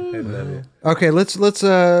 I love it. Okay,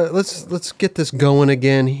 let's get this going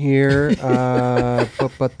again here.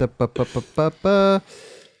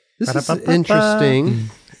 This is Ba-da-ba-ba-ba. interesting.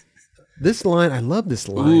 This line, I love this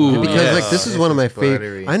line Ooh, because yes. like this is one of my favorite.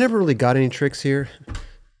 buttery. I never really got any tricks here.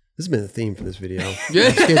 This has been the theme for this video. Yeah.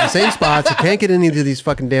 I'm skating the same spots. I can't get any of these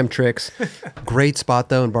fucking damn tricks. Great spot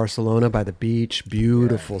though in Barcelona by the beach.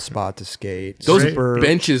 Beautiful spot to skate. Those Super.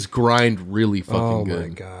 benches grind really fucking Oh good.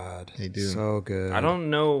 my god, They do. so good. I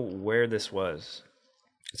don't know where this was,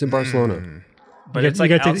 It's in Barcelona. but You it's get-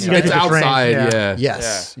 like you get to- outside. you get It's to the train, outside, yeah.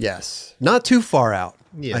 Yes, yes. Not too far out.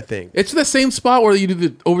 Yeah. I think It's the same spot where you do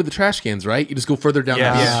the over the trash cans, right? You just go further down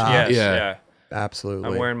Yes, the beach. yes, Yeah. yeah. absolutely.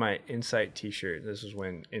 I'm wearing my Insight T-shirt. This is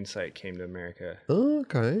when Insight came to America.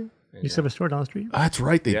 Okay, You still have a store down the street? That's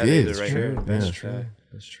right, they Yeah, did. they did right Sure. here. that's Yeah. true.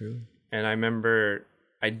 That's true. And I remember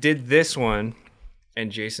I did this one,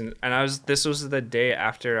 and Jason and this was the day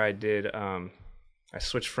after I did. I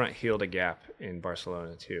switched front heel to Gap in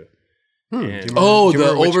Barcelona too. And Oh, Do you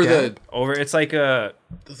the remember which over gap? over it's like a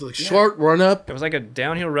the like short run up. it was like a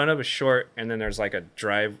downhill run up, a short, and then there's like a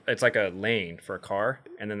drive. It's like a lane for a car,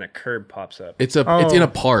 and then the curb pops up. It's in Oh. a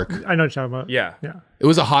park. I know what you're talking about. Yeah, Yeah. It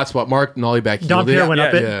was a hot spot. Mark Nolly back Don Pierre went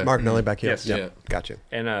up it. Yeah. Mark Nelly back here. Yes. Yep. Yeah. Gotcha.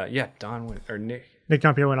 and Don went or Nick. Nick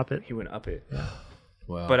Jean-Pierre went up it. He went up it.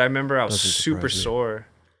 Wow. But I remember I was Doesn't super surprise me. sore,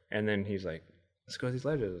 and then he's like, "Let's go to these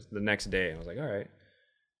ledges." The next day, and I was like, "All right."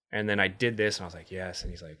 And then I did this, and I was like, "Yes."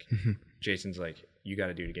 And he's like, "Jason's like, you got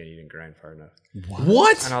to do it again. You didn't grind far enough."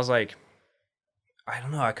 What? And I was like, "I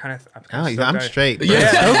don't know. I'm straight. bro. Yeah.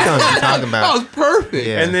 That's what I'm talking That about. was perfect.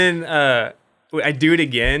 Yeah. And then I do it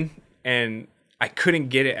again, and I couldn't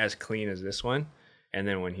get it as clean as this one. And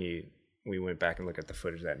then when we went back and looked at the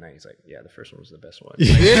footage that night, he's like, "Yeah, the first one was the best one."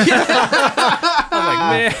 I'm like,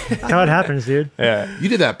 man. That's how it happens, dude. Yeah. You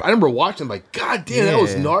did that. I remember watching. Like, God damn, that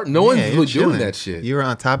was no one's Yeah, really you're doing chilling. that shit. You were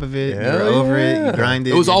on top of it. Hell you were over it. yeah. You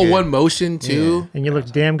grinded. It was you're all good. one motion too. And you look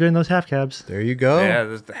damn good in those half cabs. There you go. Yeah,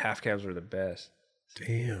 the half cabs were the best.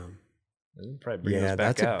 Damn. Probably bring Yeah, those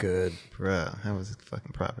back that's out. a good. Bruh, that was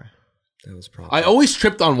fucking proper. That was probably. I always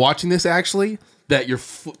tripped on watching this. Actually, that your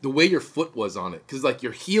foot, the way your foot was on it, because like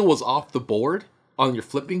your heel was off the board on your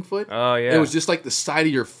flipping foot. Oh, yeah. It was just like the side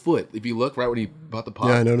of your foot. If you look right when you bought the pop.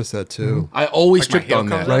 Yeah, I noticed that too. I always Like my tripped heel on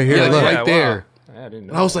comes that. up? Right here, Yeah, like look. right wow. there. I didn't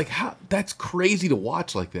know. And I was like, how? That's crazy to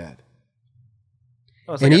watch like that.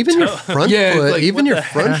 I was And like a even your toe. front Yeah, it's foot, like, even what your the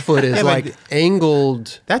front foot is Yeah, but like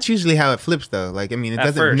angled. That's usually how it flips, though. Like, I mean, it At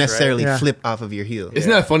doesn't first, right? necessarily Yeah. flip off of your heel. Isn't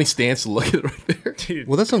that a funny stance to look at right there? Dude.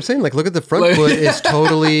 Well, that's what I'm saying. Like, look at the front Like- foot is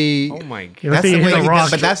totally Oh my god. You're That's the thinking way hit he a rock.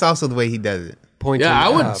 does, but that's also the way he does it. pointing. Yeah, I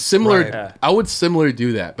would up. similar. Right. Yeah. I would similarly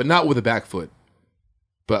do that, but not with a back foot.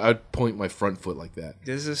 But I'd point my front foot like that.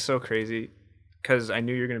 This is so crazy because I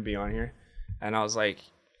knew you were gonna be on here, and I was like,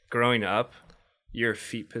 growing up, your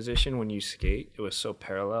feet position when you skate, it was so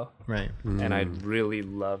parallel, Right. and I really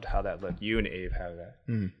loved how that looked. You and Abe have that,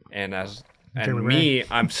 and Jeremy me,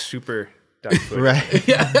 I'm super duck footed, Right.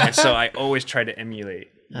 and so I always try to emulate.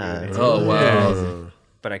 You and Abe, Oh wow!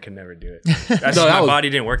 but I could never do it. That's No, my that was- body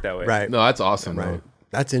didn't work that way. Right. No, that's awesome. Right. Right.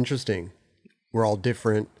 That's interesting. We're all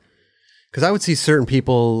different. Because I would see certain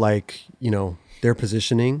people like, their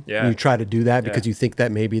positioning. Yeah. And you try to do that because you think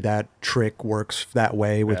that maybe that trick works that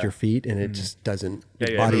way with your feet and it just doesn't. Yeah,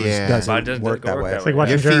 Your yeah. body Yeah. just doesn't Body doesn't work go that work way. that It's like way.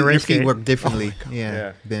 watching Your Jeremy feet, Ray your feet skate. work differently.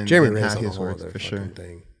 Yeah. Than Jeremy how Ray's on a his whole works, other for fucking sure.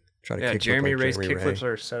 thing. Try to Yeah, kick Jeremy like Ray's Jeremy kickflips Ray.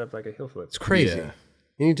 are set up like a heel flip. It's crazy. Yeah.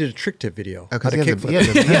 You need to do a trick tip video. Oh, How 'cause to he kick has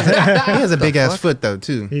he has a big ass foot though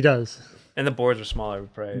too. He does. And the boards are smaller,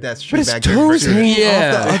 probably. That's true. But his back there. toes For sure. hanging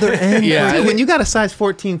Yeah. off the other end. Yeah. Dude, when you got a size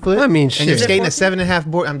 14 foot, I mean, and you're shit. skating a 7.5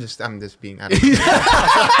 board, I'm just being. I don't know.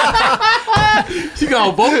 You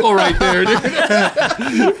got a vocal right there,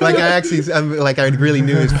 dude. like I really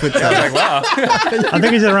knew his foot size. Wow. I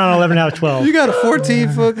think he's at around 11 out of 12. You got a 14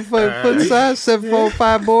 foot size,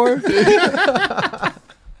 745 board. I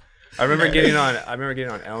remember getting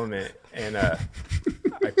on Element, and I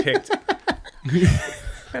picked.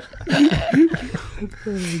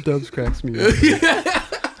 Dubs cracks me up.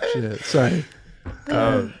 Shit, sorry.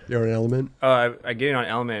 You're an element. I get on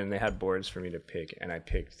Element, and they had boards for me to pick, and I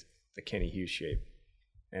picked the Kenny Hughes shape.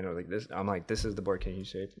 And I was like, this. I'm like, this is the board Kenny Hughes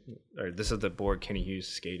shape, or this is the board Kenny Hughes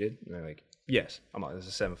skated. And they're like, yes. I'm like, this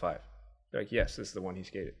is 7.5. They're like, yes, this is the one he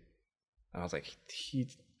skated. And I was like,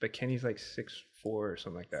 but Kenny's like 6'4" or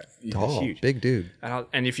something like that. He's Tall, huge. big dude.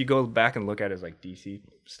 And if you go back and look at his like DC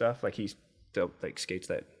stuff, like he's like skates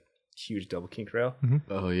that huge double kink rail.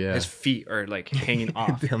 Oh yeah. His feet are like hanging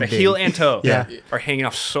off. Damn The big. heel and toe Yeah. are hanging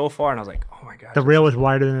off so far, and I was like, oh my god. The rail was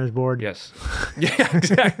wider than his board. Yes. Yeah,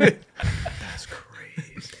 exactly.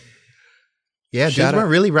 Yeah, dudes Shout out- weren't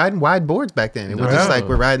really riding wide boards back then. It was just like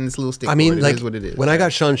we're riding this little stick. I mean, board. like It is what it is. when I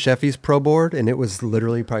got Sean Sheffy's pro board and it was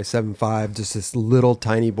literally probably 7.5, just this little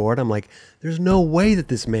tiny board. I'm like, there's no way that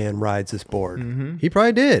this man rides this board. He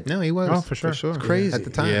probably did. No, he was. Oh, for sure. It's crazy. at the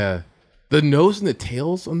time. Yeah. The nose and the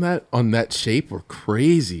tails on that shape were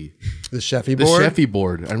crazy. The Sheffy The board. Sheffy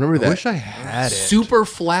board. I remember that. I wish I had it. Super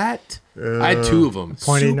flat. I had two of them.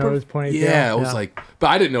 Pointy Super, nose, pointy tail. Yeah, I was Yeah. like, but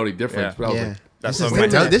I didn't know any difference. Yeah. But I was Yeah. like, That's This is what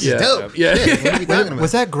dope. This is Yeah. dope. Yeah. Shit, what are we talking about?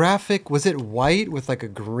 Was that graphic? Was it white with like a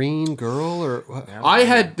green girl or what? I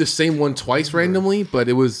had the same one twice randomly, but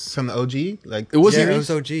it was From the OG? Like it wasn't. Yeah, it was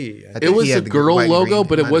OG. I It think was he a had the girl white and logo, green.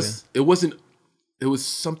 but it Might was it wasn't. It was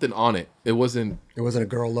something on it. It wasn't. It wasn't a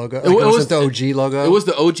girl logo. Like, It it, was- wasn't the OG logo. It was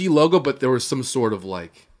the OG logo, but there was some sort of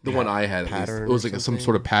like the one I had. At least. Pattern It was or like some something?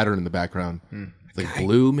 sort of pattern in the background, like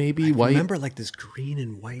blue, maybe white. Remember like this green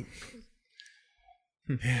and white.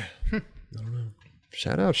 Yeah. I don't know.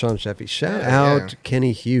 Shout out Sean Sheffy. Shout out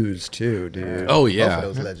Kenny Hughes too, dude. Oh Both yeah, of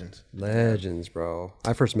those legends. Legends, bro.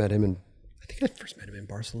 I first met him in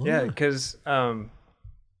Barcelona. Yeah, because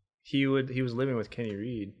he was living with Kenny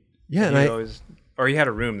Reed. Yeah, and and he I- always, or he had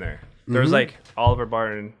a room there. There was like Oliver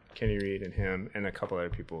Barton, Kenny Reed, and him, and a couple other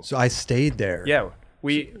people. So I stayed there. Yeah,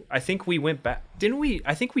 I think we went back, didn't we?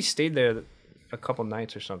 I think we stayed there a couple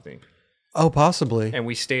nights or something, Oh, possibly. and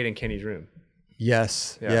we stayed in Kenny's room.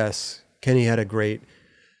 Yes. Yeah. Yes. Kenny had a great.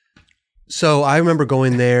 So I remember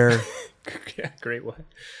going there. Yeah, great one.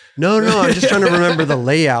 No, I'm just trying to remember the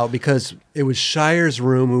layout because it was Shire's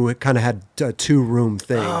room who kind of had a 2-room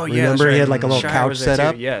thing. Oh yeah, Remember that's he had right. like a little Shire couch was there set too.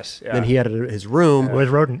 up. Yes, yeah. Then he had his room. Where's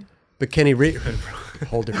Rodent? But Kenny Reed,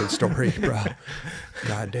 whole different story, bro.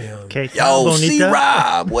 Goddamn. Okay, Yo, Bonita.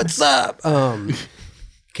 C-Rob, what's up?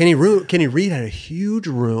 Kenny Reed had a huge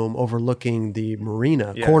room overlooking the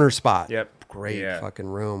marina Yeah. corner spot. Yep. Great Yeah. fucking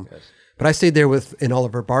room. But I stayed there in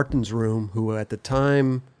Oliver Barton's room, who at the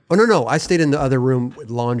time. Oh no! I stayed in the other room,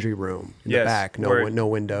 laundry room in the Yes, back. where- No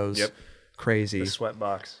windows. Yep. Crazy. The sweat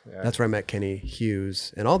box. Yeah. That's where I met Kenny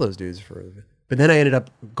Hughes and all those dudes for. But then I ended up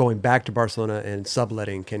going back to Barcelona and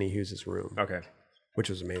subletting Kenny Hughes' room, okay. which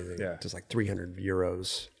was amazing. Yeah. Just like 300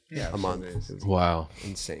 euros a month. It was wow.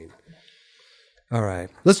 insane. All right,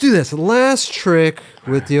 let's do this. Last trick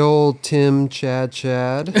with the old Tim Chad.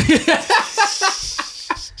 Here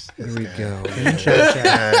we go.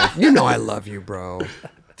 You know I love you, bro.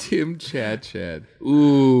 Tim Chad.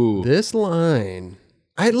 Ooh. This line,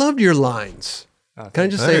 I loved your lines. Can I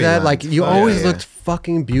just say Very that? lines. Like you Oh, always yeah. looked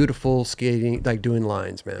fucking beautiful skating, like doing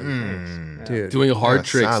lines, man. Dude, Doing hard Yeah,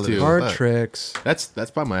 tricks solid. too. hard fuck. tricks. That's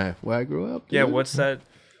by where I grew up. Yeah. dude. What's that?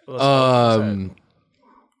 What's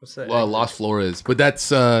that? Well, Las Flores, but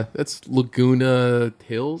that's Laguna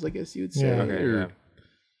Hills, I guess you would say. Yeah. Okay, or-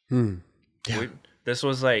 yeah. This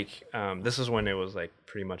was like this is when it was like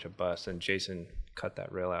pretty much a bust, and Jason cut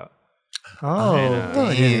that rail out. Oh, Oh,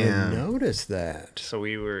 I didn't Damn. even notice that. So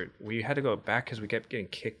we had to go back because we kept getting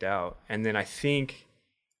kicked out, and then I think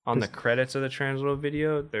on the credits of the Transworld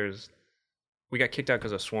video, we got kicked out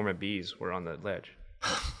because a swarm of bees were on the ledge,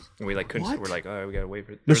 and we like couldn't. We're like, oh, we gotta wait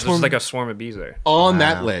for. There's just like a swarm of bees there. on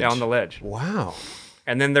that ledge. Yeah, on the ledge. Wow.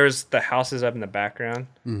 And then there's the houses up in the background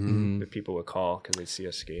that people would call because they'd see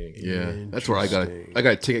us skating. Yeah, that's where I got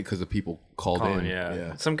a ticket because the people called Calling, in.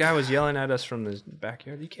 yeah. Some guy was yelling at us from the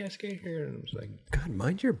backyard. You can't skate here, and I was like, God,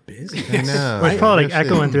 mind your business. No. it's probably like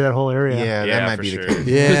echoing through that whole area. Yeah, Yeah, that might for be sure. the case.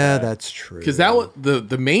 Yeah, that's true. Because that was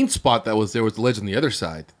the main spot that was there was the ledge on the other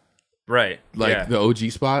side, right, like yeah. the OG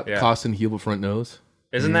spot, Yeah. Costin heel front nose.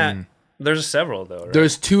 Isn't that? There's several though, right?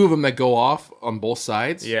 There's two of them that go off on both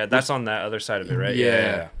sides. Yeah, that's on that other side of it, right?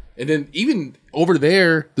 Yeah. And then even over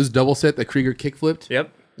there, there's double set that Krieger kick flipped.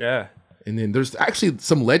 Yep. Yeah. And then there's actually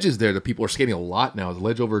some ledges there that people are skating a lot now. There's a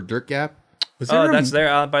ledge over Dirt Gap. Oh, that's there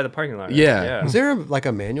out by the parking lot. Right? Yeah. Yeah. Is there like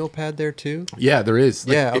a manual pad there too? Yeah, there is.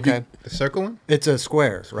 Like, Yeah, if you- okay. The circle one? It's a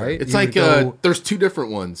square, right? it's You like would go- there's two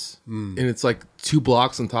different ones, and it's like 2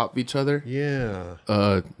 blocks on top of each other. yeah.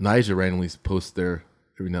 Nija randomly posts there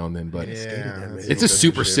every now and then, but Yeah. it's a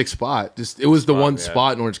super sick spot. Just it was the one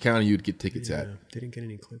spot in Orange County you'd get tickets at. Didn't get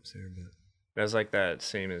any clips there, but That's like that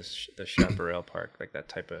same as the Chaparral Park, like that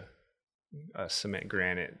type of cement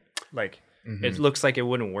granite. Like it looks like it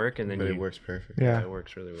wouldn't work, and then But it works perfect. Yeah, Yeah. it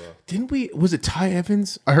works really well. Didn't we? Was it Ty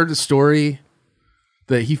Evans? I heard a story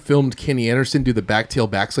that he filmed Kenny Anderson do the backtail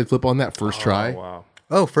backslide flip on that first try. Oh, wow.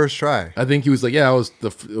 oh, first try I think he was like, "Yeah,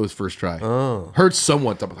 it was first try." Oh. Heard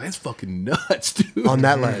someone talk about that's fucking nuts, dude. on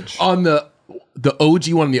that ledge. on the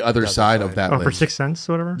OG one on the other side of that Oh, ledge. for 6 cents,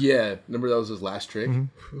 whatever. Yeah, remember that was his last trick.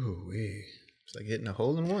 Ooh-wee. It's like hitting a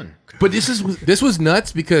hole in one. But this was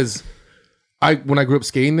nuts because when I grew up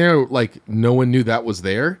skating there, like no one knew that was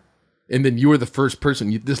there, and then you were the first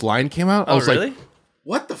person. This line came out. I Oh, was really? like,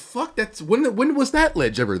 what the fuck? That's when was that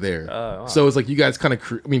ledge ever there? Wow. So it's like you guys kind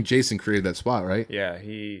of. Jason created that spot, right? Yeah,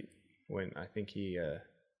 I think he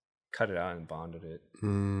cut it out and bonded it.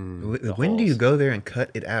 When do you go there and cut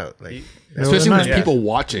it out? Like, Especially when there's Yeah. people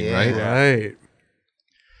watching, Yeah. right? Right.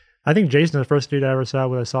 I think Jason's the first dude I ever saw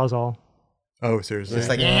with a Sawzall. Oh, seriously. it's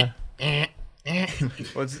like,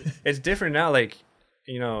 Well, it's different now. Like,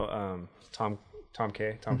 Tom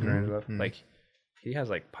Carandula, like he has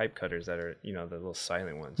like pipe cutters that are the little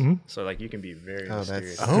silent ones. So like you can be very Oh, that's-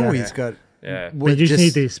 mysterious. Oh, Yeah. he's got. Yeah, But you just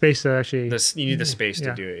need the space to actually. you need the space Yeah.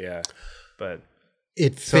 to do it. Yeah, but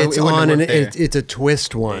It So fits it wouldn't on, and work there. it's a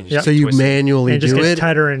twist one. Yeah. So you Twist it. manually and it just do gets it.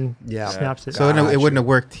 tighter and Yeah. snaps it. so it wouldn't have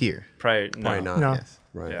worked here. probably Probably not. No. Yes.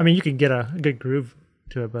 Right. I mean, you can get a good groove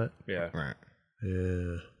to it, but Yeah, Right.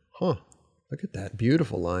 Yeah. Huh. Look at that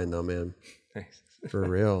beautiful line, though, man. thanks. For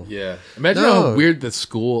real. Yeah. Imagine No. how weird the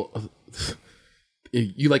school.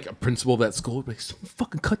 You like a principal of that school, like someone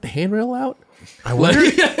fucking cut the handrail out. I wonder.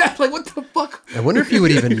 Like what the fuck? I wonder if you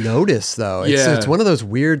would even notice, though. Yeah. It's one of those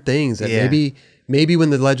weird things that Yeah. maybe when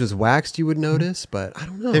the ledge was waxed, you would notice, but I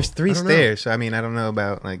don't know. There's 3 I don't know. stairs, so I mean, I don't know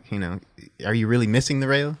about like are you really missing the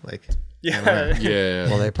rail? Like, Yeah, Yeah.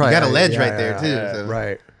 Well, they probably got a ledge yeah, right there yeah, too. So.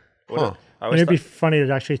 Right. Huh. I and always it'd be thought, funny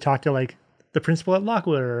to actually talk to like the principal at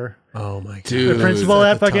Lockwood or Oh my god. Dude. the principal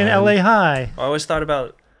at at the fucking time. LA High. I always thought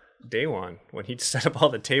about Daywan when he'd set up all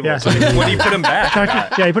the tables. Yeah. When he put them back.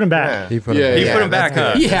 Yeah, you put him back. He put Yeah. him He Yeah, put them back, that's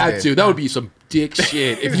huh? good. He had to. That would be some dick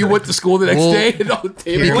shit. If you went to school the next Well, day and all the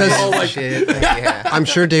tables Yeah, were because- all like, shit. Yeah. I'm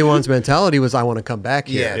sure Day One's mentality was, I want to come back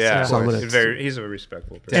here. Yes, Yeah, So I'm gonna. he's a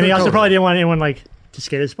respectful person. And he also Totally. probably didn't want anyone like to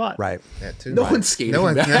skate his spot. Right. That too. no one's skating. No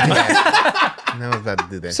one's that. no one's about to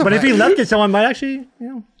do that. But if he left it, someone might actually,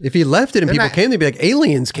 If he left it and people not- came, they'd be like,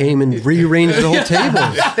 aliens came and rearranged the whole table.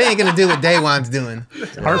 they ain't gonna do what Daywan's doing.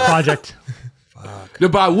 art project. No,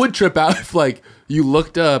 but I would trip out if like you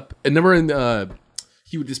looked up and remember in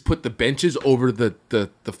he would just put the benches over the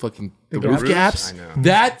fucking the roof roofs? gaps. I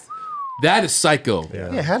know. That is psycho.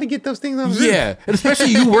 Yeah, how to get those things on the roof? Yeah, and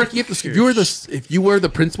especially you working at the if you were the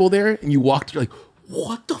principal there and you walked, you're like,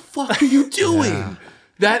 what the fuck are you doing?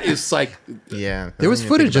 That is like, Yeah. There was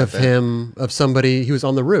footage of him, of somebody, he was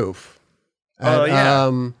on the roof. Oh, yeah.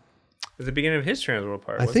 At the beginning of his Transworld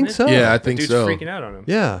part. I wasn't think it? so. yeah, I The think dude's so. freaking out on him.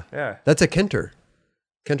 Yeah. Yeah. That's at Kenter.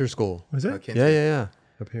 Kenter School. Was it? Okay. Yeah.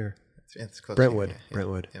 Up here. It's close. Brentwood. Yeah, yeah.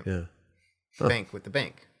 Brentwood. Yep. Yeah. The bank with the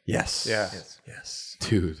bank. Yes. Yeah. Yes.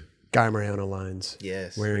 Dude. Guy Mariano lines.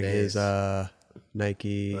 Yes. Wearing days. his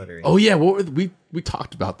Nike. Buttery. Oh yeah, what were we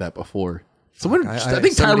talked about that before. Someone, I- I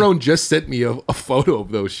think somebody- Tyrone just sent me a photo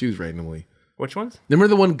of those shoes randomly. Which ones? Remember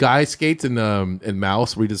the one guy skates in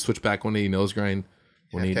Mouse where he just switch back 180 nose grind?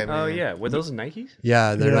 When he, Okay. Oh, yeah. Were those Nikes?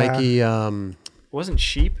 Yeah, they're Yeah. Nike. Wasn't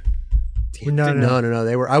Sheep? No.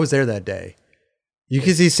 They were. I was there that day. You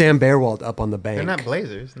can see Sam Bearwald up on the bank. They're not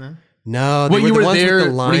Blazers, no. No, they Well, were you the were ones with there the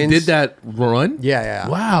when he lines. did that run? Yeah.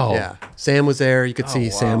 Wow. Yeah. Sam was there. You could see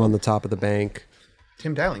Sam wow. on the top of the bank.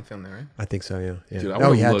 Tim Dowling filmed that, right? I think so. Yeah. Dude, I Oh,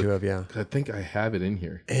 wanna he had look. to have. Yeah. 'Cause I think I have it in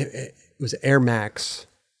here. It was Air Max.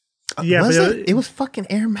 Yeah, was but it? It was fucking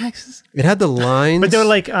Air Maxes. It had the lines. But they were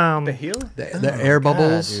like The heel? the air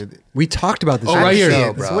bubbles. dude. We talked about this. Oh, on right the here. show,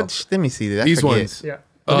 Yeah, bro. Let me see that. I These forget. ones. yeah.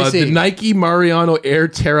 Let me The see. Nike Mariano Air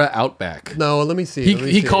Terra Outback. No, let me see. He let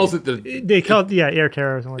me he see. calls it the They called Air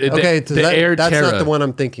Terror or something like that. Okay, the so Air that's Terra. not the one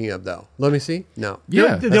I'm thinking of, though. Let me see. No.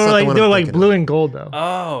 Yeah. They That's were not the like one they were I'm like thinking blue and gold though.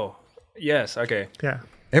 Oh, yes. Okay. Yeah.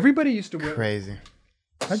 Everybody used to wear. Crazy.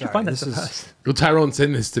 How'd you find that this so is- fast? Well, Tyrone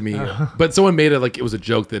sent this to me, but someone made it like it was a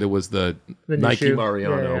joke that it was the The new Nike shoe.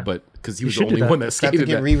 Mariano, Yeah. but because he was the should do only that. one that It's got to skated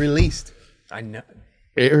get that. re-released. I know.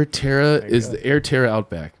 Air Terra is the Air Terra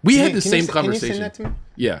Outback. We had the same Can you conversation. send that to me?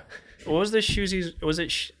 Yeah. What was the shoes was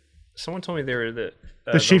it? Someone told me they were the.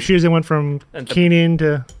 The sheep shoes that went from And the- Keenan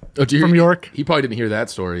to Oh, do you- From York? He probably didn't hear that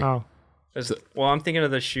story. oh Well, I'm thinking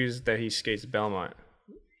of the shoes that he skates Belmont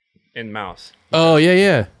in Mouse. Oh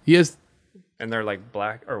yeah. He has And they're like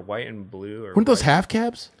black or white and blue. Or one of those white. half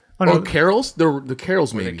cabs. Oh, no. Or Carols. The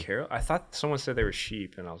Carols Were they maybe. Carol? I thought someone said they were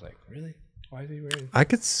sheep, and I was like, really? Why is he wearing? I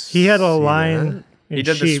could. he had a see line. that. He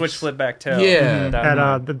did the switch flip back tail. Yeah. That at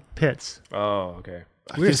one. the pits. Oh, okay.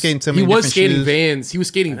 We were skating so He many was different skating shoes. Vans. He was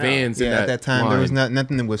skating Vans. in Yeah, at that time there was line.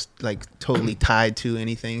 nothing that was like totally tied to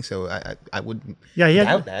anything, so I wouldn't Yeah, he had.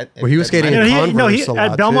 doubt that. Well, he was That skating might- in No, Converse a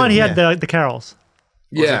lot, at Belmont too. he had the Carols.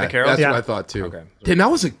 Yeah, the Carols? that's Yeah. what I thought too. Okay. Damn,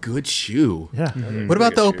 that was a good shoe. Yeah. What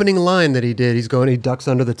about the shoe. opening line that he did? He's going. He ducks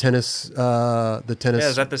under the tennis. Yeah,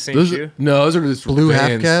 is that the same Those shoe? no, those are just blue half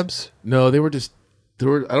Vans. cabs? No, they were just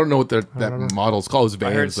I don't know what that model's called. It was I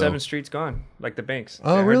vans, heard though. 7th Street's gone, like the banks.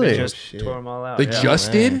 Oh, I heard really? They just shit. tore them all out. They yeah.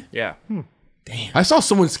 just did? Yeah. I saw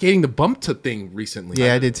someone skating the bump to thing recently.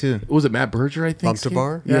 Yeah, I did too. Was it Matt Berger, I think? Bump to skated?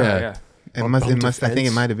 bar? Yeah. Yeah. I think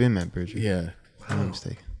it might have been Matt Berger. Yeah. If I'm not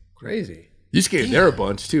mistaken. Crazy. You skated there a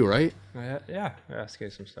bunch too, right? Yeah. I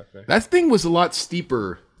skated some stuff there. That thing was a lot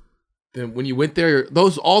steeper than when you went there.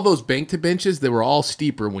 All those bank to benches, they were all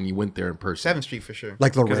steeper when you went there in person. 7th Street for sure.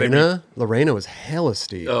 Like Lorena. Lorena was hella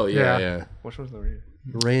steep. Oh Yeah. yeah. Which one's the reader?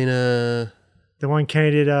 Lorena. The one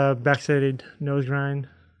Kenny did backsided nose grind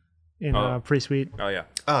in pretty sweet. Oh, yeah.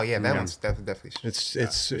 Oh yeah, that one's definitely. It's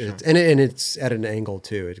and it's at an angle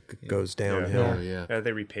too. It goes downhill. Oh yeah.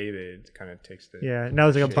 They repave it. It kind of takes the... Yeah, and that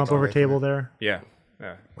was like a bump over table there. Yeah.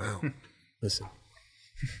 Yeah. Wow. Listen.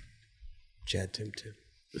 Chad Tim Tim.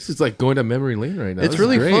 This is like going down memory lane right now. It's This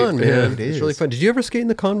really is great. fun, man. It It's is. really fun. Did you ever skate in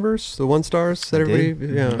the Converse, the 1-stars that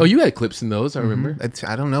everybody? Yeah. Oh, you had clips in those, I remember.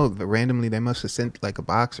 I don't know, but randomly they must have sent like a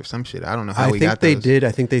box or some shit. I don't know how I we think got they those. did.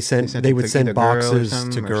 I think they sent. They them would to send either girl or boxes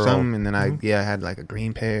something to or girl. something, and then I had like a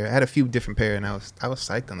green pair. I had a few different pair, and I was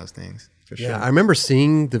psyched on those things for sure. Yeah, I remember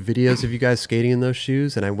seeing the videos of you guys skating in those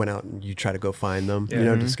shoes, and I went out and you try to go find them. You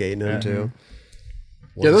know, to skate in them too.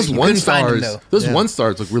 Yeah, those You one couldn't find them, stars. though. Those Yeah. one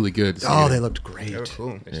stars look really good. to Oh, skate they in. looked great. They were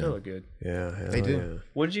cool. They still look good. Yeah, They do. yeah.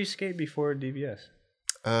 What did you skate before DVS?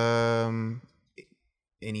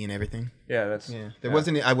 Any and everything. Yeah, that's... Yeah,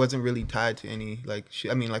 I wasn't really tied to any like.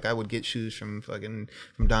 I mean, like I would get shoes from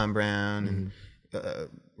Don Brown and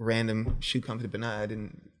random shoe company, but I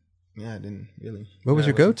didn't really. What was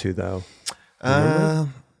your go-to though?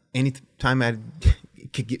 Any time I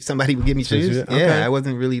could get somebody would give me shoes. Okay. Yeah, I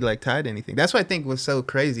wasn't really like tied to anything. That's what I think was so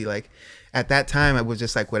crazy. Like at that time, I was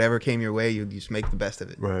just like whatever came your way, you just make the best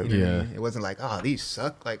of it. Right. You know what I Yeah. mean? It wasn't like, oh, these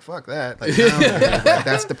suck. Like fuck that. Like, no, like,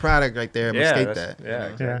 that's the product right there. I'm gonna skate that's- that. Yeah, you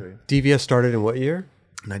know? exactly. DVS started in what year?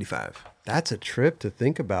 95. That's a trip to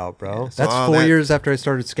think about, bro. so That's all 4 that- years after I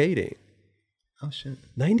started skating. Oh shit.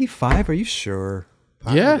 95? Are you sure?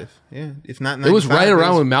 Positive. Yeah. If not, It was 95, right it around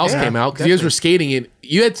was- when Mouse yeah, came out because you guys were skating it.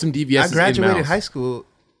 You had some DVS. I graduated in Mouse. high school,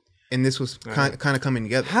 and this was kind of coming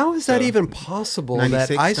together. How is that even possible that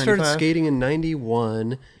 96, I started 95? skating in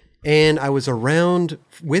 91 and I was around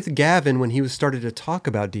with Gavin when he was started to talk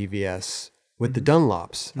about DVS with the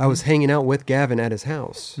Dunlops. I was hanging out with Gavin at his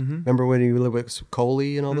house. Remember when he lived with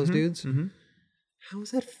Coley and all those dudes? How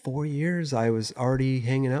was that 4 years I was already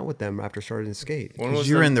hanging out with them after starting to skate? When was,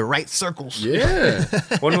 You're the, in the right circles. Yeah,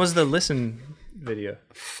 when was the Listen video?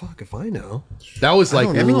 Fuck if I know. that was like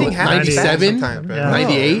don't know. Everything happens 97, sometimes, bro. Yeah.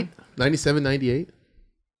 98, 97, 98.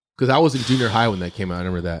 Because I was in junior high when that came out. I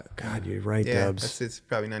remember that. God, you're right, Yeah, Dubs. it's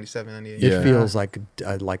probably 97, 98. It Yeah. feels like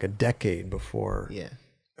a decade before. Yeah.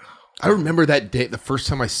 I remember that day, the first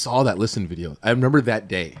time I saw that Listen video. I remember that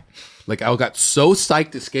day. Like, I got so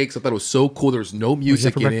psyched to skate because I thought it was so cool. There was no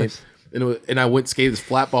music for in breakfast? it. And I went skate this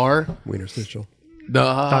flat bar. Wiener Schnitzel.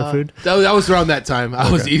 Dog food? That was around that time.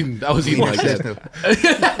 I was eating like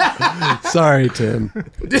that. Sorry, Tim.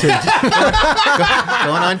 Going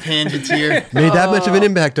on tangents here. Made that much of an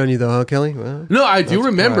impact on you, though, huh, Kelly? Well, No, I do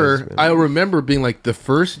remember. surprised, man. I remember being like the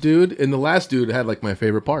first dude and the last dude had like my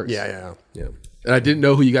favorite parts. yeah. And I didn't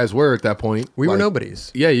know who you guys were at that point. We were Like,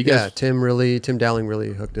 nobodies. Yeah, you Yeah, guys. Tim Dowling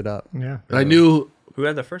really hooked it up. Yeah. And I knew. Who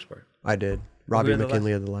had the first part? I did. Robbie had the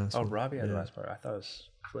McKinley had the last Oh, one. Robbie had the last part. I thought it was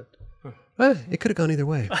flipped. It could have gone either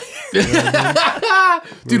way.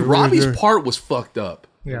 Dude, Robbie's part was fucked up.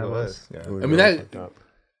 Yeah, It was. Yeah. I mean,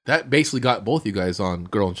 that basically got both you guys on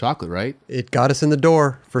Girl and Chocolate, right? It got us in the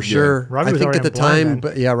door for sure. Robbie I was think already at the on Blind time, then.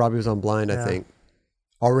 but yeah, Robbie was on Blind. I Yeah. think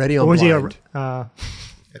already on What was he? Blind. I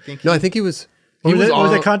think No, I think he was What was, was it? What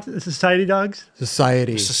was on- it? Society Dogs?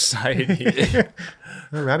 Society. Society.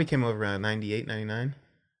 Robbie came over around 98, 99.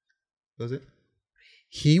 Was it?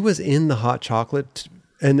 He was in the Hot Chocolate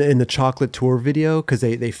and in the Chocolate Tour video because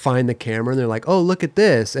they find the camera and they're like, oh, look at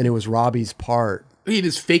this, and it was Robbie's part. He had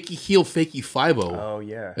his fakey heel, fakey 5-0. Oh,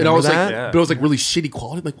 yeah. And I was that? like, Yeah. but it was like really shitty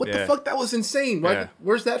quality. I'm like, what the Yeah. fuck? That was insane. Why, Yeah.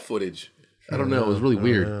 Where's that footage? I don't know. It was really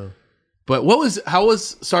weird. But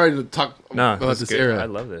sorry to talk No, about that's this good. era. I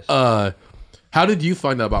love this. How did you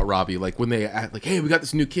find out about Robbie? Like when they act like, hey, we got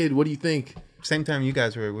this new kid. What do you think? Same time you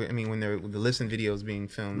guys were. I mean, when the Listen videos being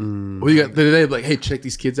filmed. Well, you got they like, hey, check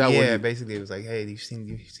these kids out. What do Yeah, you- basically it was like, hey, you've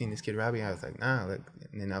seen this kid Robbie? I was like, nah. Like,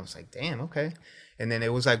 and then I was like, damn, okay. And then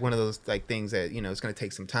it was like one of those like things that it's going to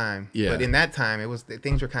take some time. Yeah. But in that time,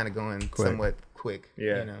 things were kind of going somewhat quick.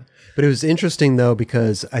 Yeah. You know. But it was interesting though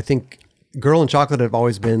because I think Girl and Chocolate have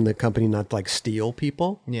always been the company not to like steal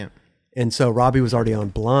people, Yeah. and so Robbie was already on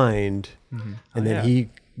Blind, and then yeah.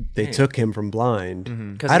 they took him from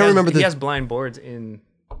Blind. Because I don't remember He the has blind boards in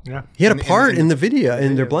Yeah. He had a In- part in- in the video,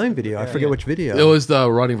 in their blind video. I forget which video. It was the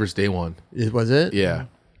Running vs. Day One. Was it? Yeah,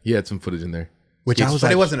 he had some footage in there. Which I was But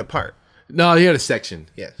like, it wasn't a part. No, he had a section.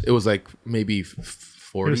 Yes. It was like maybe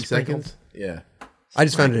 40 sprinkled. seconds. Yeah. I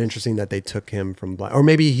just found it interesting that they took him from blind, or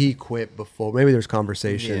maybe he quit before. Maybe there's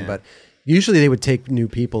conversation, Yeah. but usually they would take new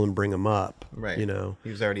people and bring them up. Right. You know, He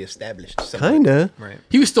was already established. somewhat. kinda. Right.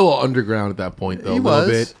 He was still underground at that point, though. He a little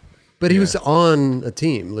was, bit. but he was on a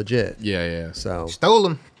team, legit. Yeah, yeah. So Stole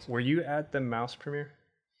him. Were you at the Mouse premiere?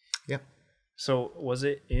 Yeah. So was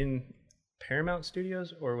it in Paramount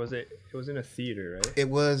Studios or was it? It was in a theater, right? It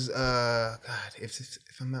was God, if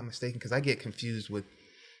I'm not mistaken, because I get confused with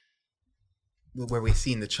where we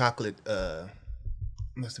seen the chocolate.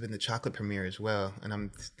 Must have been the chocolate premiere as well, and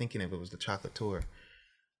I'm thinking if it was the chocolate tour.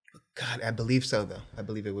 God, I believe so though. I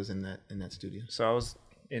believe it was in that studio. So I was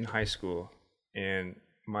in high school, and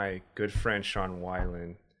my good friend Sean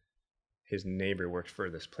Weiland, his neighbor worked for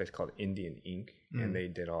this place called Indian Ink, and they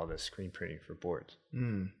did all the screen printing for boards.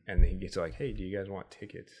 And then he gets like, "Hey, do you guys want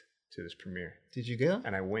tickets to this premiere?" Did you go?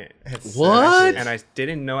 And I went. That's- What? And I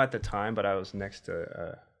didn't know at the time, but I was next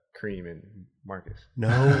to Cream and Marcus. no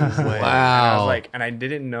way. And I Wow. was like, and I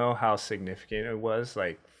didn't know how significant it was,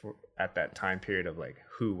 like at that time period of like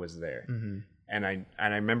who was there. And I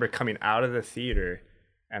remember coming out of the theater,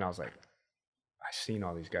 and I was like, I've seen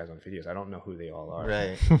all these guys on videos. I don't know who they all are.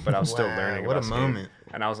 Right. But I was still Wow, learning. what about a skating. moment.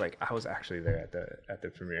 And I was like, I was actually there at the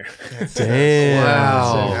premiere. Damn.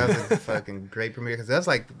 Wow. That was a fucking great premiere because that's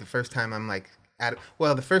like the first time I'm like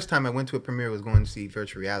the first time I went to a premiere was going to see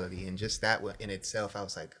virtual reality, and just that in itself, I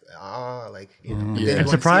was like, like you know, but then Yeah. going And to see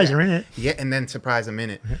surprise, that- you're in it. Yeah, and then surprise I'm in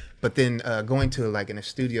it. But then going to like in a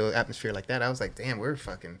studio atmosphere like that, I was like, damn, we're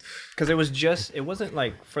fucking. Because it wasn't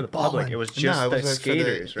like for the public. It was just No, it the was like for the-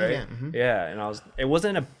 skaters, right? yeah, mhm. Yeah, and it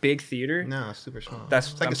wasn't a big theater. No, it's super small.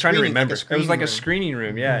 That's like I'm a trying to screening- remember. like It was like a screening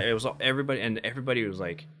screening room. Yeah, it was everybody was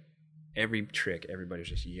like, every trick, everybody was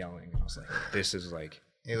just yelling. I was like, this is like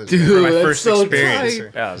It was Dude, my that's first so experience.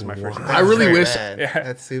 tight. Yeah, it was my first. I really very wish. rad. Yeah.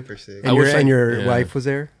 That's super sick. And wish I- your yeah. wife was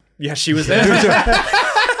there. Yeah, she was there.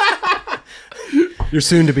 Your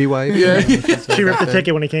soon-to-be wife. Yeah. She ripped the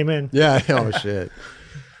ticket when he came in. Yeah. Oh shit.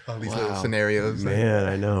 All these little scenarios. Man,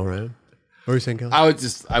 I know, right? What were you saying, Kel?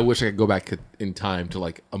 I wish I could go back in time to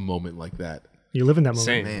like a moment like that. You live in that moment.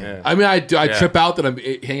 Same. Man. Yeah. I mean, I trip out that I'm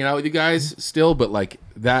hanging out with you guys still, but like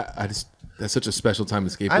that's such a special time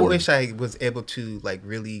to skateboard. I wish I was able to like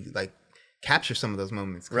really like capture some of those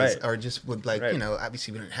moments, 'cause- Right. or just would like Right. you know,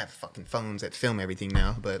 obviously we don't have fucking phones that film everything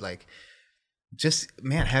now, but like just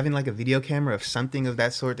man having like a video camera of something of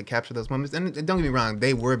that sort to capture those moments. And don't get me wrong,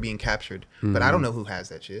 they were being captured, but I don't know who has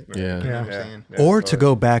that shit. Yeah. You know what I'm Yeah. saying? Yeah, Or to totally.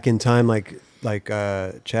 go back in time, like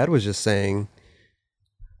Chad was just saying,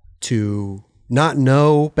 to not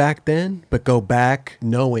know back then, but go back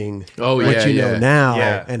knowing Oh, what yeah, you know yeah. now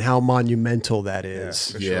Yeah. and how monumental that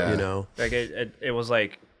is. for sure. You know, Like it was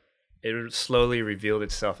like it slowly revealed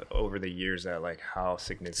itself over the years that like how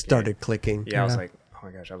significant. started clicking. Yeah, I was Yeah. like, oh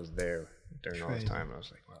my gosh, I was there during all this time. And I was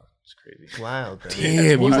like, wow, it's crazy. Wild, bro. Damn,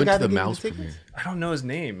 What you was went guy to the that gave you mouse tickets? premiere. I don't know his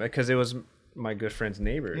name because it was my good friend's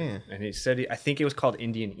neighbor. Yeah. And he said I think it was called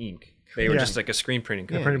Indian Ink. They were Yeah. just like a screen printing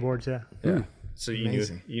company. Printing boards, yeah. Yeah. So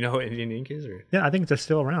Amazing. you know what Indian Ink is, or Yeah, I think they're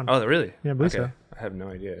still around. oh really? Yeah, I believe so. I have no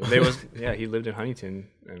idea. He lived in Huntington,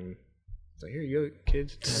 and it's like, here you go,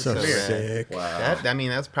 kids. So So sick. That I mean,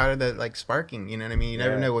 that's part of the like sparking. You know what I mean? You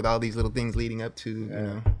never Yeah. know with all these little things leading up to you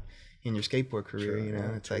know in your skateboard career. You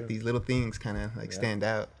know, it's like these little things kind of like stand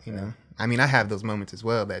out. You know, I mean, I have those moments as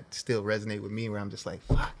well that still resonate with me where I'm just like,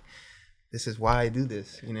 fuck, this is why I do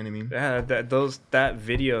this. You know what I mean? Yeah, that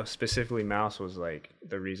video specifically, Mouse was like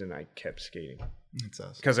the reason I kept skating, It's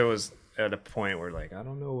awesome. because it was at a point where like I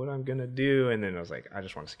don't know what I'm gonna do, and then I was like, I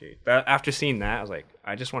just want to skate. After seeing that, I was like,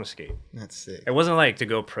 I just want to skate. That's sick. It wasn't like to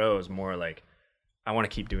go pro. It was more like I want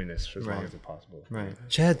to keep doing this for as long Right. as it's possible. Right.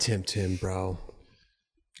 Chad Tim, bro.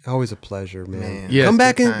 Always a pleasure, man. Man. Yes, Come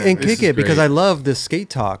back good and time. kick This is it because great. I love this skate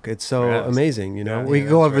talk. It's so Yeah. amazing, you know. Yeah. We Yeah, can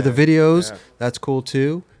go that's over the right. videos. Yeah. That's cool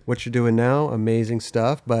too. What you're doing now, amazing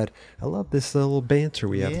stuff. But I love this little banter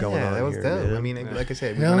we have going on that was here, dope. man. I mean, like I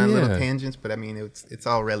said, we Hell went on yeah. little tangents, but I mean, it's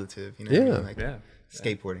all relative. You know what I Yeah. mean? Like Yeah.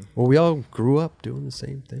 skateboarding. Well, we all grew up doing the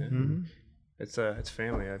same thing. It's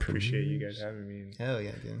family. I appreciate you guys having me. And Hell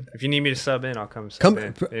yeah, dude. if you need me to sub in, I'll come sub Come,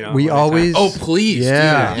 in. we anytime. always. Oh please,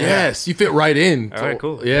 Yeah. dude. Yes, you fit right in. All right,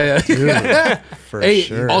 cool. Yeah. For Hey,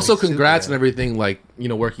 sure. also congrats and everything. Like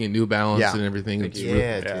working at New Balance Yeah. and everything. It's Yeah,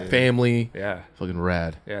 Yeah. dude. family. Yeah. Fucking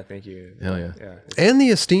rad. Yeah. Thank you. Hell yeah. Yeah. And the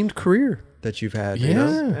esteemed career that you've had, you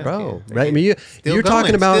know? Yeah. Bro. Right? I mean, you're going,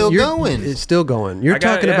 talking about still you're, going. It's still going. You're I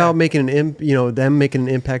got- talking yeah. about making them making an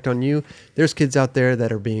impact on you. There's kids out there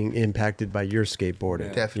that are being impacted by your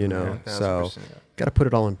skateboarding. Definitely, You know, yeah, so 1000%. got to put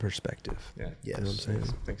it all in perspective. Yeah. Yes. You know what I'm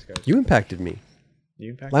saying? Thanks, guys. You impacted me. You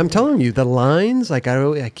impacted I'm me? telling you, the lines, like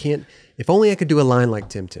I can't. If only I could do a line like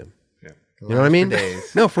Tim Tim. Yeah. You know what I mean?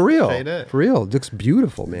 days. No, for real. Straight up. For real. It looks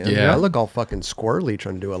beautiful, man. Yeah. I look all fucking squirrely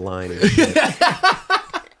trying to do a line. And shit.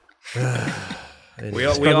 We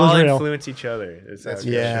all Struggle's real. influence each other. That's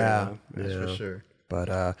yeah. That's Yeah. for sure.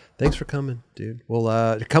 But thanks for coming, dude.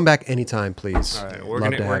 We'll come back anytime, please. All right. We're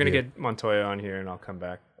Love to gonna have you. get Montoya on here, and I'll come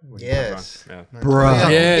back. when you Yes. come on. Yeah. Bro. Yeah, Yes.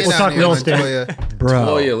 get We'll down talk here, real estate. Montoya. Bro.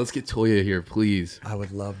 Toya, let's get Toya here, please. I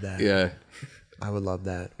would love that. Yeah. I would love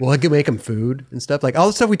that. Well, I could make him food and stuff. Like all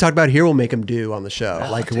the stuff we talked about here, we'll make him do on the show.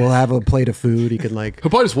 Like we'll have a plate of food. He could like. He'll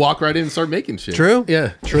probably just walk right in and start making shit. True?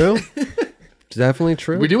 Yeah. True. Definitely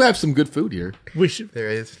true. We do have some good food here. We should. There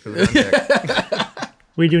is food on deck.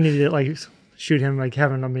 We do need to like shoot him like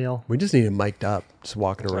having a meal. We just need him mic'd up, just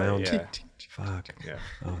walking around. Yeah. Fuck. Yeah.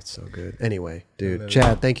 Oh, it's so good. Anyway, dude,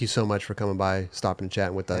 Chad, thank you so much for coming by, stopping and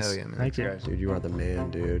chatting with us. Hell yeah, man. Thank you. Dude, you are the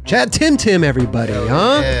man, dude. Chad Tim Tim, everybody,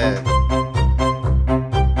 huh? Yeah.